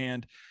worked.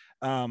 And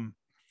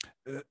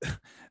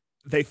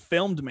they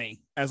filmed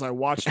me as I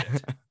watched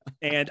it.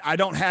 And I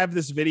don't have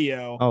this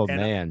video. Oh,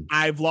 man.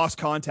 I've lost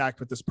contact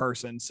with this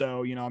person.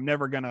 So, I'm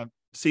never going to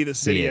see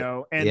this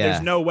video. And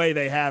there's no way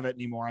they have it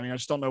anymore. I mean, I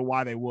just don't know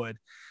why they would.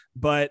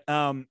 But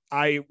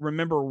I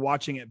remember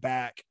watching it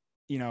back,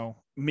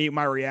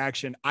 my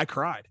reaction. I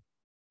cried.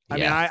 I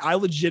mean, I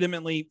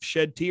legitimately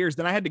shed tears.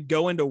 Then I had to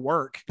go into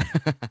work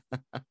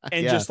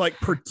and just like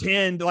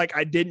pretend like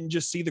I didn't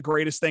just see the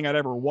greatest thing I'd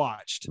ever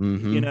watched,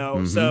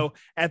 So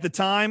at the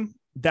time,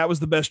 that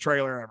was the best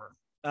trailer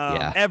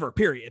ever, ever,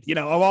 period,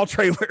 of all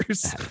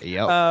trailers.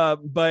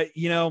 But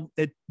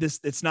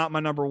it's not my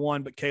number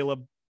one, but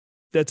Caleb,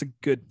 that's a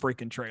good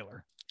freaking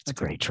trailer. It's a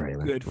great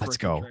trailer. Good. Let's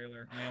go.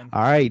 Trailer, man.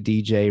 All right,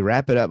 DJ,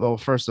 wrap it up. Well,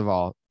 first of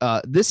all,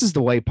 this is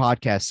the way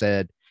podcast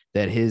said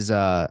that his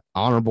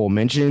honorable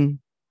mention.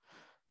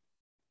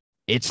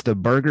 It's the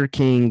Burger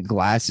King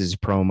glasses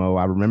promo.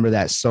 I remember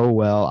that so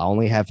well. I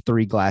only have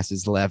 3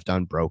 glasses left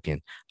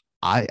unbroken.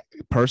 I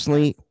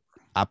personally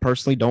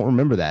don't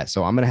remember that.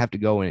 So I'm going to have to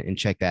go and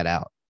check that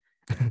out.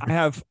 I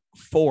have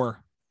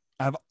 4.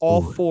 I have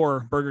all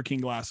 4 Burger King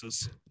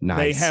glasses. Nice.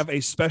 They have a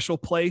special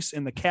place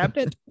in the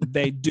cabinet.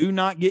 They do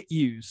not get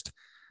used.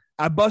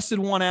 I busted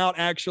one out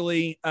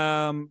actually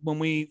when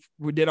we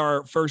did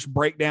our first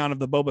breakdown of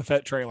the Boba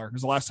Fett trailer. It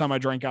was the last time I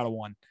drank out of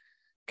one.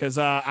 Because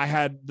I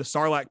had the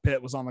Sarlacc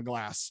pit was on the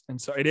glass.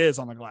 And so it is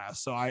on the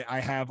glass. So I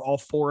have all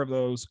 4 of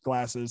those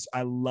glasses.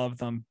 I love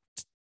them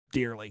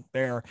dearly.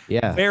 They're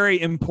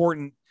very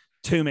important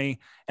to me.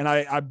 And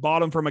I bought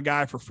them from a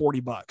guy for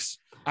 $40.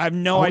 I have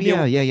no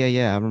idea.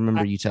 Yeah. I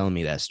remember you telling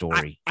me that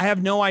story. I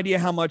have no idea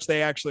how much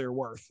they actually are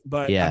worth,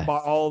 but I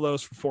bought all of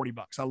those for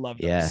 $40. I love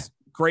those. Yeah.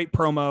 Great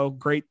promo,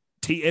 great.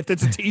 If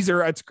it's a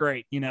teaser, it's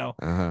great,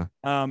 from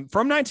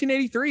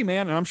 1983,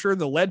 man. And I'm sure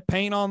the lead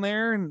paint on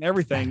there and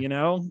everything,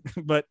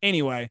 but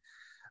anyway.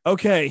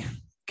 Okay.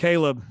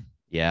 Caleb.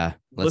 Yeah.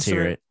 Let's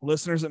hear it.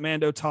 Listeners at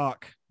Mando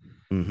Talk.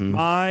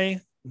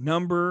 My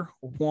number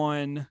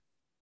 1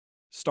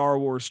 Star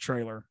Wars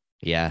trailer.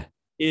 Yeah.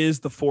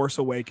 Is the Force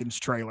Awakens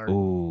trailer.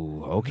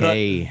 Ooh,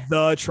 okay.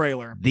 The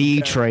trailer.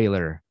 The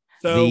trailer.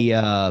 So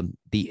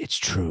it's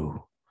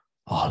true.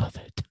 All of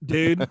it.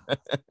 Dude,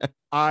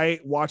 I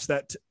watched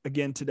that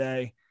again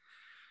today,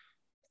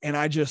 and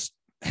I just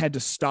had to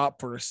stop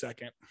for a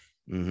second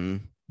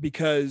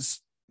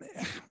because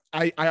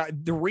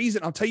the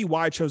reason I'll tell you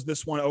why I chose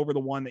this one over the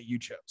one that you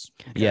chose.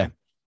 Okay? Yeah.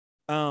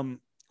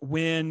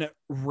 When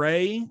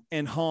Rey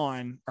and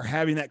Han are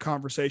having that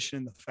conversation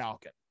in the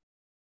Falcon,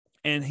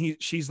 and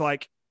she's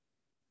like,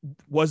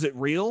 was it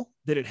real?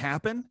 Did it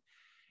happen?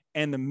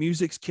 And the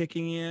music's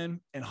kicking in,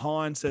 and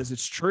Han says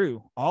it's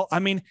true.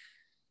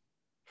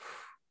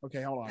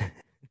 Okay, hold on.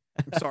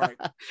 I'm sorry.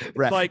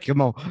 Right.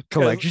 Come on,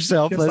 collect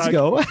yourself. Let's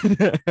go.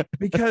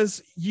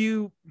 Because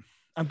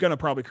I'm going to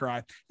probably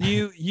cry.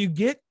 You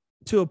get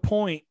to a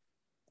point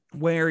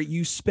where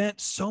you spent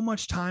so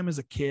much time as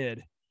a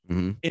kid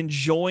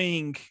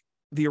enjoying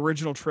the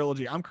original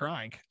trilogy. I'm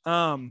crying.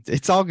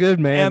 It's all good,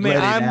 man.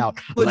 I'm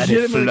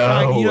legitimately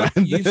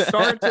crying. You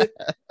start to,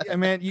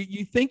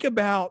 you think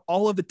about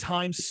all of the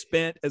time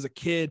spent as a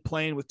kid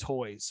playing with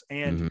toys,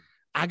 and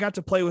I got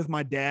to play with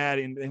my dad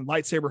and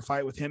lightsaber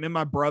fight with him and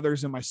my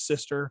brothers and my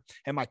sister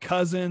and my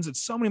cousins and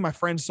so many of my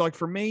friends. So like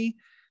for me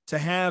to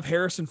have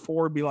Harrison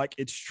Ford be like,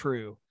 it's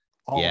true.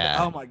 Yeah.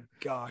 Oh my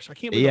gosh, I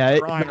can't believe I'm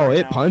crying right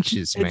it now.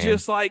 punches, man. It's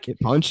just like it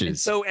punches. And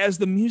so as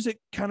the music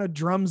kind of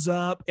drums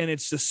up and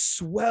it's just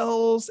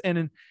swells, and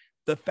then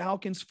the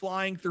Falcon's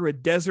flying through a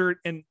desert,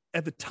 and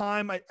at the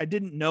time I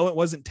didn't know it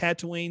wasn't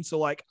Tatooine, so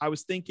like I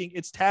was thinking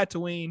it's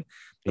Tatooine.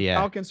 The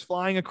Falcon's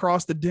flying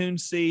across the Dune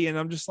Sea, and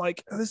I'm just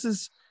like,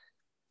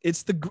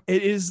 it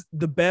is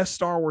the best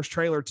Star Wars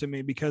trailer to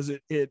me, because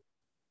it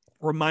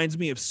reminds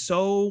me of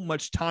so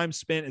much time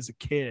spent as a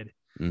kid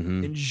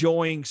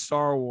enjoying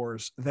Star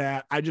Wars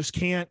that I just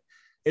can't.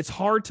 It's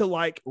hard to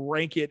like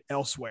rank it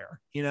elsewhere,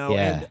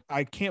 and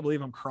I can't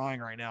believe I'm crying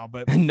right now,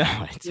 but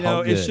no,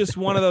 it's just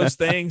one of those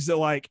things that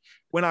like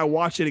when I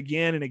watch it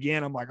again and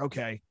again, I'm like,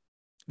 okay,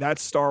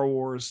 that's Star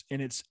Wars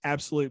in its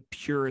absolute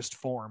purest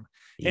form.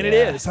 And it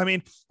is. I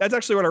mean, that's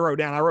actually what I wrote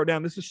down. I wrote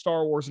down, this is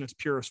Star Wars in its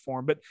purest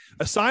form. But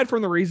aside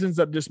from the reasons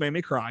that just made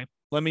me cry,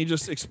 let me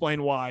just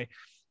explain why.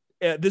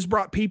 This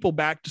brought people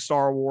back to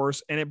Star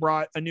Wars, and it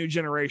brought a new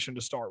generation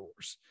to Star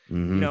Wars.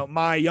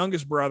 My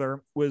youngest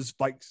brother was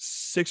like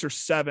 6 or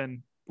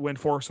 7 when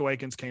Force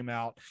Awakens came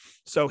out.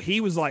 So he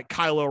was like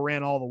Kylo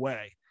Ren all the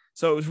way.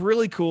 So it was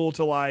really cool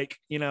to like,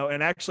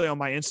 and actually on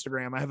my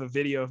Instagram, I have a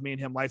video of me and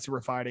him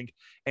lightsaber fighting,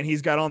 and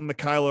he's got on the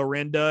Kylo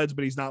Ren duds,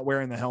 but he's not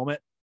wearing the helmet.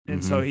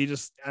 And so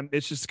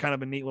it's just kind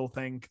of a neat little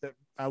thing that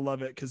I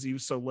love it, because he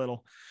was so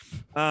little.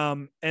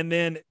 And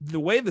then the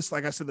way this,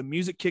 like I said, the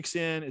music kicks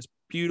in is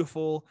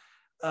beautiful.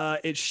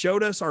 It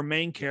showed us our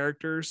main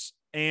characters,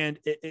 and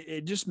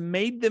it just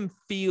made them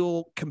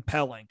feel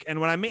compelling.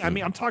 And when I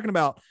mean, I'm talking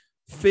about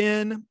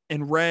Finn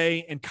and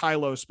Rey and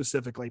Kylo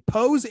specifically.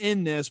 Poe's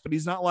in this, but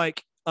he's not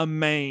like a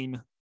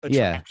main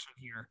attraction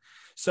here.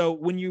 So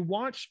when you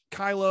watch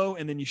Kylo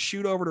and then you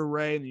shoot over to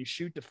Rey and then you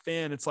shoot to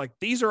Finn, it's like,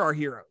 these are our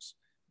heroes.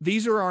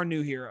 These are our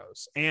new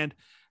heroes. And,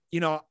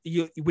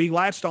 we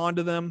latched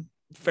onto them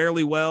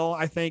fairly well,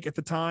 I think, at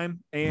the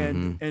time.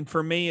 And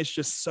for me, it's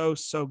just so,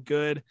 so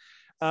good.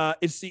 I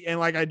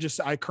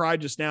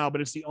cried just now,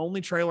 but it's the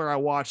only trailer I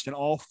watched in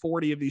all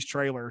 40 of these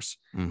trailers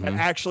that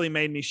actually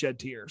made me shed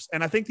tears.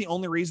 And I think the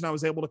only reason I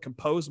was able to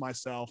compose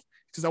myself,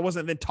 because I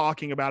wasn't then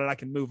talking about it, I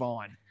can move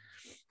on.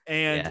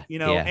 And,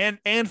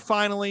 and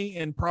finally,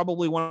 and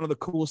probably one of the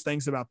coolest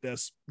things about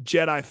this,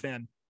 Jedi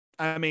Finn.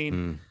 I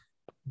mean,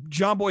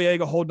 John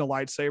Boyega holding a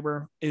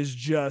lightsaber is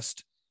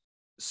just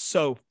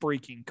so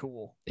freaking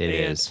cool. It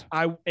is.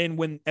 And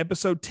when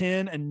episode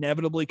 10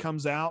 inevitably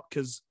comes out,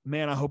 because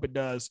man, I hope it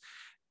does.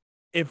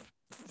 If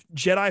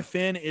Jedi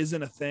Finn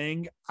isn't a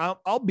thing,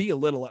 I'll be a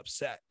little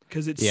upset,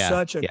 because it's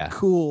such a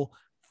cool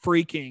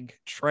freaking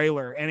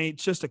trailer, and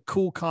it's just a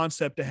cool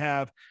concept to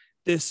have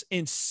this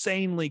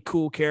insanely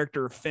cool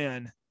character of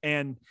Finn.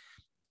 And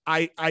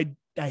I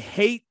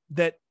hate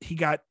that he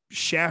got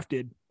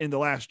shafted in The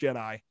Last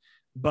Jedi,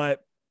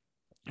 but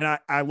I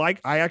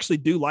actually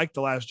do like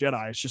The Last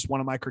Jedi. It's just one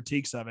of my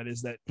critiques of it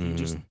is that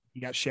he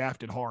got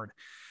shafted hard.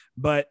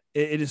 But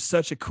it is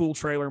such a cool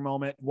trailer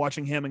moment,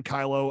 watching him and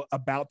Kylo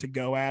about to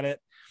go at it.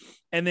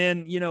 And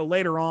then,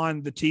 later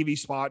on, the TV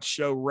spots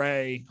show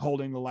Rey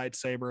holding the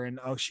lightsaber, and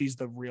she's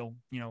the real,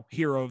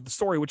 hero of the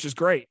story, which is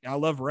great. I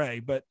love Rey,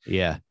 but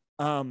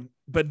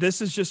but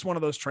this is just one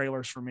of those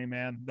trailers for me,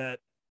 man, that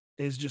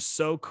is just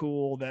so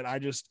cool that I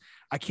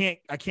can't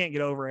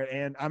get over it.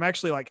 And I'm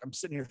actually like, I'm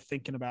sitting here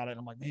thinking about it, and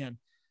I'm like, man,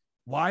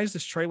 why is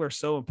this trailer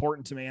so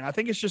important to me? And I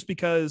think it's just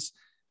because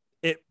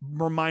it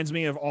reminds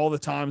me of all the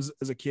times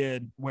as a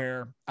kid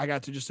where I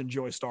got to just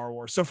enjoy Star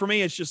Wars. So for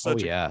me, it's just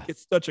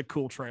it's such a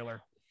cool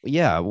trailer.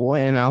 Yeah. Well,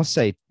 and I'll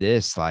say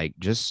this, like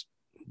just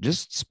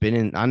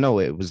spinning. I know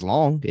it was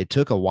long. It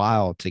took a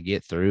while to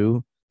get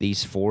through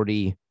these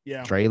 40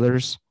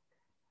 trailers,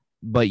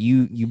 but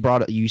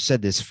you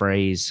said this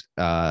phrase,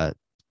 the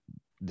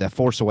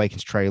Force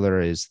Awakens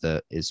trailer is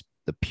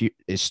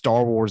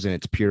Star Wars in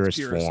its purest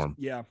form.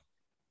 Yeah.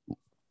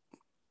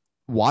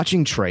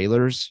 Watching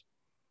trailers,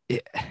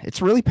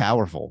 it's really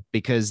powerful,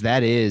 because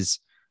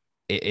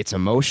it's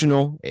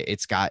emotional.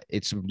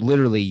 It's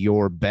literally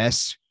your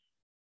best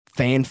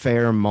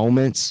fanfare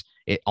moments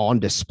on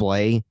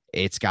display.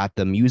 It's got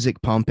the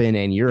music pumping,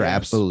 and you're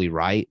absolutely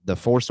right. The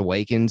Force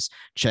Awakens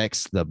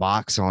checks the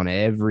box on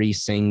every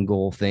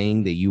single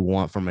thing that you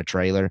want from a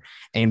trailer.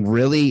 And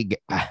really,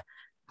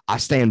 I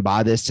stand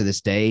by this to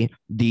this day.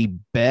 The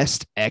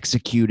best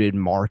executed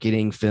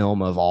marketing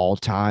film of all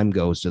time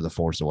goes to The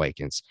Force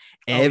Awakens.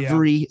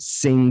 Every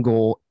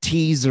single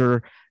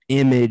teaser,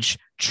 image,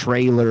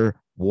 trailer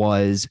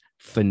was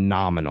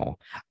phenomenal.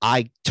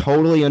 I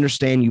totally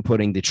understand you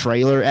putting the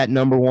trailer at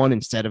number 1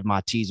 instead of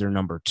my teaser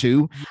number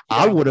 2.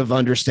 I would have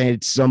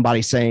understood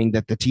somebody saying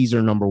that the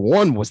teaser number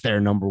 1 was their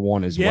number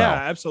 1 as well. Yeah,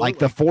 absolutely. Like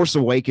the Force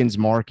Awakens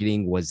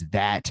marketing was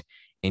that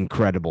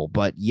incredible.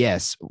 But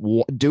yes,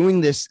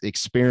 doing this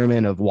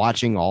experiment of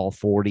watching all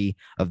 40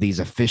 of these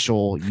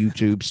official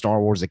YouTube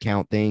Star Wars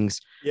account things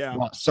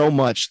brought so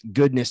much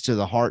goodness to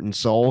the heart and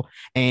soul.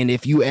 And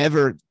if you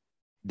ever,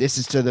 this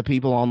is to the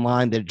people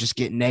online that just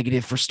get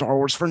negative for Star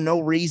Wars for no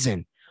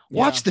reason,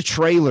 watch the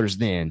trailers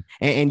then,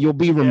 and you'll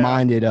be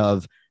reminded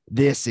of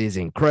this is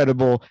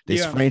incredible.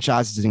 This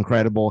franchise is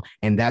incredible.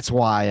 And that's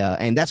why,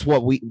 and that's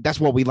what we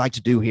like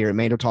to do here at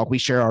Mando Talk. We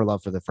share our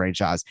love for the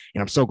franchise,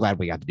 and I'm so glad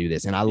we got to do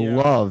this. And I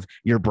love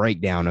your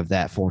breakdown of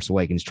that Force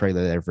Awakens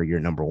trailer there for your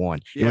number one.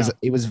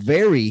 It was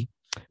very,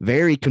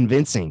 very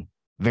convincing.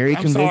 Very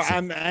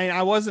convincing. Sorry,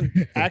 I wasn't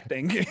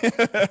acting.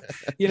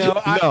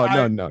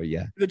 No.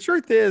 Yeah. The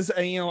truth is,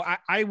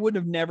 I would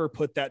have never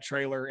put that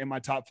trailer in my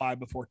top 5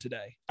 before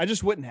today. I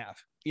just wouldn't have.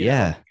 You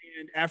know?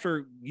 And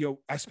after,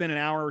 I spent an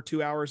hour or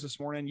 2 hours this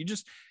morning,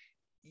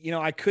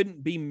 I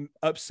couldn't be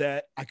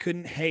upset. I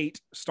couldn't hate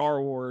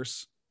Star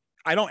Wars.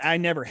 I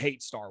never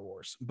hate Star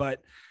Wars,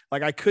 but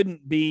like I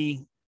couldn't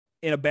be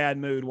in a bad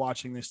mood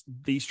watching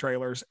these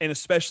trailers, and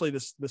especially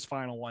this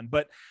final one.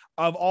 But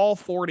of all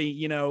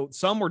 40,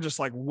 some were just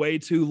like way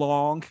too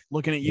long.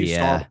 Looking at you,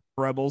 Star Wars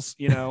Rebels,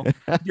 your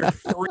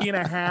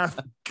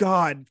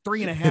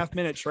 3.5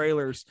 minute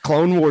trailers.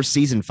 Clone Wars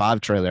season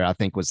 5 trailer, I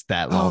think, was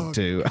that long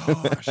too.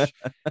 Gosh.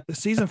 The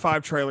season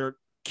 5 trailer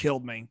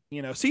killed me.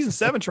 Season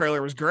 7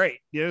 trailer was great.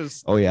 It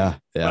was,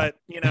 but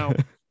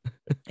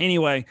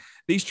anyway,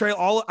 these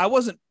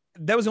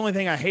that was the only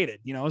thing I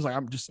hated. I was like,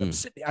 I'm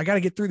sitting, I got to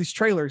get through these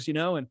trailers,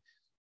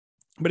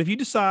 but if you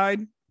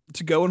decide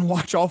to go and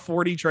watch all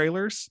 40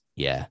 trailers,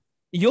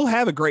 you'll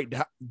have a great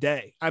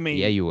day. I mean,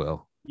 you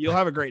will. You'll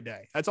have a great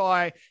day. That's all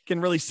I can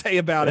really say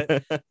about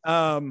it.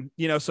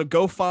 So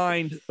go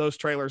find those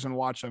trailers and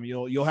watch them.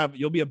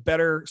 You'll be a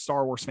better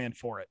Star Wars fan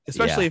for it,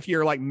 especially if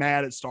you're like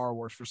mad at Star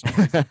Wars for some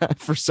reason.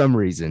 For some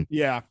reason.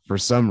 Yeah. For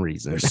some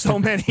reason. There's so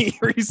many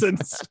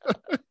reasons.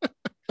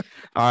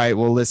 All right.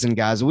 Well, listen,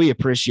 guys, we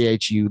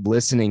appreciate you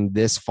listening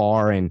this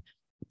far, and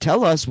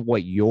tell us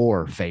what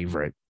your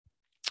favorite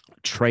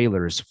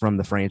trailers from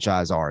the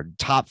franchise are.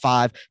 Top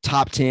 5,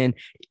 top 10.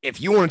 If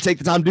you want to take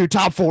the time to do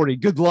top 40,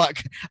 good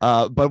luck.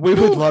 But we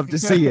would love to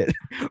see it.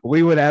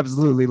 We would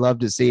absolutely love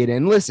to see it.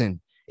 And listen,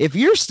 if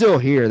you're still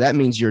here, that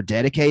means you're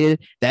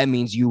dedicated. That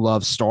means you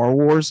love Star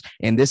Wars.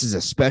 And this is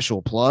a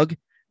special plug.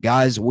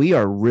 Guys, we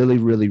are really,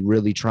 really,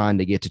 really trying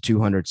to get to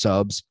 200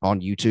 subs on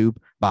YouTube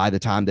by the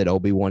time that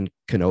Obi-Wan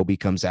Kenobi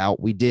comes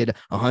out. We did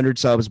 100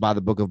 subs by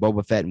the Book of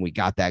Boba Fett, and we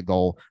got that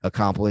goal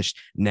accomplished.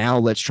 Now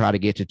let's try to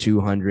get to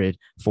 200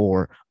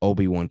 for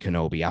Obi-Wan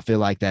Kenobi. I feel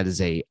like that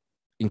is a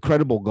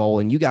incredible goal,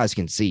 and you guys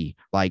can see,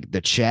 like,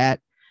 the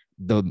chat,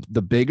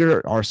 the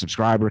bigger our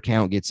subscriber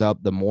count gets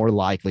up, the more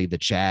likely the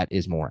chat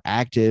is more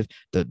active,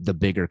 the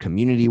bigger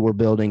community we're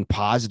building,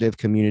 positive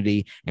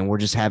community, and we're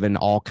just having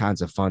all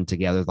kinds of fun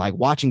together, like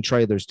watching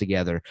trailers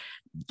together.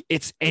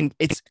 It's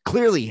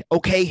clearly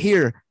okay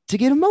here to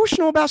get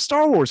emotional about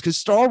Star Wars, because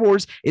Star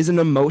Wars is an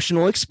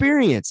emotional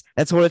experience.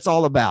 That's what it's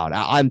all about.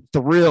 I'm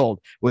thrilled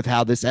with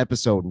how this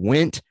episode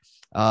went.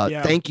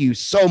 Thank you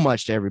so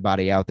much to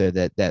everybody out there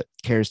that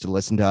cares to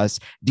listen to us.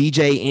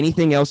 DJ,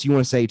 anything else you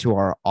want to say to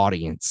our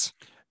audience?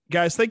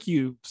 Guys, thank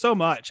you so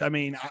much. I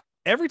mean,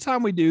 every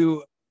time we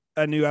do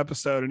a new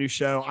episode, a new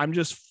show, I'm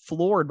just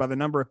floored by the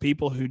number of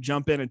people who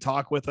jump in and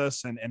talk with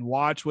us and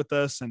watch with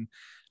us. And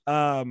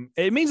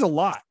it means a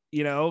lot.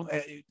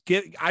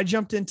 I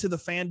jumped into the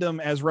fandom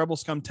as Rebel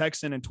Scum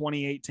Texan in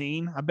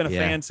 2018. I've been a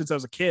fan since I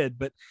was a kid,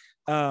 but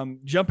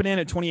jumping in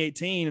at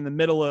 2018 in the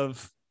middle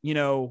of,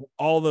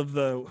 all of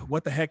the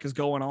what the heck is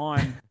going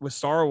on with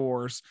Star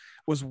Wars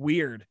was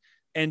weird.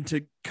 And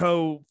to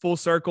go full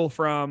circle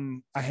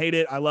from I hate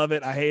it, I love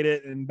it, I hate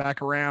it, and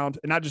back around,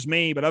 and not just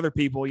me, but other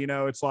people,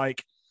 it's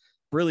like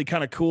really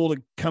kind of cool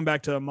to come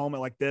back to a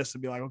moment like this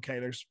and be like, okay,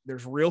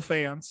 there's real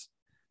fans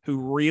who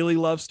really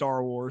love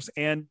Star Wars,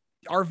 and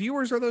our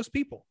viewers are those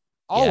people,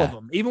 all of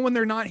them, even when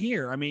they're not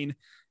here. I mean,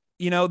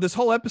 this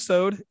whole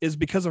episode is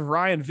because of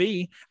Ryan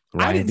V.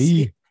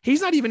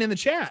 He's not even in the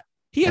chat.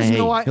 He has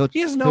no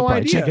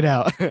idea. Check it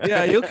out.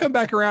 Yeah, he'll come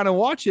back around and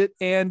watch it,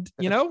 and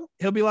he'll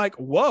be like,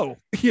 "Whoa!"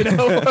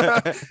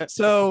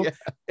 So,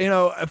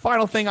 a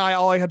final thing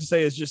all I have to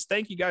say is just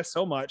thank you guys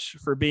so much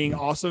for being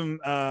awesome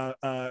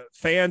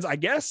fans. I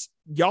guess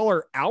y'all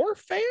are our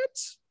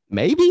fans.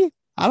 Maybe.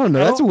 I don't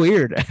know. That's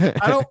weird.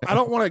 I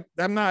don't want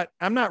to.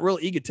 I'm not real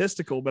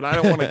egotistical, but I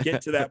don't want to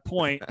get to that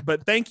point.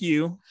 But thank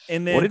you.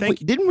 And then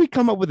didn't we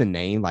come up with a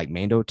name like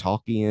Mando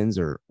Talkians,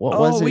 or what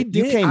was it? We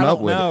did. You came up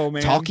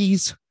with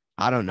Talkies.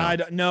 I don't know. I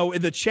don't know.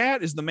 The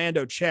chat is the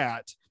Mando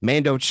chat.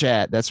 Mando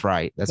chat. That's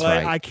right. That's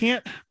right. I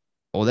can't.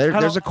 Well,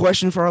 there's a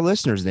question for our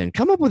listeners. Then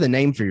come up with a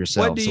name for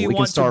yourself. What do you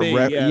want to be?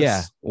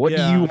 Yeah. What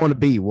do you want to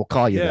be? We'll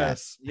call you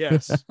that.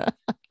 Yes.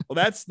 Well,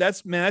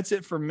 that's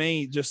it for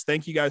me. Just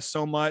thank you guys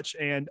so much.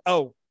 And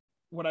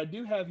what I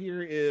do have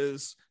here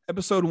is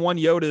episode 1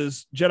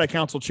 Yoda's Jedi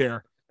Council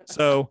chair.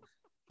 So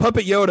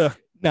Puppet Yoda.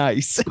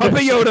 Nice.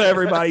 Puppet Yoda,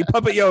 everybody.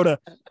 Puppet Yoda.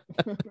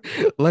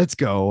 Let's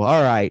go.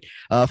 All right.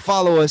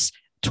 Follow us.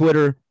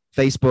 Twitter,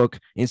 Facebook,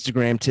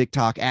 Instagram,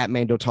 TikTok at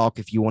Mando Talk.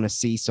 If you want to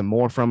see some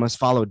more from us,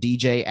 follow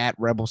DJ at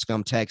Rebel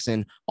Scum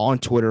Texan on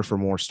Twitter for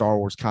more Star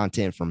Wars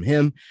content from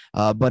him.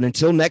 But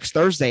until next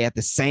Thursday at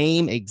the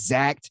same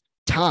exact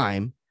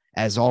time,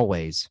 as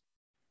always,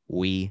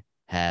 we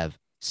have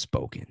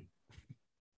spoken.